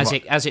 and then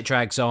Fantastic. as it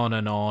drags on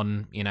and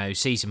on,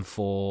 season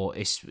 4,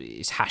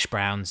 it's hash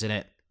browns in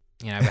it.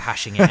 We're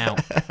hashing it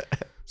out.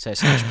 So it's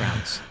hash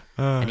browns.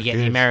 And you get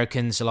the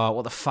Americans are like,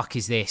 what the fuck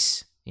is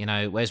this?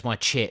 Where's my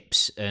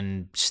chips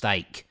and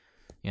steak?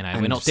 We're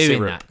not doing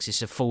syrup. that because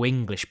it's a full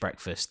English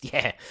breakfast.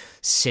 Yeah,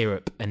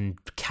 syrup and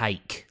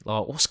cake.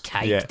 Like, what's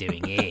cake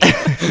doing here?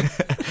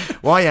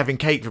 Why are you having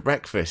cake for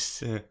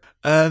breakfast? Yeah.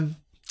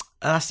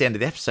 And that's the end of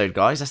the episode,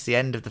 guys. That's the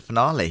end of the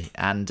finale,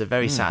 and a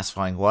very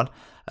satisfying one.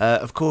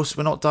 Of course,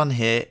 we're not done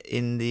here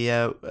in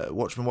the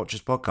Watchmen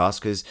Watchers podcast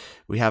because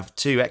we have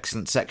 2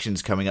 excellent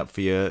sections coming up for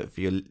your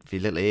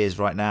little ears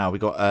right now. We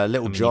got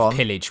Little John. You've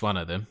pillaged one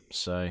of them,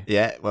 so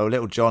Yeah, well,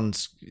 Little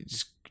John's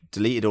just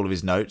deleted all of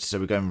his notes, so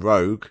we're going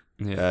rogue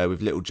Yeah.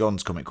 with Little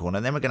John's Comic Corner,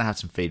 and then we're going to have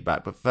some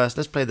feedback. But first,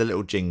 let's play the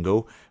little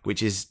jingle,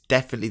 which is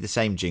definitely the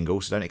same jingle,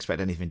 so don't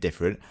expect anything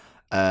different.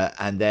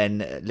 And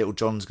then Little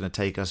John's going to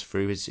take us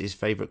through his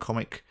favourite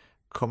Comic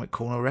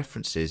Corner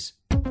references.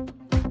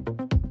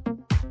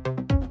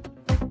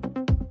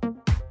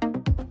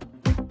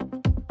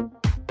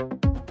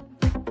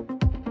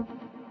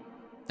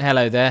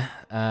 hello there.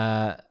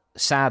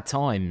 Sad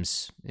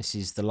times. This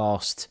is the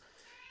last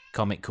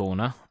Comic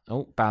Corner.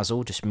 Oh,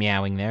 Basil just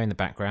meowing there in the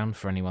background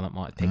for anyone that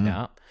might have picked that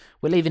up.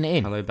 We're leaving it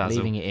in. Hello, Basil.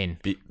 Leaving it in.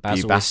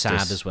 Basil is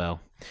sad as well.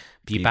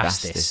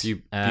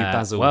 Bubastis.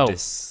 Basil well,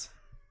 dis.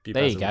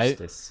 There you go.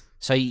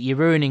 So you're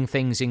ruining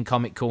things in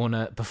Comic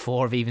Corner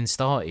before I've even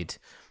started.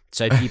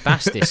 So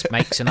Bubastis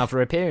makes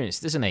another appearance,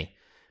 doesn't he?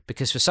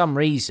 Because for some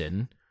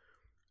reason,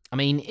 I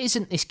mean,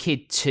 isn't this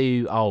kid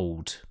too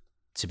old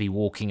to be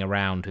walking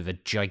around with a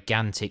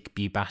gigantic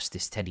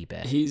Bubastis teddy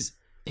bear? He's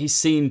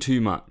seen too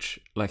much.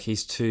 Like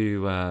he's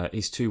too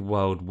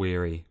world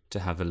weary to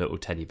have a little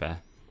teddy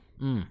bear.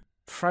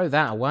 Throw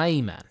that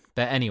away, man.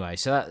 But anyway,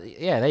 so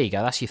there you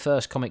go. That's your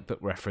first comic book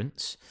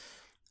reference.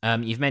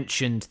 You've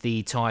mentioned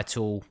the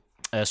title.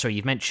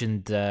 You've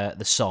mentioned the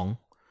song.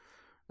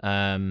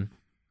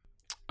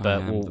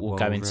 But we'll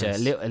go into a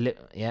little.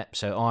 Yeah.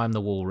 So I Am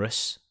the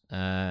Walrus,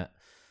 by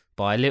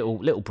a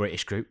little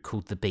British group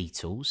called the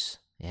Beatles.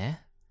 Yeah.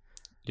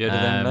 You heard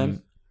of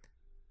them,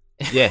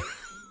 Ben? Yeah.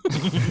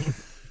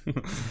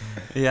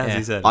 Yeah, as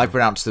he said. I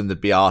pronounced them the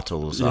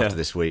Beatles after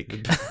this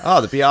week.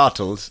 Oh, the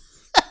Beatles.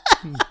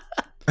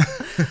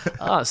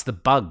 It's the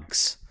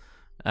Bugs.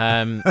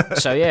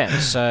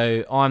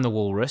 So I'm the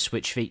Walrus,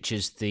 which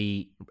features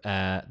the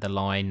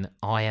line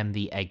 "I am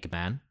the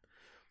Eggman."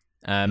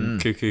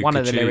 Cuckoo, one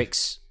of the cuckoo.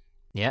 lyrics.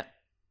 Yeah.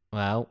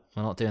 Well,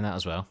 we're not doing that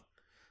as well.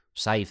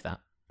 Save that.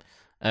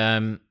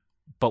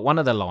 But one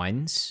of the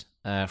lines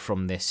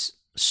from this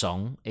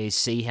song is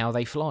 "See How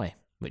They Fly,"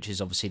 which is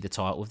obviously the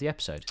title of the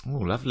episode. Oh,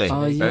 lovely.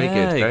 Oh, Very yeah,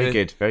 good. Very good.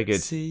 good. Very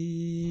good.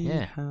 See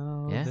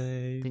how Yeah.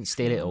 they Didn't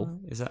steal it all. fly.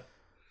 Is that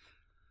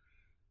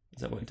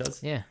what it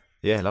does? Yeah.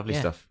 Yeah, lovely Yeah.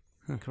 stuff.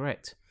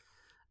 Correct.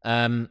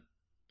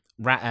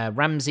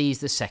 Ramses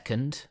the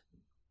Second.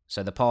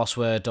 So the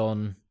password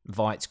on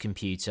Vight's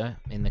computer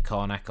in the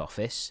Karnak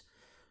office.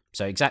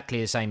 So exactly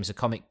the same as the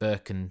comic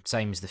book and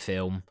same as the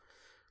film.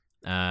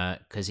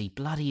 Because he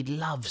bloody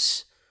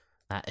loves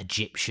that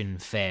Egyptian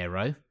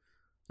pharaoh.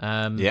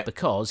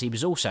 Because he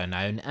was also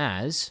known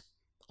as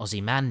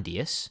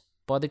Ozymandias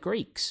by the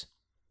Greeks.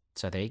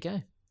 So there you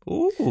go.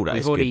 Oh, that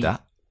is good,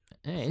 that.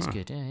 Yeah, it is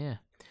good, yeah.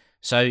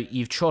 So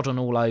you've trodden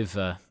all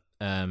over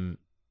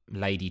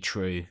Lady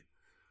True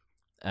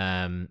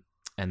and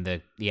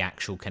the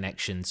actual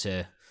connection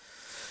to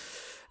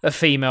a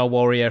female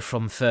warrior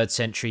from 3rd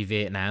century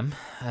Vietnam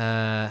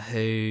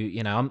who,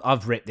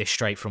 I've ripped this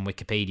straight from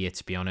Wikipedia,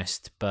 to be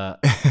honest,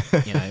 but,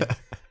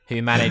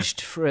 who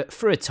managed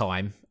for a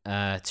time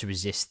to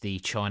resist the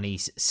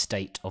Chinese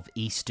state of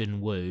Eastern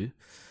Wu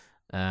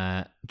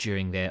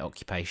during their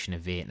occupation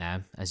of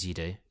Vietnam, as you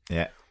do.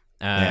 Yeah.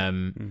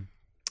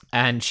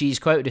 And she's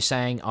quoted as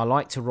saying, "I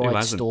like to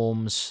ride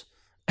storms."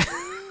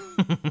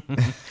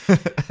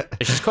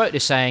 She's quoted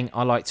as saying,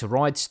 "I like to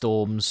ride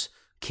storms,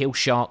 kill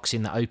sharks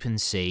in the open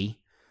sea,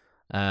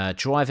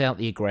 drive out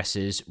the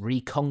aggressors,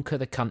 reconquer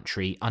the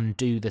country,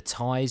 undo the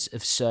ties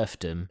of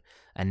serfdom,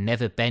 and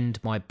never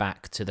bend my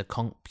back to the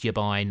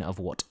concubine of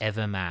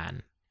whatever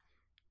man."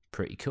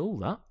 Pretty cool,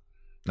 that.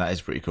 That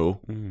is pretty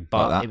cool. But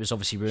Like that. it was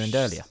obviously ruined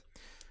earlier.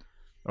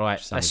 Right,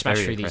 let's Sounds smash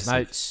very through these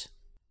aggressive. notes.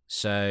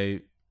 So,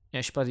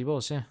 yeah, she bloody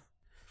was, yeah.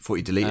 Thought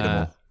you deleted them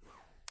all.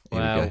 Here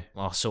we go.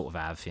 I sort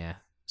of have, yeah.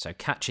 So,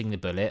 catching the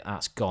bullet,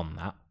 that's gone,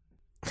 that.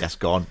 That's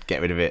gone.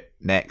 Get rid of it.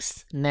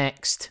 Next.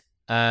 Next,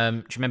 do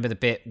you remember the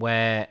bit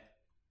where...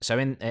 So,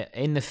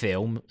 in the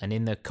film and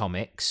in the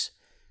comics,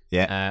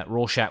 Yeah.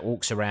 Rorschach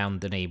walks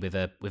around, doesn't he, with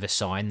a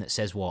sign that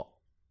says what?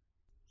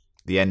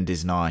 The end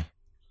is nigh.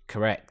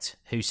 Correct.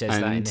 Who says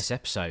that in And this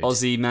episode?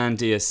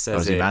 Ozymandias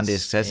says it.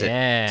 Ozymandias says it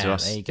Yeah, to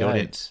us, there you the go.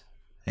 audience.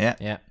 Yeah.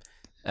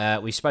 Yeah.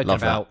 We've spoken Love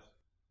that.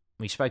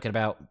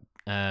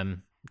 about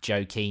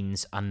Joe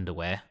Keen's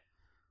underwear.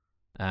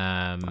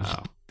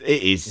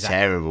 It is that-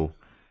 terrible.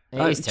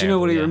 It is Do you know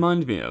what terrible, it yeah.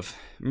 reminded me of?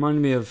 It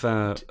reminded me of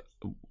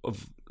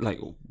like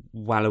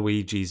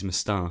Waluigi's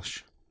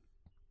moustache.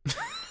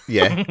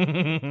 Yeah.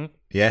 Isn't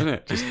Yeah.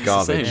 it? Just It's the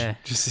garbage. same. Yeah.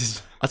 Just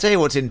his... I'll tell you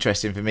what's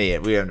interesting for me.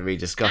 We haven't really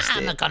discussed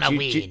it. I'm gonna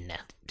win.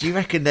 Do you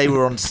reckon they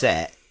were on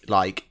set,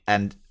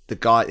 and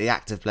the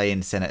actor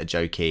playing Senator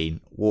Joe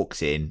Keane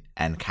walks in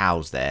and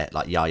Cal's there,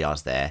 like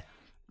Yaya's there,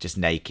 just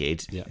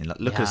naked. Yeah. And like,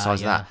 look at the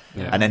size of Yeah, that.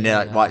 yeah. And then they're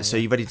like, Yeah, right, so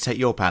you ready to take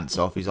your pants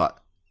off? He's like,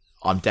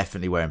 I'm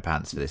definitely wearing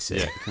pants for this scene.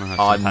 Yeah, can I have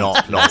I'm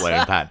some not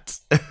wearing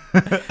pants.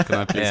 Can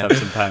I please have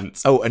some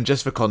pants? Oh, and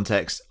just for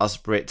context, us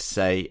Brits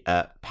say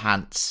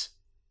pants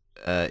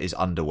is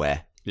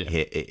underwear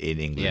here in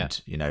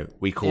England.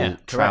 We call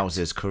correct.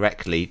 trousers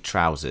correctly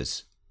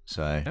trousers.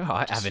 So All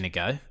right, having a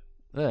go.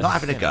 not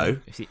having a go.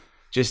 If you-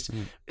 Just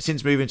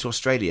since moving to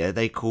Australia,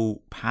 they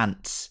call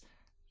pants,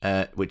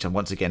 which I'm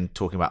once again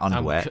talking about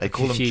underwear. They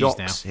call them confused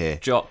jocks now. here.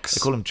 Jocks. They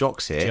call them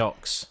jocks here.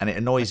 Jocks. And it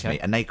annoys Okay. me.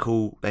 And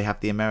they have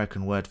the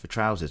American word for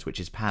trousers, which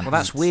is pants. Well,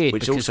 that's weird,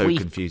 Which because also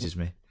confuses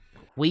me.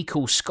 We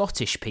call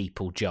Scottish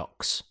people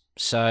jocks.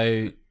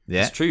 So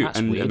Yeah. It's true. That's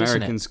And weird, isn't it?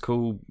 Americans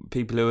call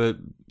people who are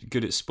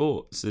good at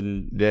sports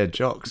and Yeah,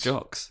 jocks.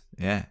 jocks.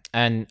 Yeah.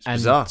 and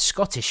bizarre.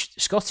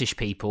 Scottish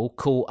people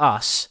call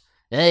us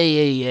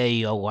hey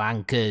you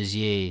wankers,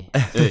 yeah.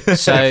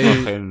 So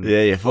Fucking-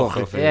 Yeah, fuck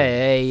fuck off. off.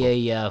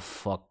 yeah,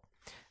 fuck.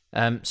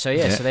 So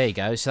there you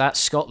go. So that's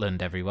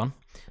Scotland, everyone.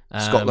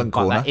 Scotland but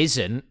corner. that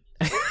isn't.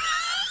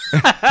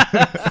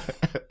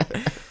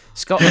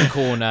 Scotland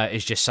corner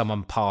is just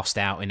someone passed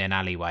out in an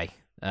alleyway.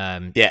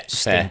 Yeah,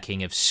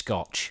 stinking of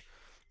scotch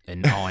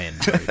and iron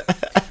brew.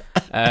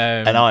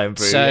 An iron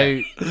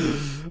brew.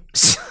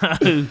 So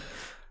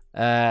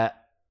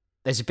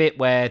there's a bit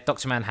where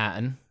Dr.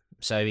 Manhattan,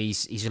 so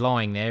he's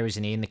lying there,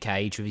 isn't he, in the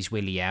cage with his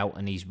willy out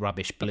and his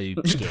rubbish blue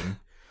skin.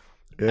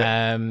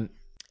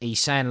 He's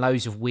saying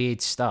loads of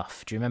weird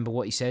stuff. Do you remember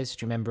what he says?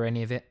 Do you remember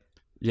any of it?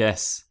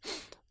 Yes.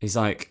 He's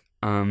like,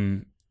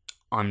 I'm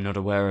not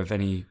aware of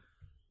any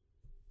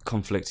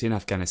conflict in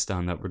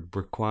Afghanistan that would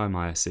require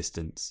my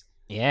assistance.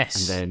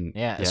 Yes. And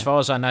then, as far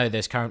as I know,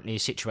 there's currently a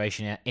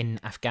situation in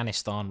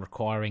Afghanistan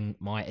requiring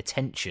my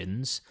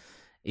attentions,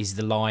 is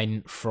the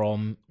line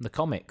from the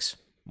comics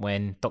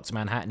when Dr.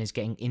 Manhattan is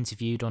getting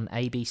interviewed on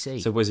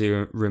ABC. So was he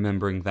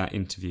remembering that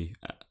interview?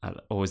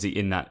 Or was he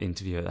in that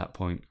interview at that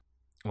point?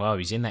 Well,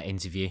 he's in that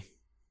interview,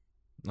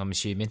 I'm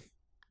assuming.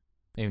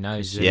 Who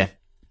knows? Yeah.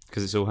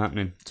 Because it's all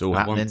happening. It's all at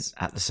happening once.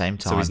 at the same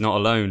time. So he's not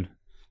alone.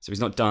 So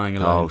he's not dying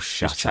alone. Oh,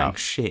 shut he's chatting up.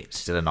 Shit.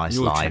 Still a nice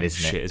You're line, chatting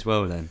isn't it? shit as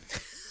well then.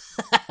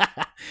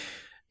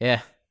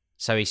 Yeah.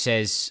 So he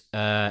says,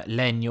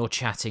 Len, you're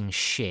chatting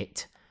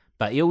shit.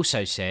 But he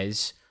also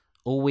says,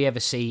 all we ever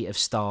see of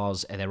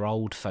stars are their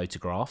old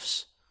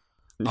photographs.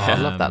 Oh, I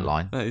love that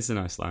line. That is a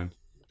nice line.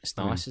 It's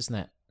nice, isn't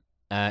it?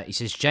 He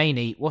says,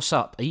 Janie, what's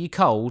up? Are you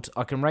cold?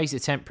 I can raise the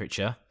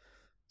temperature.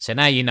 So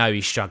now you know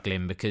he's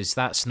struggling, because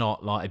that's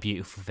not like a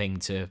beautiful thing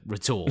to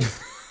retort.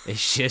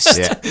 It's just...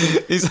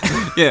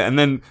 Yeah. And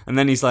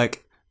then he's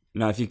like,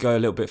 no, if you go a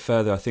little bit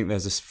further, I think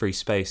there's a free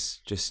space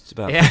just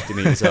about 50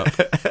 metres up.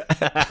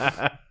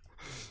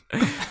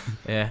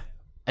 Yeah.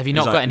 Have you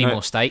not got any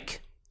more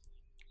steak?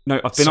 No,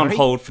 I've been on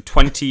hold for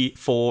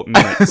 24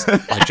 minutes.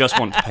 I just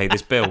want to pay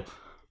this bill.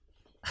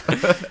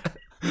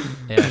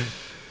 Yeah.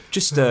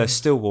 Just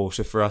still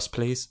water for us,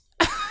 please.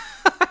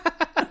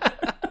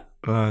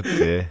 Oh,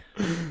 dear.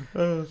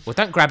 Well,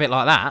 don't grab it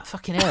like that.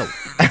 Fucking hell.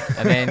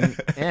 And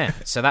then,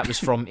 so that was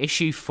from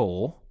issue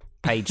 4,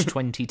 page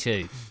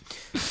 22.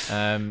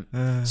 So,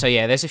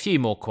 yeah, there's a few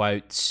more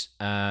quotes.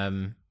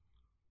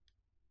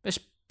 It's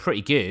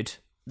pretty good.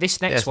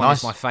 This next one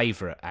is my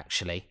favourite,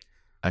 actually.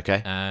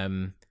 Okay.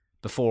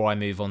 Before I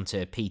move on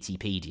to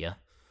PTpedia.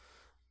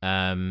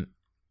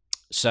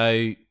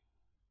 So,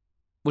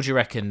 what do you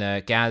reckon,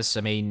 Gaz?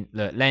 I mean,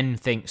 look, Len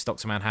thinks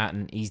Dr.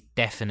 Manhattan, he's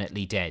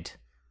definitely dead.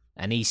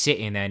 And he's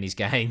sitting there and he's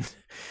going,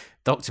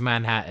 Dr.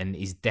 Manhattan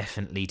is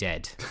definitely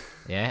dead.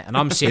 Yeah? And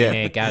I'm sitting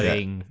there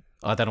going,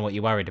 I don't know what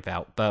you're worried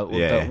about. But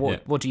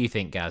what do you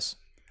think, Gaz?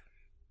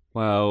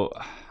 Well,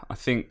 I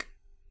think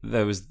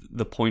there was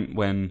the point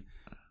when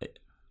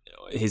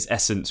his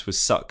essence was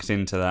sucked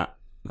into that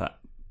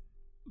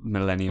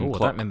Millennium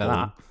Clock. I don't remember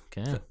that.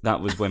 Okay.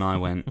 That was when I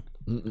went,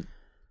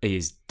 he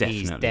is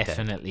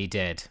definitely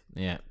dead.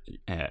 Yeah.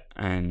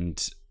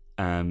 And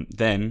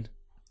then,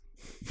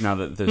 now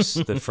that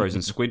the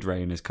frozen squid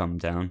rain has come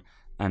down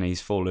and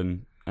he's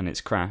fallen and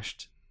it's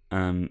crashed,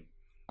 I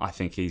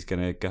think he's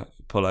going to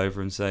pull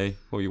over and say,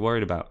 what are you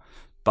worried about?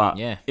 But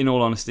in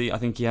all honesty, I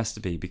think he has to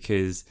be,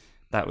 because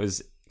that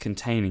was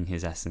containing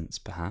his essence,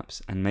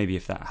 perhaps. And maybe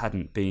if that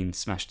hadn't been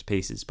smashed to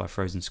pieces by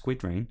frozen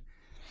squid rain,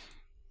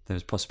 there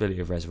was possibility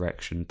of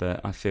resurrection.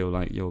 But I feel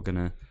like you're going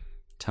to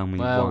tell me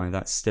why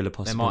that's still a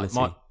possibility.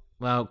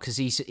 Well, because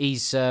he's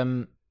he's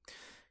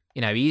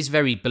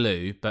very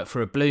blue, but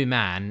for a blue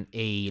man,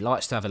 he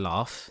likes to have a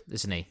laugh,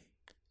 doesn't he?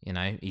 You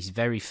know, he's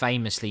very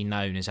famously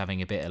known as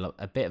having a bit of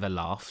a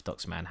laugh,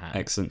 Dr. Manhattan.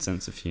 Excellent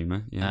sense of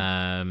humour,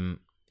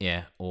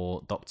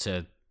 or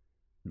Dr.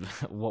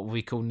 what were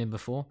we calling him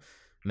before?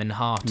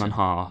 Manhattan.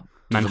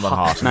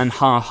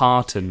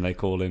 Manhattan, they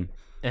call him.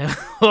 That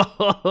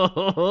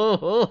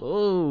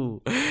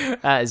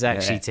has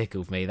actually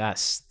tickled me. That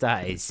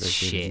is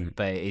shit, good,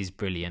 but it is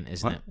brilliant,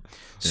 isn't it? Yeah.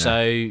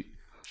 So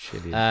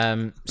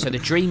the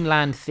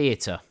Dreamland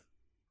Theatre.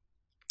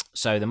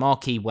 So the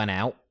marquee went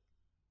out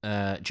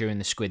during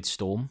the Squid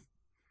Storm.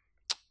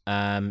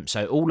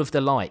 So all of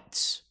the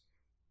lights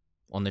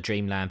on the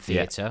Dreamland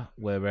Theatre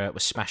were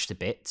smashed to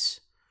bits,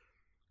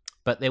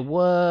 but there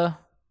were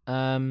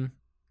a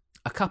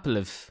couple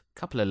of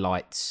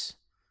lights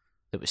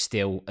that were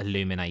still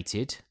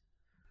illuminated.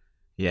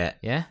 Yeah.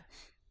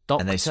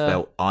 And they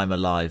spelled "I'm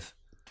alive."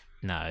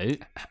 No,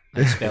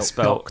 they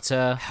spelled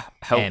Dr.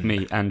 Help M.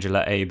 me,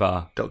 Angela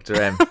Abar.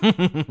 Dr.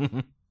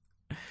 M.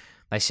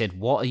 They said,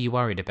 "What are you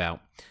worried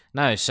about?"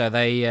 No, so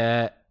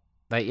they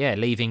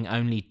leaving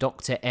only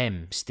Dr.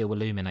 M still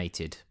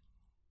illuminated.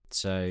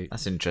 So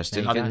that's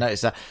interesting. I didn't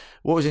notice that.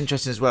 What was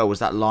interesting as well was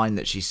that line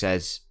that he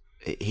says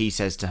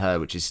to her,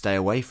 which is "Stay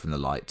away from the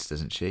lights,"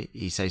 doesn't she?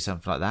 He says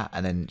something like that,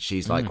 and then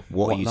she's like,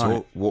 What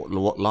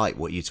light?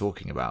 What are you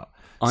talking about?"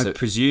 I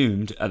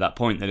presumed at that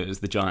point that it was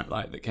the giant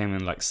light that came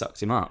and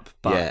sucked him up,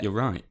 but you're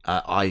right.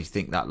 I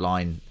think that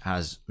line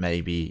has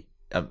maybe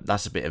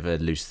that's a bit of a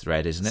loose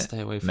thread, isn't it? Stay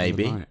away from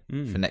maybe the light.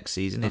 For next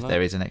season, if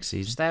there is a next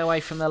season. Stay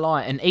away from the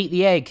light and eat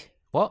the egg.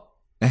 What?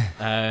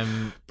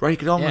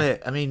 Break an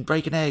omelette. I mean,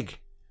 break an egg.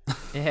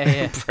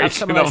 Yeah. Have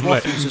some of those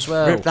waffles as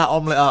well. Rip that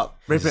omelette up.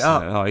 Rip it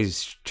up. Oh,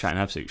 he's chatting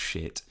absolute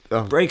shit.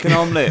 Break an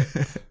omelette.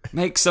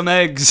 Make some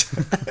eggs.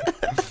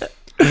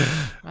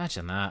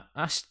 Imagine that.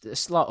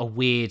 It's like a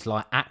weird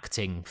like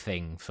acting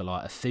thing for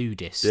like a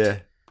foodist. Yeah.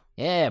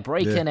 Yeah,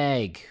 break an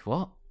egg.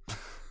 What?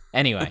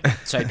 Anyway,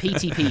 so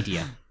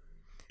PTpedia.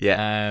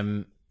 Yeah.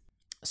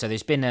 So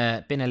there's been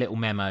a little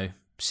memo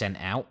sent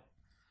out.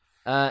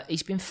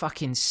 He's been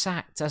fucking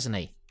sacked, hasn't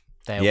he?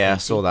 Dale I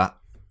PT? saw that.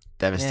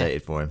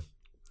 Devastated for him.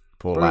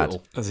 Poor Brutal.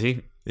 lad. Has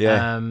he?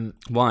 Yeah.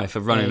 Why?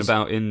 For running Yes.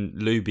 about in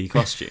looby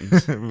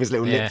costumes? With his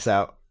little Yeah. lips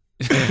out.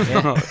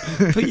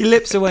 Put your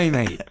lips away,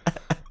 mate.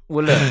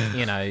 Well, look,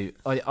 you know,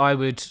 I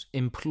would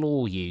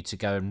implore you to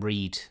go and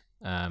read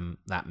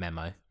that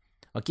memo.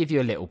 I'll give you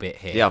a little bit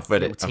here. Yeah, I've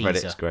read a it. little I've read it.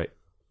 teaser. It's great.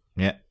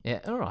 Yeah.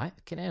 Yeah, all right,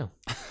 fucking hell.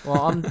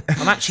 Well, I'm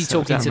actually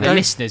So talking to damn the right.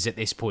 listeners at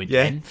this point.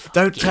 Yeah. Ben.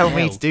 Don't Fucking tell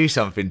me hell. to do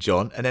something,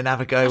 John, and then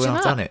have a go when Imagine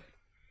I've that. done it.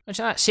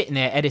 Imagine that, sitting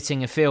there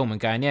editing a film and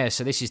going, yeah,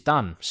 so this is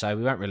done, so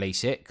we won't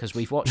release it because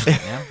we've watched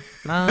it now.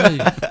 No.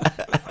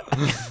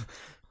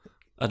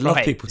 I'd love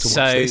Right, people to watch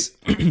so- this.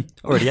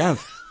 Already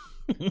have.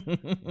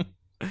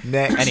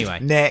 Next. Anyway.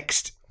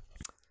 Next.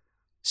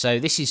 So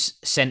this is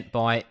sent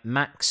by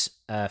Max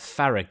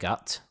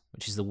Farragut,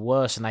 which is the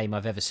worst name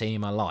I've ever seen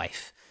in my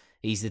life.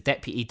 He's the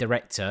deputy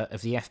director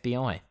of the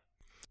FBI.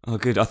 Oh,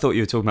 good. I thought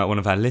you were talking about one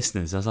of our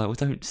listeners. I was like, well,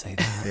 don't say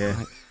that. Yeah.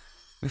 Like,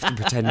 we have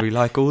to pretend we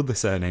like all the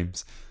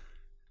surnames.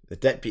 The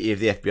deputy of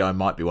the FBI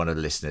might be one of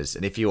the listeners,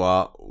 and if you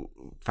are,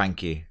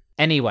 thank you.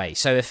 Anyway,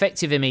 so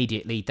effective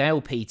immediately,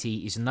 Dale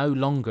Petey is no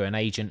longer an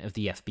agent of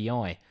the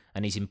FBI,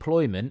 and his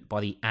employment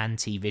by the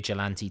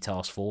Anti-Vigilante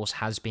Task Force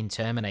has been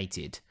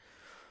terminated.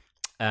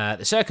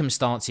 The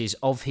circumstances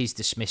of his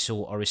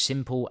dismissal are as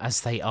simple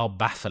as they are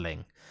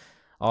baffling.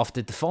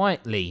 After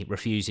defiantly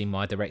refusing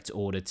my direct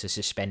order to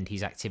suspend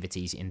his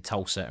activities in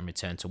Tulsa and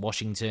return to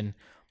Washington,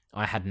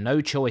 I had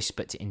no choice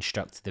but to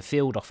instruct the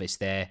field office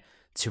there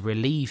to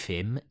relieve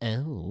him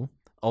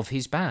of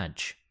his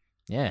badge.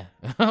 Yeah.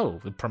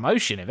 The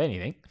promotion, if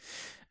anything.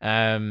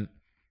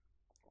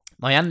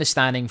 My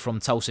understanding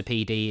from Tulsa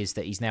PD is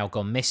that he's now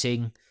gone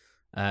missing,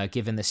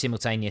 given the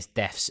simultaneous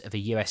deaths of a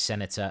US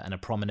senator and a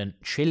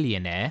prominent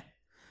trillionaire.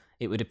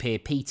 It would appear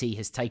PT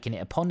has taken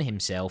it upon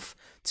himself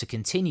to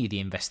continue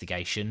the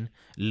investigation,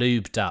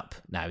 lubed up.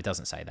 No, it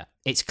doesn't say that.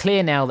 It's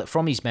clear now that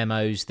from his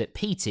memos that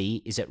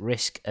PT is at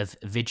risk of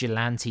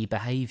vigilante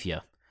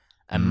behaviour,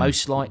 and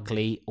most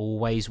likely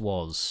always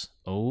was.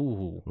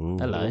 Oh,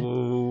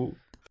 hello.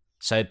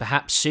 So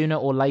perhaps sooner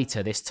or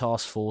later this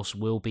task force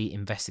will be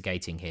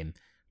investigating him.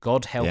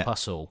 God help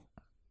us all.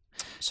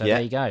 So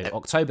there you go.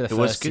 October the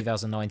 1st,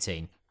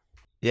 2019.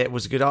 Yeah, it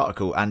was a good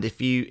article, and if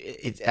you,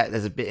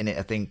 there's a bit in it.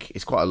 I think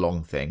it's quite a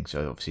long thing,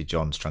 so obviously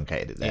John's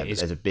truncated it there. But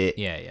there's a bit,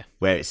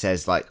 where it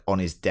says like on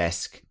his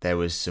desk there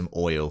was some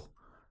oil.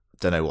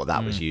 Don't know what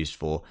that was used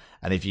for.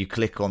 And if you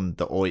click on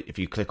the oil, if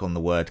you click on the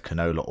word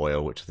canola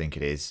oil, which I think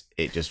it is,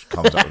 it just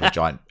comes up with a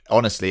giant.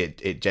 Honestly,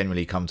 it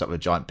generally comes up with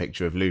a giant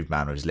picture of Lube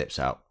Man with his lips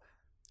out.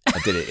 I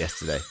did it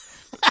yesterday.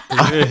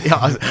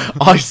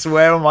 I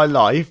swear on my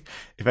life,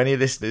 if any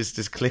listeners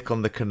just click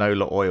on the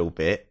canola oil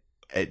bit,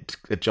 a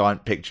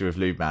giant picture of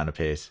Lube Man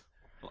appears.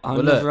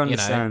 I'll never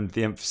understand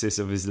the emphasis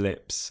of his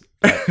lips.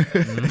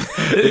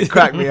 It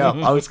cracked me up.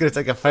 I was going to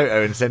take a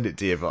photo and send it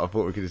to you, but I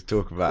thought we could just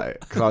talk about it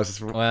because I was just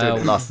doing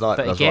it last night.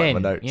 But and I was writing my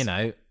again, notes. you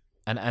know,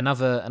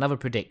 another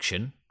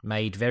prediction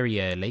made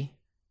very early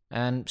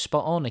and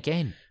spot on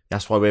again.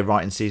 That's why we're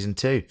writing season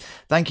 2.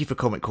 Thank you for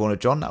Comic Corner,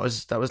 John. That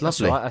was lovely.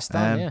 That's right. That's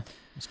done. Yeah,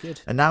 that's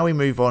good. And now we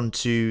move on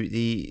to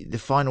the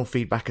final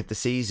feedback of the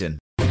season.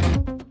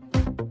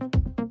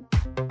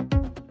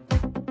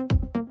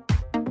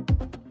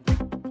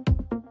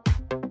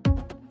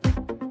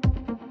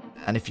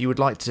 And if you would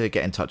like to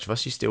get in touch with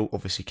us, you still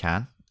obviously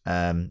can.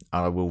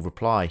 I will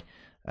reply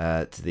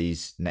to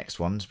these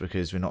next ones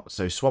because we're not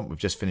so swamped. We've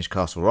just finished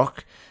Castle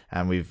Rock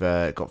and we've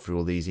got through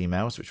all these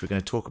emails, which we're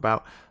going to talk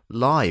about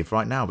live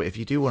right now. But if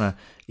you do want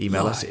to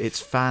email us,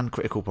 it's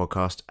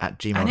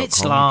fancriticalpodcast@gmail.com. And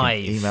it's live.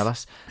 You can email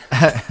us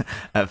at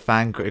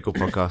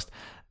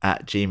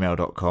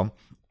fancriticalpodcast@gmail.com.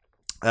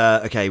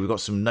 Okay, we've got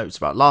some notes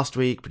about last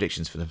week,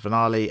 predictions for the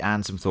finale,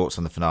 and some thoughts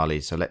on the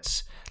finale. So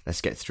let's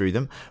get through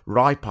them.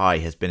 Rye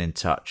has been in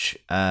touch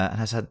and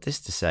has had this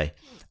to say.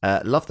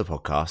 Love the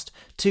podcast.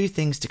 2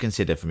 things to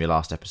consider from your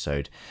last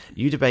episode.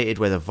 You debated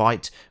whether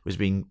Veidt was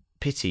being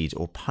pitied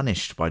or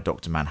punished by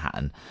Dr.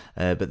 Manhattan,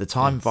 but the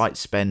time Veidt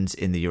spends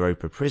in the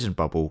Europa prison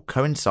bubble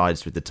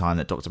coincides with the time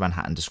that Dr.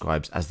 Manhattan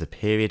describes as the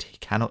period he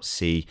cannot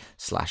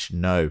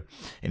see/know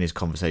in his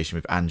conversation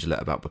with Angela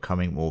about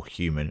becoming more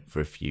human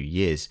for a few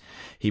years.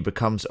 He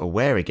becomes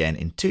aware again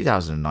in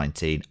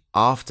 2019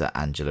 after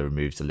Angela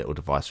removes the little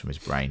device from his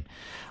brain.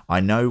 I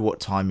know that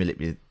time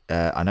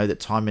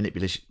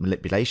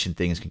manipulation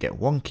things can get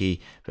wonky,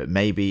 but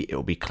maybe it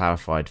will be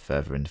clarified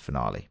further in the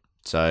finale.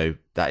 So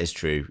that is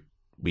true.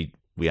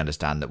 We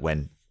understand that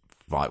when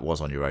Veidt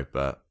was on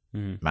Europa,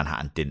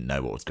 Manhattan didn't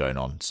know what was going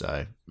on.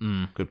 So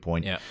good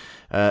point. Yeah.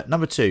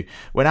 Number 2,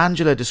 when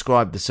Angela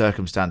described the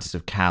circumstances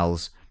of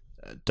Cal's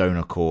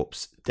donor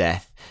corpse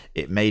death,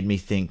 it made me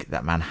think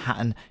that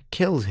Manhattan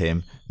killed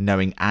him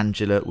knowing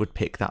Angela would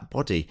pick that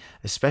body,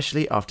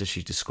 especially after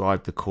she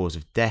described the cause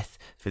of death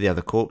for the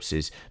other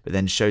corpses, but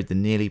then showed the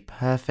nearly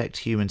perfect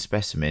human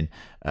specimen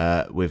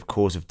with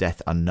cause of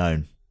death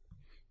unknown.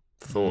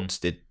 Thoughts?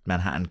 Did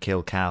Manhattan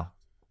kill Cal?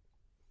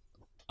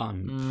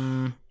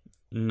 No.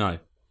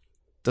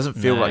 Doesn't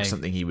feel No. like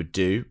something he would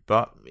do,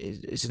 but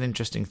it's an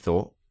interesting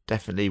thought.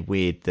 Definitely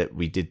weird that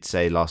we did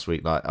say last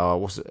week, like,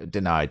 oh,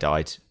 didn't know I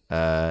died.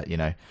 You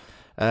know.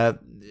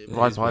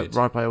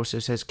 Ripai also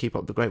says, keep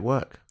up the great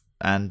work.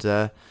 And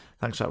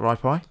thanks for that,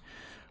 Ripai.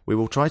 We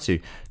will try to.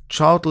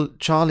 Charlie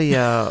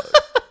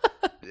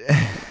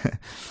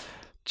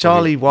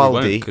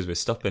Wildy. Because we're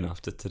stopping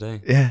after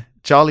today. Yeah,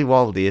 Charlie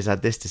Wildy has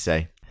had this to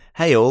say.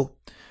 Hey all,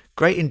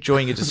 great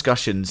enjoying your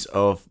discussions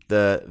of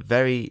the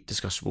very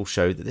discussable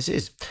show that this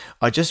is.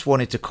 I just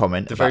wanted to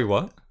comment The about very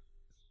what?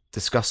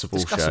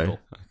 discussable show. Discussable.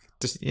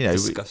 You know,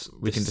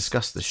 we can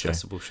discuss the show.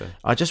 Discussable show.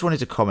 I just wanted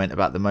to comment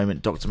about the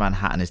moment Dr.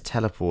 Manhattan is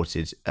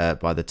teleported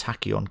by the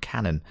tachyon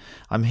cannon.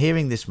 I'm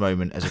hearing this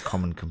moment as a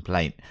common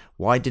complaint.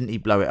 Why didn't he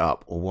blow it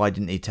up, or why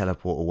didn't he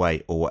teleport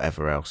away, or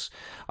whatever else?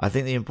 I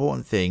think the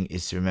important thing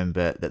is to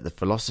remember that the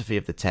philosophy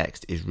of the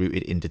text is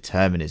rooted in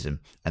determinism,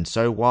 and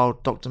so while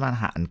Dr.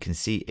 Manhattan can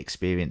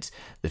experience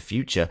the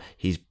future,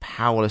 he's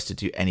powerless to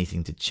do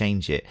anything to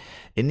change it.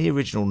 In the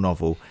original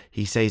novel,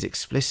 he says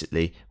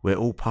explicitly, we're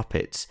all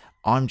puppets.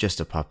 I'm just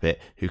a puppet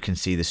who can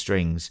see the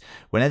strings.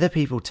 When other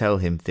people tell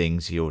him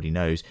things he already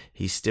knows,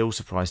 he's still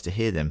surprised to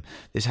hear them.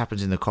 This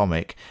happens in the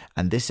comic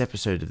and this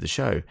episode of the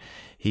show.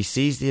 He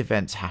sees the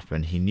events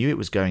happen. He knew it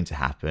was going to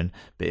happen,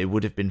 but it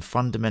would have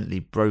fundamentally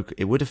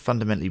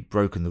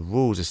broken the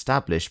rules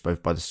established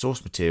both by the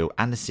source material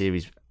and the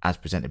series as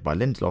presented by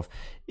Lindelof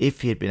if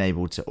he had been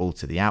able to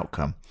alter the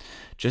outcome.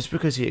 Just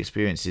because he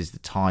experiences the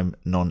time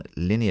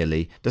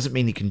non-linearly doesn't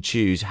mean he can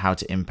choose how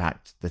to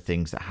impact the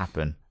things that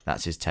happen.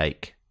 That's his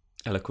take.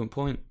 Eloquent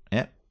point.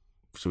 Yeah.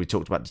 So we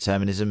talked about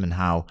determinism and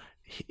how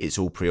it's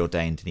all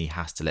preordained and he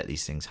has to let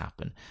these things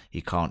happen. He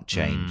can't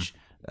change.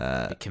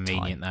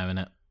 Convenient time. though, isn't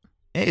it?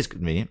 It is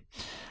convenient.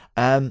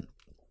 Beth,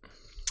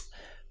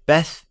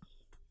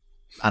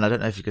 and I don't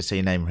know if you could say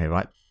your name here,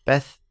 right?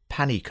 Beth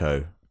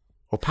Panico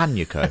or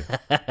Panico.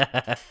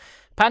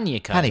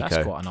 Panico. Panico. That's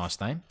quite a nice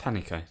name.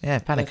 Panico. Yeah,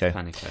 Panico.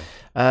 Panico.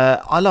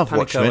 I love Panico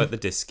Watchmen. at the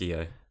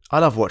Discio. I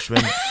love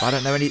Watchmen, but I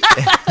don't know any.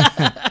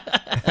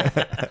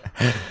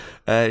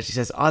 She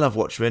says, I love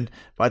Watchmen,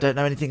 but I don't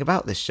know anything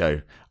about this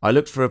show. I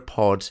looked for a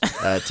pod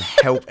to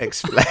help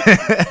explain.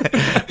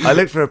 I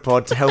looked for a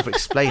pod to help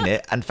explain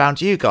it and found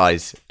you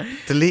guys.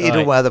 Deleted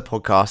all my other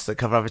podcasts that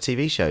cover other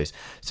TV shows.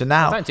 So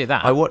now Don't do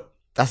that.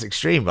 That's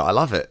extreme, but I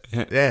love it.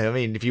 Yeah, I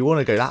mean, if you want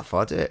to go that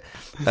far, do it.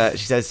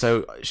 She says,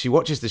 so she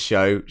watches the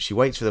show, she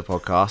waits for the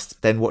podcast,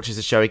 then watches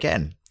the show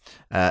again.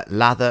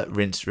 Lather,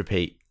 rinse,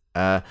 repeat.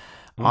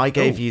 I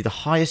gave you the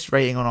highest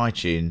rating on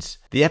iTunes.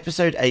 The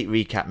episode 8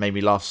 recap made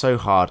me laugh so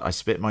hard I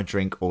spit my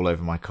drink all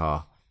over my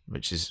car,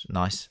 which is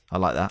nice. I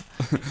like that.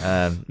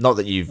 Not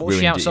that you've What's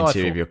she ruined the outside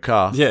interior for? of your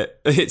car. Yeah,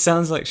 it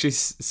sounds like she's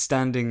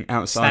standing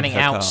outside. Standing her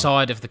car,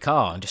 outside of the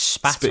car and just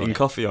spat on spitting it.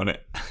 coffee on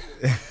it.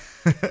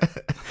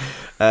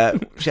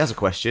 She has a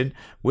question.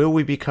 Will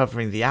we be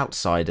covering The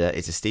Outsider?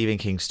 It's a Stephen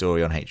King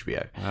story on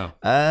HBO. Wow.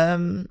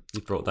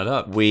 You brought that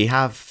up. We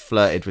have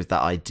flirted with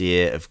that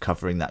idea of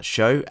covering that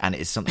show, and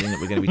it's something that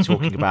we're going to be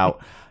talking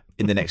about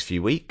in the next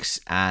few weeks.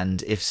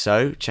 And if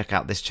so, check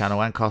out this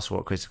channel and Castle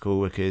Rock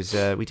Critical, because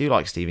we do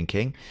like Stephen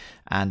King,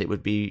 and it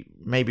would be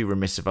maybe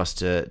remiss of us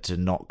to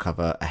not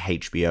cover a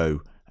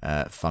HBO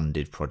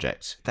funded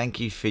project. Thank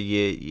you for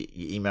your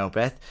email,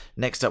 Beth.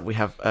 Next up we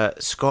have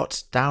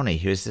Scott Downey,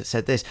 who has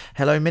said this.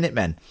 Hello,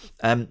 Minutemen.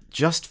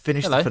 Just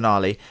finished the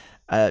finale.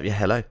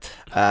 Hello.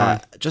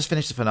 Just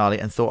finished the finale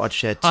and thought I'd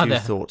share two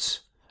thoughts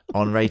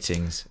on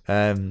ratings.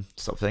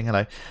 Stop saying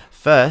hello.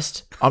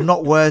 First, I'm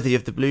not worthy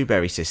of the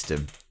Blueberry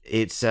system.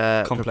 It's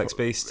Complex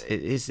beast.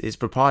 It's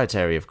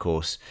proprietary, of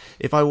course.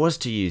 If I was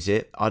to use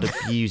it, I'd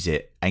abuse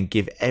it and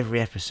give every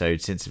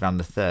episode since around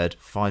the third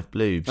 5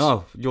 bloobs.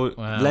 Oh, your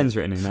lens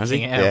written in, has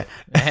he? Yeah.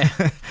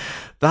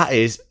 That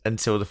is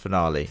until the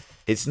finale.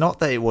 It's not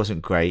that it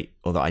wasn't great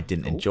or that I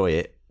didn't enjoy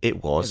it.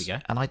 It was, There we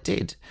go. and I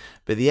did.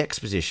 But the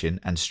exposition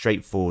and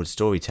straightforward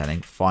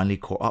storytelling finally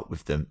caught up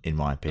with them, in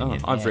my Oh,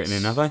 opinion. I've written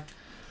in, have I?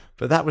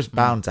 But that was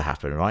bound to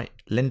happen, right?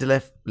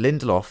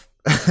 Lindelof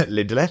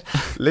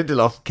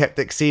kept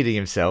exceeding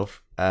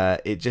himself.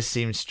 It just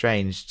seemed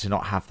strange to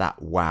not have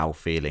that wow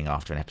feeling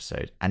after an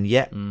episode. And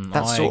yet,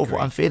 that's I sort of what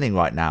agree. I'm feeling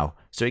right now.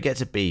 So it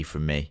gets a B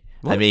from me.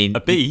 What? I mean, A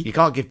B? You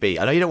can't give B.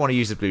 I know you don't want to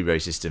use the Blueberry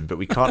system, but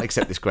we can't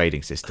accept this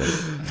grading system.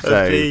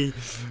 So B.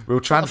 we'll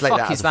translate fuck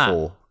that is as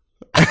a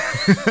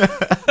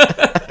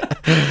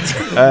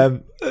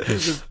that?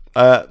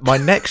 4. My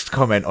next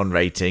comment on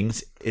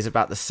ratings is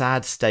about the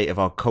sad state of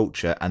our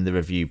culture and the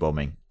review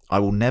bombing. I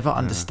will never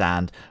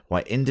understand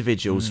why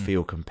individuals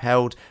feel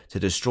compelled to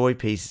destroy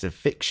pieces of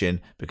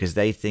fiction because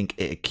they think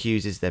it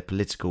accuses their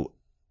political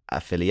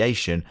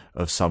affiliation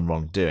of some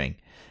wrongdoing.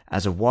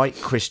 As a white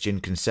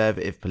Christian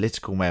conservative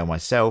political male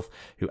myself,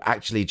 who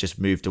actually just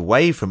moved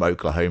away from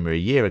Oklahoma a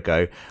year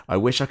ago, I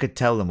wish I could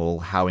tell them all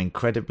how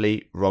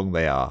incredibly wrong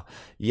they are.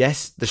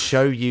 Yes, the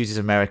show uses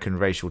American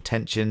racial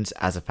tensions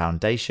as a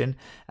foundation,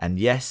 and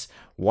yes,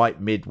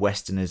 white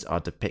Midwesterners are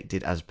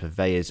depicted as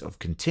purveyors of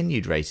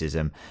continued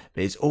racism,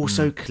 but it's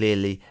also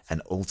clearly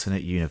an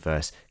alternate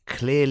universe,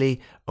 clearly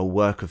a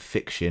work of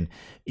fiction,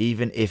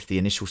 even if the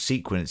initial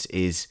sequence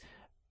is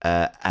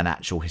an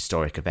actual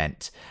historic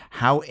event.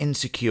 How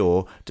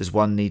insecure does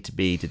one need to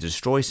be to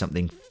destroy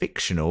something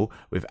fictional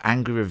with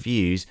angry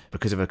reviews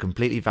because of a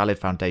completely valid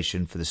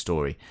foundation for the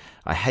story?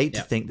 I hate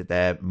to think that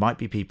there might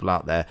be people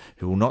out there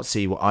who will not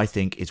see what I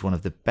think is one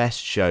of the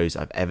best shows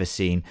I've ever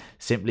seen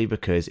simply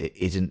because it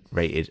isn't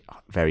rated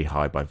very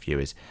high by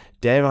viewers.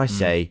 Dare I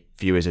say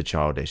viewers are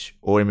childish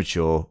or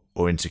immature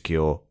or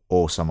insecure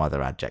or some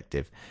other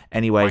adjective.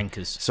 Anyway,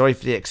 Wankers. Sorry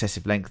for the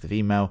excessive length of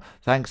email.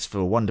 Thanks for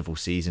a wonderful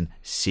season.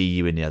 See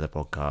you in the other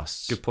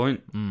podcasts. Good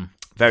point.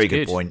 Very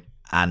Good. good point.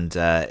 And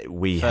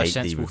we First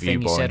hate the sensible review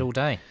thing you boring. said all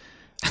day.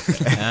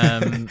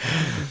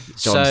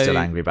 John's still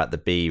angry about the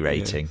B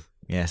rating.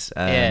 Yes.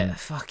 Yeah,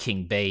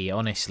 fucking B,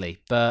 honestly.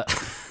 But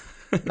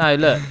no,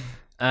 look,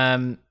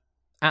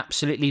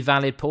 absolutely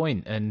valid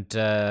point. And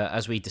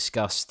as we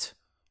discussed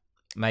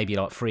maybe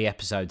like 3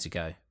 episodes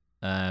ago,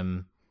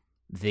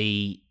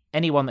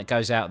 anyone that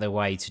goes out their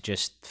way to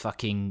just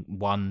fucking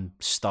 1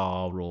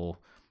 star or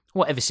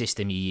whatever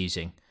system you're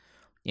using,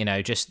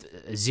 just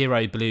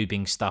zero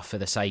bloobing stuff for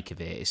the sake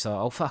of it, it's like,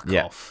 oh, fuck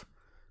off.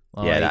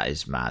 Like, Yeah, that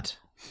is mad.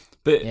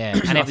 But yeah,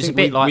 and I it was a think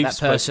bit like we've that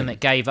person spoken- that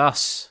gave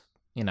us,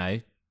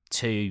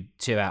 2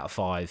 out of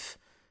 5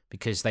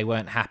 because they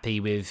weren't happy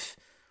with,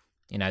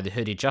 the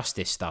Hooded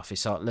Justice stuff.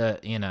 It's like, look,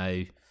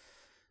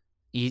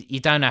 you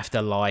don't have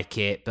to like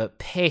it, but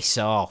piss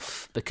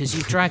off because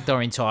you've dragged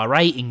our entire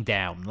rating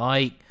down.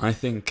 Like, I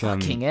think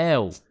fucking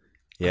hell.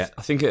 Yeah.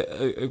 I think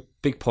a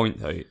big point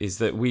though is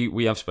that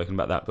we have spoken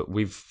about that, but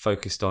we've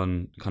focused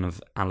on kind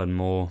of Alan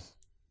Moore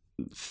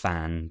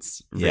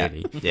fans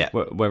really. Yeah.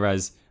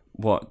 Whereas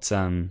what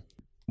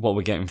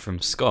we're getting from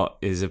Scott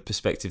is a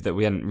perspective that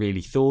we hadn't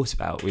really thought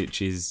about,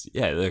 which is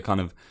the kind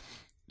of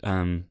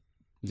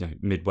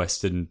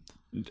Midwestern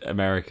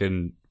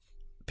American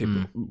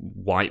people,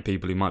 white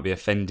people who might be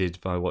offended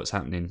by what's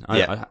happening.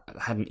 I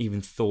hadn't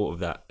even thought of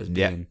that as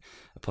being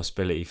a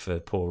possibility for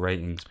poor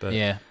ratings, but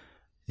Yeah.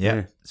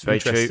 Yeah, it's very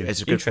true. Interesting.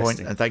 It's a good point,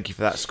 Interesting. and thank you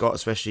for that, Scott.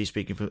 Especially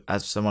speaking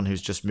as someone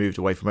who's just moved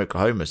away from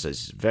Oklahoma, so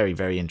it's very,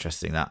 very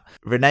interesting. That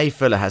Renee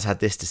Fuller has had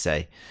this to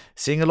say: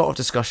 seeing a lot of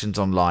discussions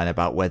online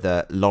about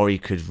whether Laurie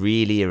could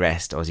really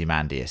arrest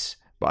Ozymandias,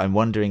 but I'm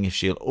wondering if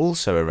she'll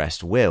also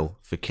arrest Will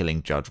for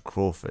killing Judge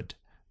Crawford.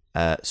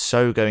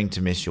 So going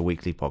to miss your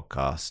weekly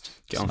podcast.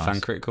 get It's on nice.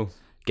 Fan Critical.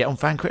 Get on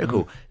Fan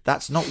Critical.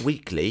 That's not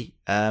weekly,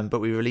 but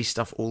we release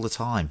stuff all the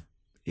time.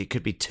 It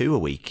could be 2 a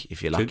week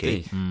if you're Could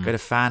lucky. be. Go to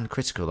Fan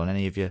Critical on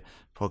any of your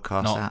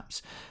podcast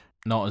apps.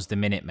 Not as the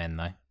Minutemen,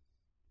 though.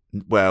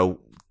 Well,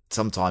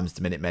 sometimes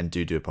the Minutemen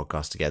do a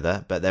podcast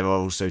together, but there are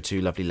also 2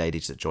 lovely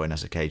ladies that join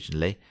us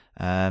occasionally.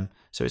 So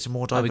it's a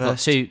more Oh,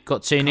 diverse. we've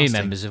got two new casting.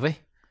 members, have we?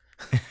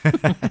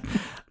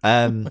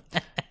 Um,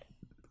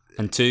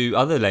 And 2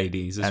 other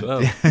ladies as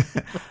well.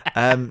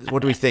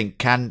 what do we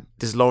think?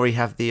 Does Laurie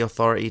have the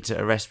authority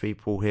to arrest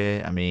people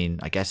here? I mean,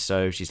 I guess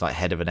so. She's like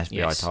head of an FBI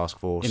Yes. task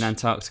force. In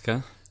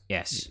Antarctica.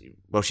 Yes.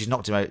 Well, she's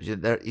knocked him out.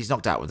 He's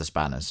knocked out with a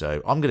spanner.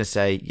 So I'm going to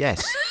say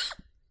yes.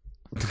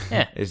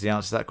 Yeah. Is the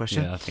answer to that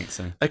question? Yeah, I think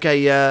so.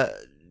 Okay,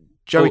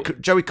 Joey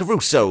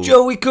Caruso.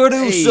 Joey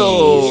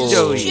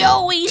Caruso! Hey,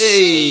 Joey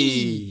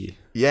Hey!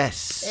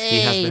 Yes,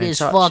 he has Hey, been in this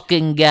touch.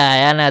 fucking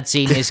guy. I've not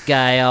seen this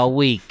guy all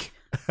week.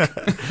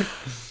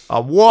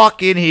 I'm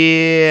walking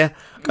here.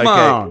 Come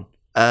on.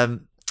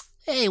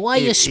 Hey, why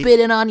you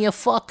spitting on your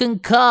fucking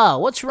car?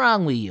 What's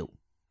wrong with you?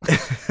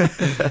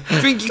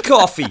 Drink your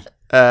coffee.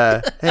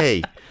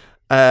 Hey,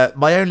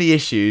 my only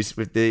issues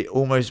with the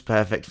almost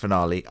perfect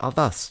finale are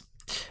thus.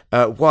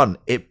 1,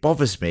 it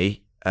bothers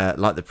me,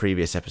 like the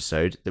previous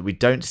episode, that we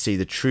don't see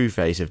the true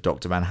face of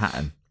Dr.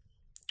 Manhattan.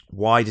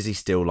 Why does he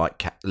still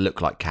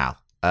look like Cal?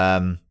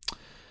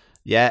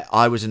 Yeah,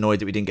 I was annoyed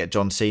that we didn't get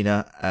John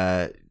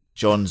Cena.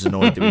 John's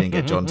annoyed that we didn't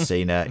get John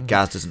Cena.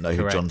 Gaz doesn't know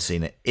who Correct. John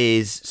Cena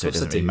is, so it Of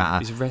course I doesn't really do. matter.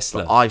 He's a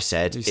wrestler. But I've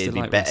said I used to it'd be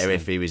like better wrestling.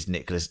 if he was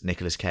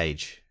Nicolas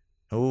Cage.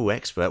 Oh,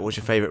 expert. What's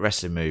your favourite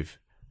wrestling move?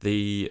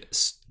 The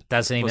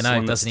Doesn't even what's the know.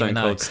 one that Doesn't Stone even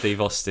know. Cold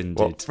Steve Austin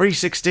What? did.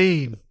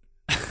 316.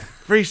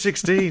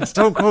 316.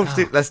 Stone Cold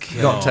Steve. Let's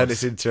not God. turn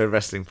this into a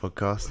wrestling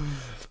podcast.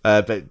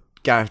 But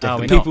Gareth Oh,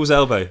 definitely. we're not. People's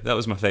Elbow. That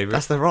was my favourite.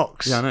 That's the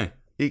Rocks. Yeah, I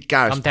know.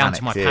 Gareth's I'm down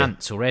to my panicked here.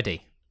 pants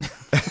already.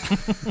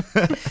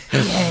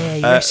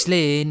 Yeah,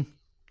 wrestling.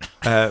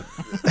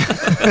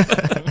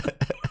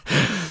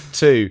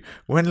 2,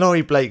 when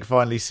Laurie Blake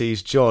finally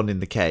sees John in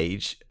the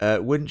cage,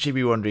 wouldn't she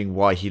be wondering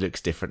why he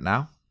looks different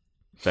now?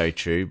 Very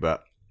true,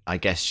 but I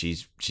guess she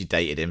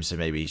dated him, so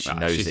maybe she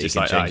knows she's that he just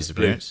can like, change oh, his he's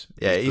blue. appearance.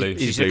 Yeah, He's blue.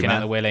 he's She's blue, looking at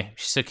man. the willy.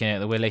 She's looking at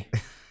the willy.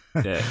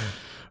 Yeah.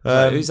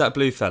 So who's that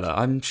blue fella?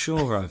 I'm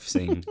sure I've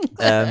seen.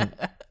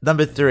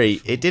 Number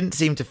 3, it didn't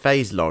seem to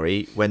faze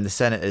Laurie when the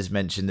senators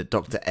mentioned that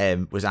Dr.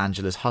 M was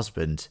Angela's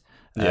husband.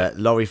 Yeah.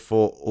 Laurie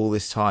thought all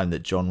this time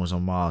that John was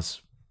on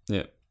Mars.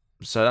 Yeah.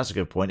 So that's a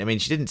good point. I mean,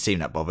 she didn't seem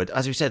that bothered.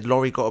 As we said,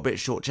 Laurie got a bit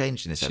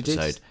shortchanged in this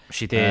episode.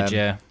 She did,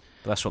 yeah.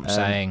 That's what I'm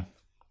saying.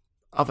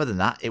 Other than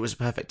that, it was a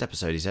perfect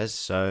episode, he says.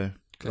 So,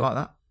 I like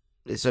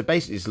that. So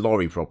basically, it's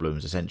Laurie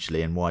problems,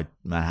 essentially, and why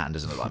Manhattan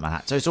doesn't look like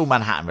Manhattan. So it's all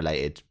Manhattan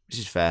related, which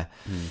is fair.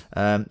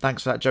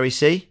 Thanks for that, Joey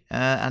C.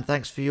 And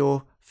thanks for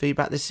your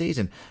feedback this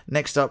season.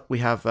 Next up, we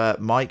have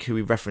Mike, who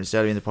we referenced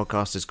earlier in the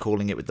podcast as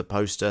calling it with the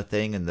poster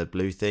thing and the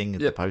blue thing,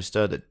 the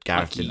poster that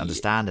Gareth didn't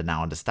understand and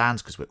now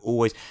understands because we're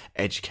always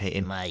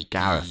educating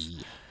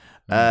Gareth.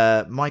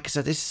 Mike has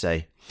had this to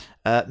say.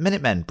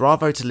 Minutemen,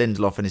 bravo to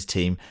Lindelof and his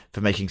team for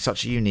making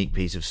such a unique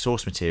piece of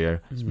source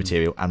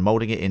material and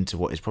moulding it into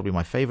what is probably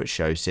my favourite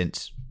show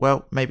since,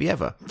 well, maybe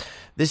ever.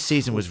 This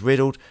season was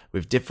riddled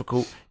with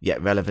difficult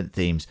yet relevant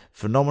themes,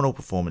 phenomenal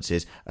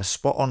performances, a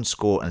spot-on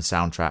score and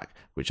soundtrack,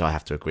 which I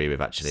have to agree with,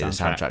 actually. The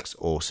soundtrack's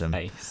awesome.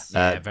 Nice.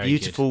 Yeah, very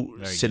beautiful good.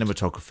 Very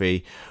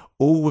cinematography,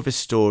 all with a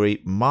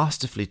story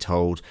masterfully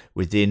told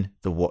within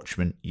the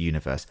Watchmen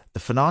universe.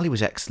 The finale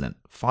was excellent.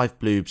 5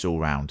 bloobs all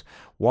round.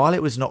 While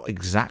it was not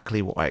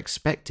exactly what I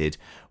expected,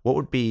 what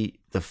would be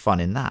the fun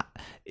in that?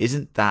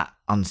 Isn't that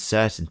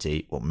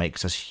uncertainty what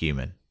makes us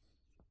human?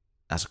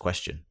 That's a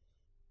question.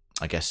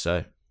 I guess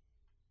so.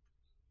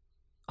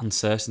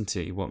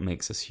 Uncertainty, what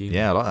makes us human?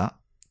 Yeah, I like that.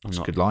 It's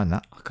a good line,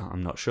 that.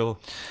 I'm not sure.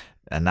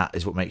 And that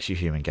is what makes you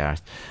human,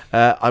 Gareth.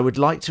 I would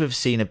like to have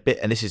seen a bit,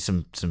 and this is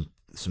some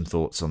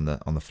thoughts on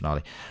the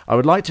finale. I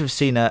would like to have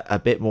seen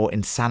a bit more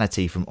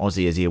insanity from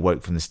Ozzy as he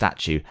awoke from the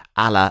statue,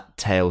 a la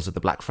Tales of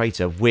the Black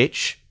Freighter,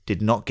 which did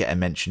not get a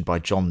mention by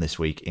John this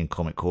week in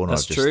Comic Corner.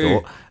 That's I've just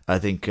true. thought. I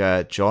think,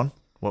 John,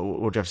 what do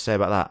you have to say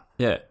about that?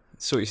 Yeah,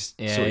 sort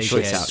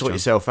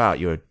yourself out.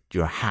 You're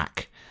a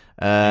hack.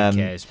 Who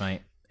cares,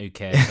 mate? Who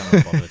cares? I'm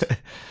not bothered.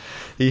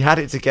 He had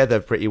it together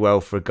pretty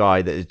well for a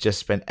guy that had just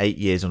spent 8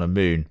 years on a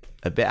moon,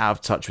 a bit out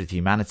of touch with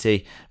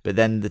humanity, but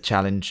then the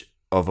challenge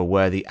of a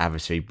worthy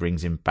adversary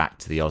brings him back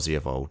to the Aussie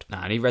of old.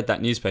 Nah, and he read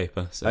that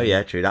newspaper. So Oh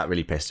yeah, true. That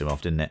really pissed him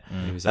off, didn't it?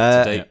 He was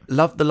up to date.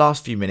 Loved the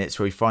last few minutes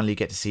where we finally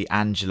get to see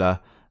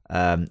Angela,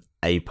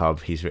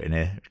 A-Pub, he's written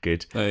here,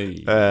 good,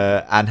 Hey.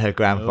 and her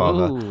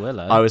grandfather. Ooh,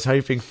 hello. I was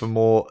hoping for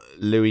more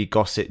Louis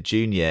Gossett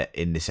Jr.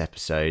 in this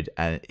episode,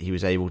 and he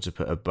was able to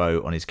put a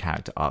bow on his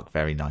character arc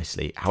very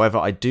nicely. However,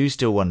 I do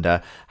still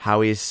wonder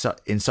how he is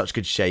in such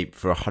good shape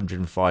for a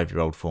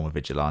 105-year-old former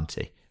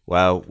vigilante.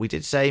 Well, we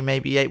did say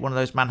maybe he ate one of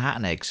those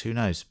Manhattan eggs. Who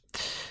knows?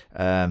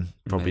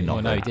 Probably not.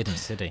 Oh, no, though. he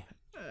didn't, did he?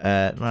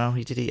 Well,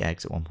 he did eat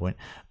eggs at one point.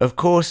 Of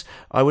course,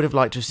 I would have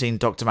liked to have seen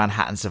Dr.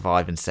 Manhattan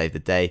survive and save the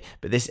day,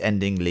 but this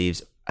ending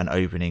leaves an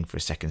opening for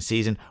a second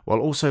season, while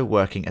also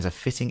working as a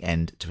fitting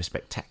end to a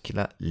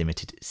spectacular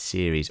limited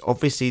series.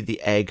 Obviously,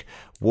 the egg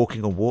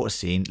walking on water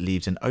scene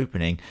leaves an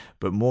opening,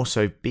 but more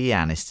so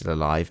Bian is still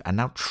alive and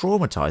now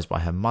traumatized by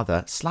her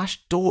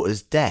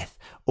mother/daughter's death.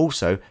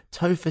 Also,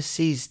 Topher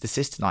sees the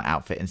Sister Night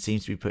outfit and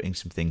seems to be putting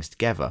some things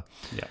together.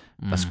 Yeah.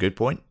 That's a good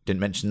point.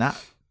 Didn't mention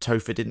that.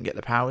 Topher didn't get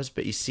the powers,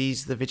 but he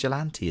sees the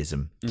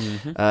vigilantism.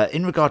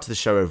 In regard to the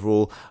show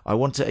overall, I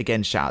want to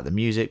again shout out the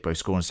music, both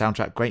score and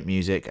soundtrack. Great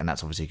music, and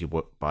that's obviously good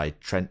work by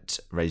Trent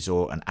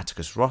Reznor and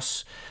Atticus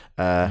Ross.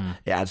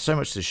 It adds so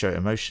much to the show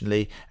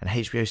emotionally, and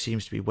HBO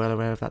seems to be well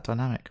aware of that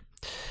dynamic.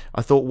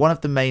 I thought one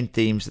of the main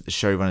themes that the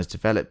showrunners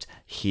developed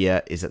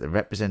here is that the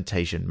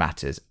representation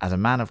matters. As a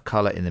man of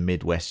colour in the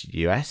Midwest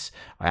US,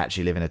 I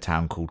actually live in a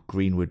town called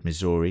Greenwood,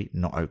 Missouri,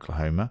 not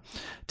Oklahoma.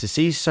 To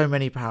see so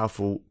many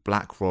powerful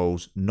black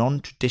roles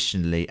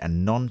non-traditionally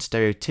and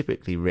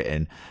non-stereotypically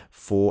written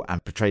for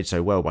and portrayed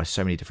so well by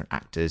so many different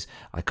actors,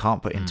 I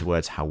can't put into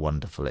words how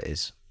wonderful it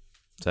is.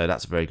 So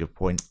that's a very good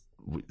point.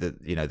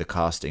 The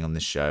casting on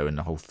this show and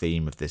the whole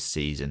theme of this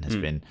season has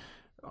been,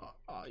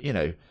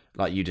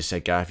 like you just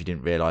said, Gareth, you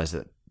didn't realise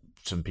that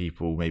some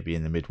people maybe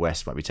in the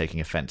Midwest might be taking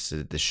offence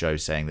to the show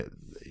saying that,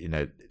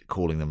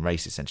 calling them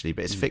racist essentially,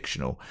 but it's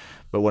fictional.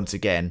 But once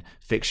again,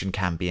 fiction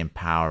can be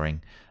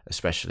empowering,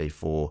 especially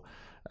for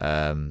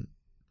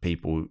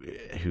people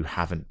who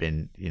haven't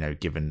been,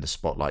 given the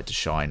spotlight to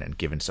shine and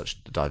given such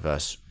a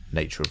diverse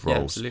nature of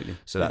roles. Yeah, absolutely.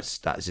 So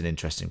that's an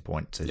interesting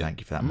point. So thank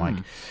you for that,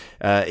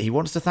 Mike. He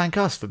wants to thank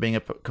us for being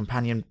a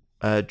companion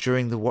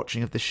during the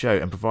watching of the show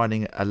and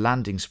providing a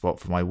landing spot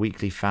for my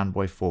weekly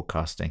fanboy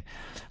forecasting.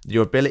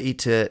 Your ability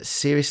to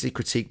seriously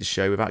critique the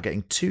show without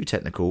getting too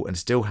technical and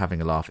still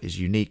having a laugh is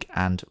unique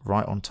and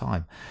right on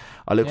time.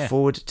 I look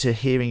forward to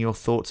hearing your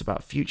thoughts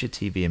about future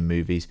TV and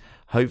movies.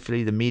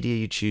 Hopefully the media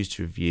you choose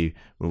to review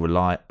will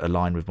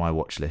align with my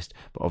watch list,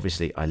 but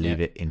obviously I leave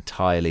it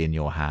entirely in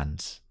your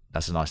hands.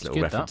 That's a nice little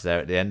reference there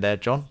at the end there,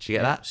 John. Did you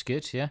get that? It's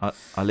good, yeah.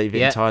 I leave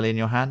it entirely in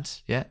your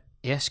hands, yeah?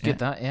 Yes, good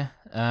that, yeah.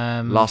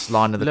 Last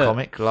line of the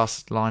comic,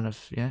 last line of,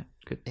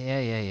 good.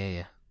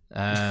 Yeah.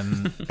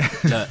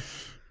 Look,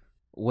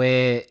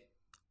 we're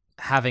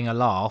having a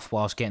laugh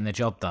whilst getting the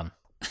job done.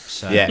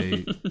 So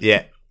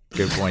Yeah,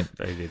 good point.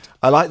 Very good.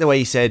 I like the way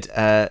you said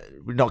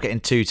we're not getting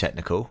too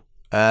technical.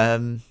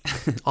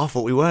 I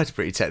thought we were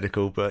pretty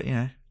technical, but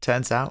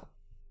turns out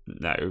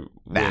No,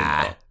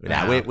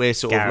 we're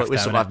sort Gareth of we're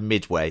sort Donor. of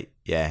midway.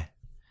 Yeah.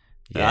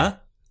 Yeah.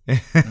 No,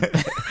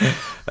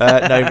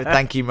 but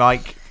thank you,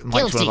 Mike. Mike's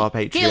one of Guilty. our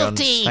Patreons.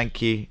 Guilty.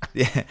 Thank you.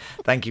 Yeah,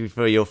 thank you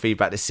for your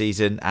feedback this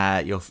season.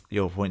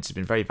 Your points have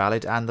been very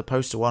valid, and the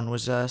poster one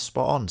was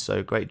spot on.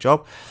 So great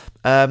job.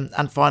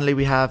 And finally,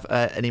 we have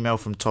an email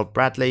from Todd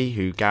Bradley,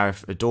 who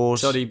Gareth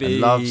adores Toddy and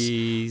loves.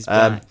 B's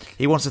back.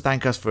 He wants to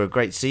thank us for a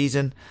great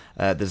season.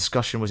 The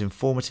discussion was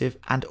informative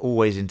and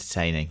always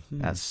entertaining.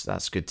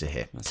 That's good to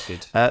hear. That's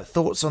good.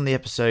 Thoughts on the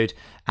episode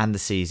and the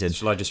season?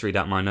 Shall I just read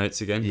out my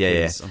notes again?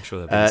 Yeah. 'Cause I'm sure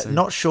they'll be the same.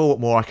 Not sure what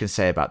more I can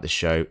say about the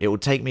show. It will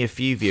take me a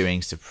few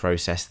viewings to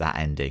process that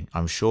ending.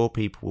 I'm sure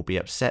people will be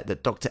upset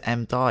that Dr.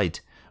 M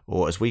died,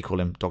 or as we call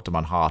him, Dr.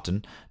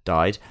 Manhattan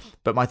died.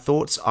 But my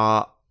thoughts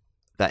are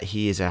that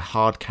he is a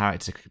hard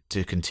character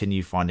to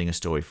continue finding a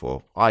story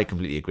for. I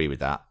completely agree with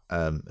that,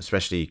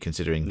 especially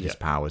considering his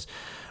powers.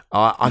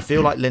 I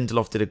feel like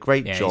Lindelof did a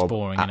great Yeah, he's job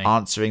boring, at isn't he?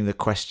 answering the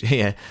question.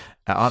 Yeah,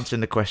 at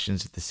answering the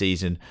questions of the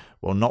season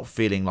while not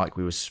feeling like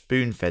we were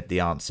spoon-fed the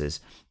answers.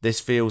 This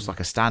feels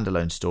like a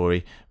standalone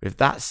story. With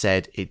that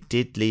said, it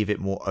did leave it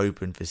more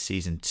open for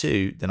season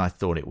 2 than I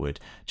thought it would.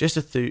 Just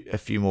a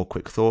few more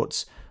quick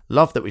thoughts.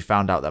 Love that we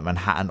found out that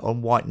Manhattan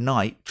on White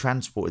Knight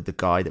transported the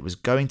guy that was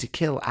going to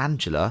kill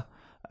Angela.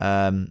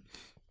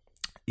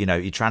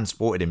 He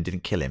transported him,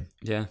 didn't kill him.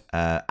 Yeah.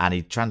 And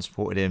he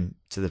transported him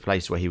to the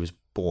place where he was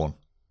born.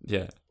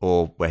 Yeah.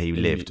 Or where he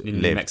lived.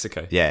 In New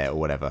Mexico. Yeah, or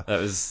whatever. That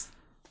was...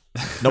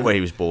 Not where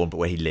he was born, but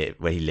where he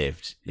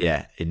lived.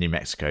 Yeah, in New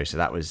Mexico. So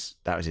that was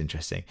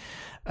interesting.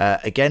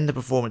 Again, the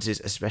performances,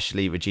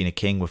 especially Regina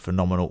King, were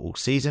phenomenal all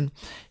season.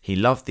 He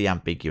loved the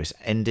ambiguous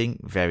ending,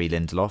 very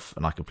Lindelof,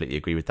 and I completely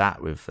agree with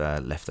that, with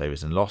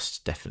Leftovers and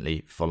Lost,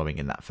 definitely following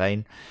in that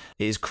vein.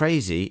 It is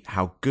crazy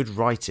how good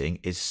writing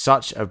is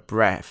such a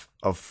breath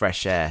of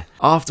fresh air.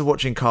 After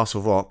watching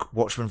Castle Rock,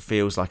 Watchmen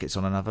feels like it's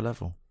on another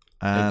level.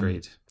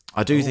 Agreed.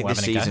 I do think this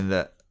having a go. season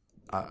that...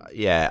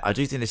 I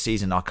do think this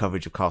season our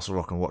coverage of Castle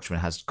Rock and Watchmen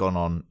has gone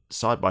on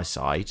side by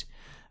side,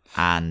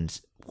 and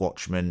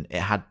Watchmen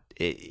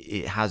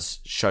it has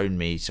shown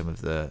me some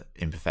of the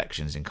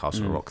imperfections in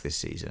Castle Rock this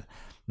season.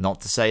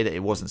 Not to say that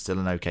it wasn't still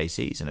an okay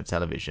season of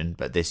television,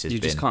 but this has You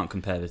been... just can't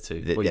compare the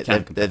two. Well, you they're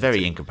can compare very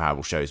the two.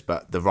 incomparable shows,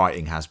 but the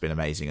writing has been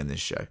amazing in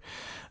this show.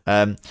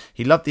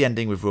 He loved the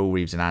ending with Will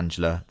Reeves and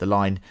Angela. The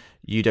line,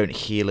 "You don't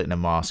heal it in a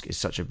mask," is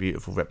such a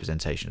beautiful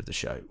representation of the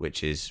show,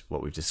 which is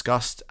what we've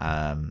discussed.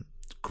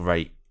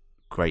 Great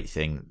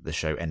thing the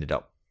show ended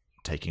up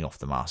taking off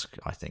the mask,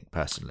 I think,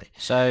 personally.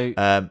 So,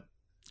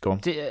 Go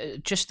on.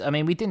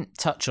 we didn't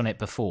touch on it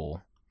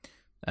before,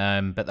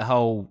 but the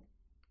whole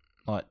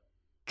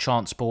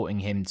transporting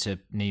him to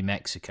New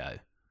Mexico,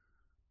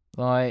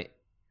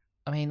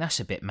 that's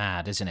a bit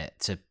mad, isn't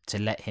it? To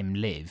let him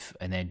live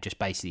and then just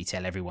basically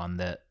tell everyone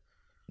that,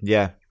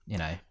 Yeah.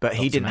 But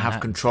he Dr. didn't have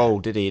Manhattan's control,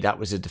 did he? That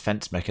was a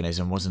defense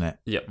mechanism, wasn't it?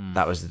 Yep.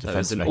 That was the That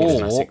was defense an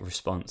mechanism. automatic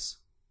response.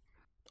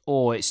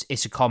 or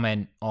it's a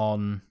comment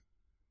on,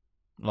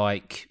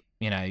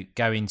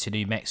 going to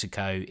New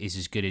Mexico is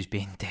as good as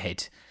being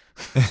dead.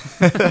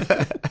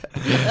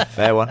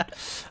 Fair one.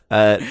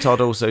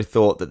 Todd also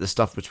thought that the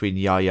stuff between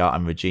Yaya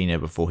and Regina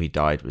before he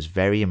died was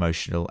very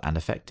emotional and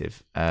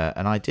effective,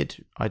 and I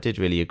did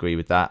really agree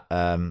with that.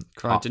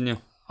 Cried, didn't you?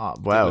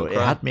 Well, Didn't it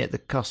cry? had me at the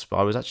cusp.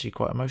 I was actually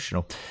quite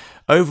emotional.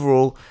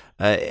 Overall,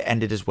 it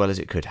ended as well as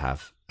it could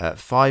have.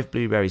 5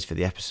 blueberries for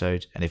the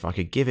episode, and if I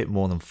could give it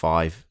more than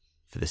 5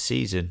 for the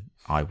season,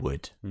 I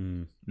would.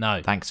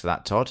 No. Thanks for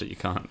that, Todd. But you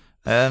can't.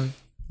 No,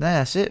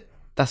 that's it.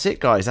 That's it,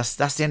 guys.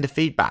 That's the end of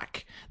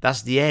feedback.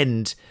 That's the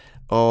end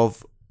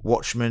of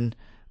Watchmen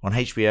on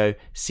HBO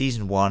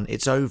season 1.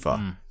 It's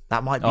over.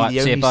 That might be All right, the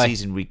see you, only bye.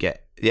 season we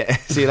get. Yeah,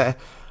 see you later.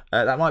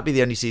 That might be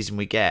the only season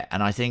we get,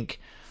 and I think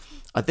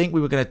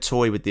we were going to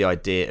toy with the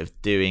idea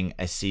of doing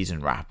a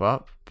season wrap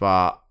up,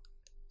 but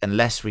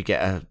unless we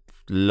get a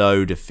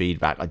load of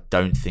feedback, I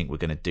don't think we're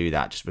going to do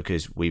that, just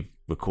because we've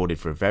recorded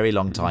for a very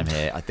long time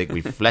here. I think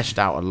we've fleshed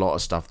out a lot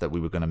of stuff that we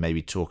were going to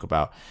maybe talk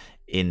about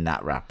in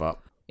that wrap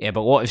up. Yeah,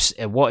 but what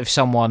if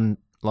someone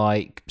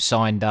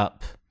signed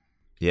up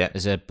Yeah.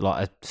 as a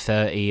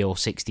 $30 or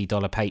 $60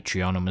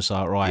 Patreon and was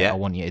like, right, Yeah. I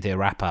want you to do a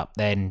wrap up,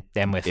 then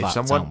we're fucked,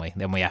 someone- aren't we?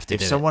 Then we have to If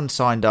do someone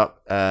signed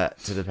up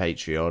to the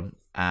Patreon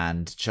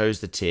and chose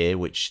the tier,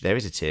 which there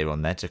is a tier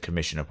on there to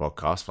commission a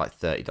podcast for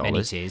it. Many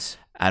 $30, tiers.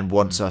 and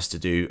wants us to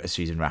do a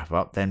season wrap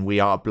up, then we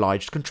are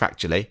obliged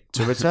contractually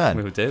to return.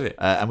 We'll do it.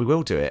 And we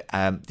will do it.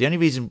 The only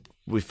reason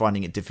we're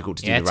finding it difficult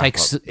to do Yeah, the wrap up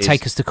is,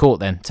 take us to court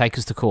then. Take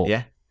us to court.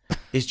 yeah,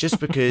 it's just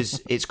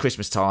because it's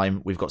Christmas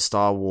time. We've got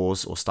Star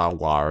Wars, or Star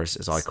Wars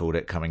as I called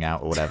it, coming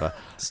out or whatever.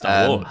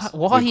 Star Wars.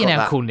 Why are We've you got now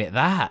that- calling it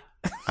that?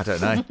 I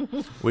don't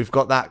know. We've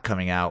got that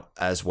coming out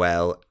as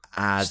well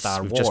as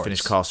Star we've just Wars.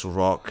 finished Castle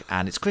Rock,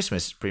 and it's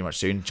Christmas pretty much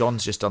soon.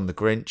 John's just done The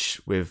Grinch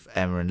with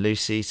Emma and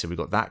Lucy, so we've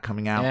got that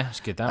coming out. Yeah, it's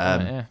good. That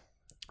one, yeah.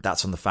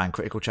 That's on the Fan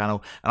Critical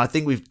channel, and I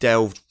think we've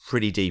delved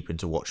pretty deep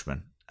into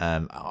Watchmen.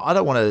 I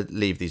don't want to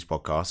leave these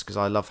podcasts because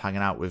I love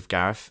hanging out with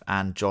Gareth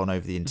and John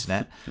over the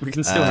internet. We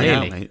can still hang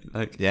Really? out, mate.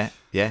 Like, Yeah.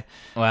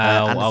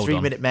 Well, and the hold 3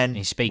 on. Minute Men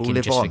He's will speaking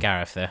live just on. for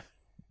Gareth there.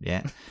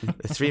 Yeah,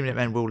 the 3 Minute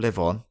Men will live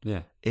on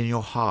yeah. in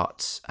your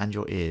hearts and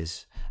your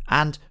ears.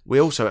 And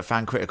we're also at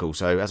Fan Critical,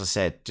 so as I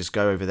said, just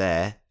go over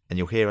there and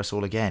you'll hear us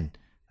all again.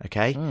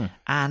 Okay?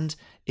 And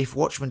if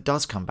Watchmen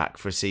does come back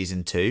for a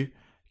season 2,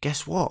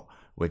 guess what?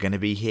 We're going to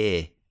be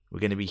here. We're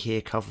going to be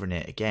here covering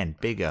it again,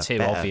 bigger, Too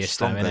better, obvious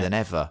though, stronger innit? than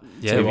ever.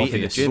 Yeah, we've,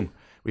 obvious.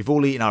 we've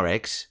all eaten our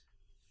eggs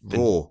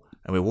raw,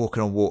 and we're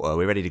walking on water.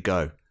 We're ready to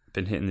go.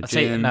 Been hitting the I'll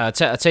tell you, gym. no, I'll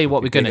tell you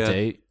what we're going to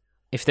bigger. do.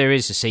 If there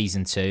is a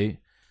season 2,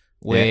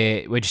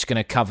 we're just going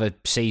to cover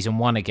season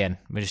 1 again.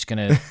 We're just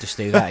going to just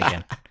do that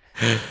again.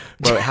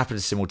 Well, it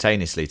happens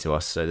simultaneously to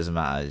us, so it doesn't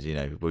matter. You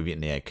know, we've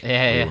eaten the egg.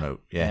 Yeah, We yeah. all know-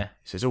 Yeah.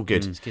 So it's all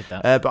good. It's good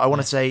that. But I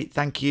want to say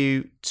thank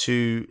you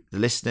to the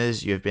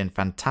listeners. You have been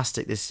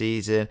fantastic this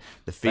season.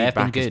 The They have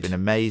been feedback has good. been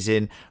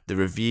amazing. The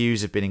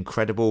reviews have been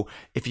incredible.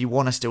 If you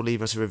want to still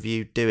leave us a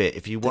review, do it.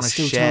 If you want to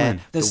There's still share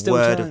time. There's the still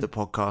word time. of the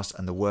podcast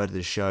and the word of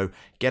the show,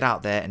 get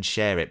out there and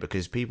share it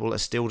because people are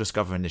still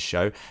discovering the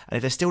show. And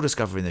if they're still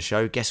discovering the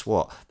show, guess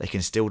what? They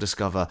can still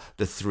discover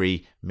the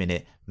 3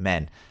 Minute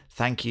Men.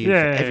 Thank you for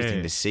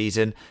everything this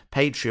season.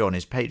 Patreon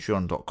is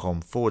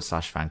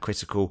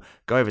patreon.com/fancritical.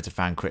 Go over to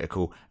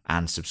Fancritical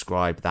and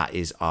subscribe. That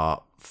is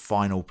our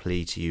final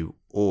plea to you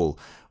all.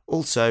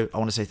 Also, I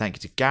want to say thank you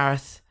to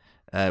Gareth.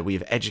 We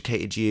have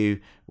educated you.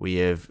 We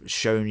have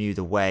shown you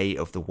the way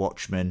of the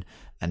Watchmen.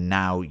 And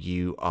now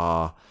you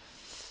are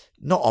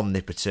not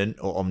omnipotent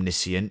or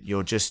omniscient.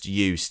 You're just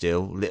you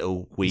still,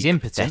 little, weak, He's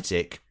impotent.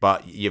 pathetic,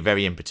 but you're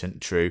very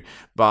impotent, true.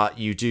 But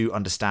you do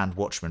understand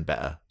Watchmen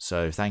better.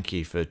 So thank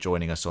you for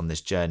joining us on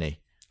this journey.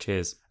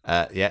 Cheers.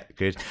 Yeah,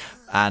 good.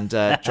 And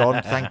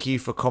John, thank you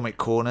for Comic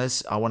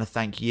Corners. I want to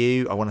thank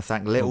you. I want to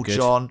thank Little good.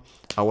 John.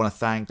 I want to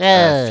thank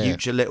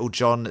future Little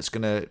John that's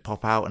going to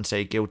pop out and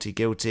say guilty,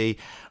 guilty.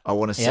 I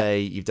want to say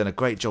you've done a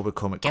great job with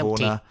Comic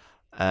Guilty.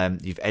 Corner.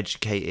 You've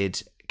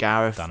educated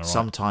Gareth, Done all right.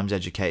 sometimes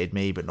educated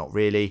me, but not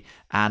really.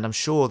 And I'm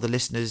sure the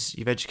listeners,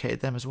 you've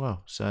educated them as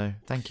well. So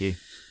thank you.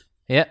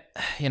 Yeah,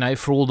 you know,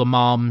 for all the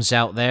moms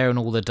out there and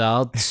all the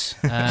dads.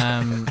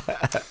 And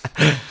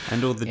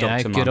all the Yeah,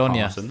 Dr. good on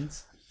ya.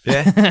 Manhattans.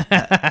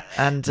 Yeah.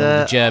 And all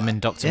the German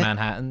Dr. yeah.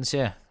 Manhattans,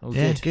 yeah. All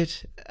yeah, good. good.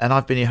 And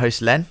I've been your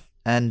host, Len.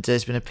 And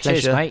it's been a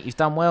pleasure. Cheers, mate. You've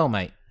done well,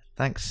 mate.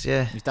 Thanks,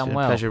 yeah. You've done It's been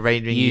well. a pleasure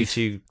reining you You've-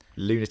 two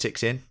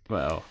lunatics in.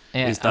 Well,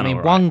 Yeah, he's I done mean,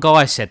 all right. one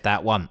guy said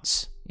that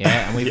once,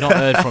 yeah, and we've not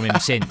heard from him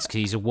since because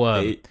he's a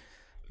worm. He-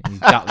 And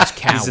gutless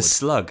coward. He's a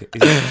slug.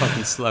 He's a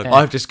fucking slug.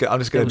 I'm just going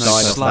to Give him dine a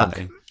off slug.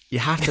 that. You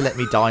have to let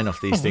me dine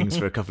off these things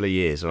for a couple of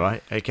years, all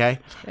right? Okay.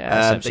 Yeah,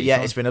 that's but absolutely yeah,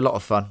 fine. it's been a lot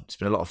of fun. It's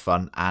been a lot of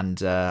fun,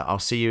 and I'll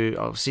see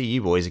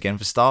you boys again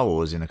for Star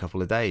Wars in a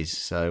couple of days.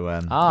 So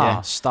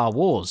Star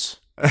Wars.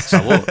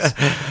 Star Wars.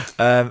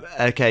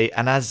 okay.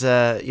 And as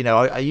you know,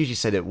 I usually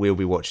say that we'll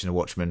be watching The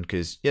Watchmen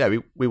because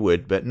we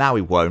would, but now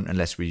we won't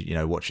unless we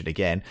watch it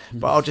again.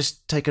 But I'll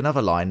just take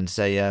another line and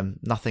say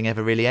nothing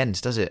ever really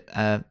ends, does it?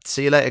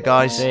 See you later,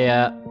 guys. See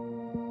ya.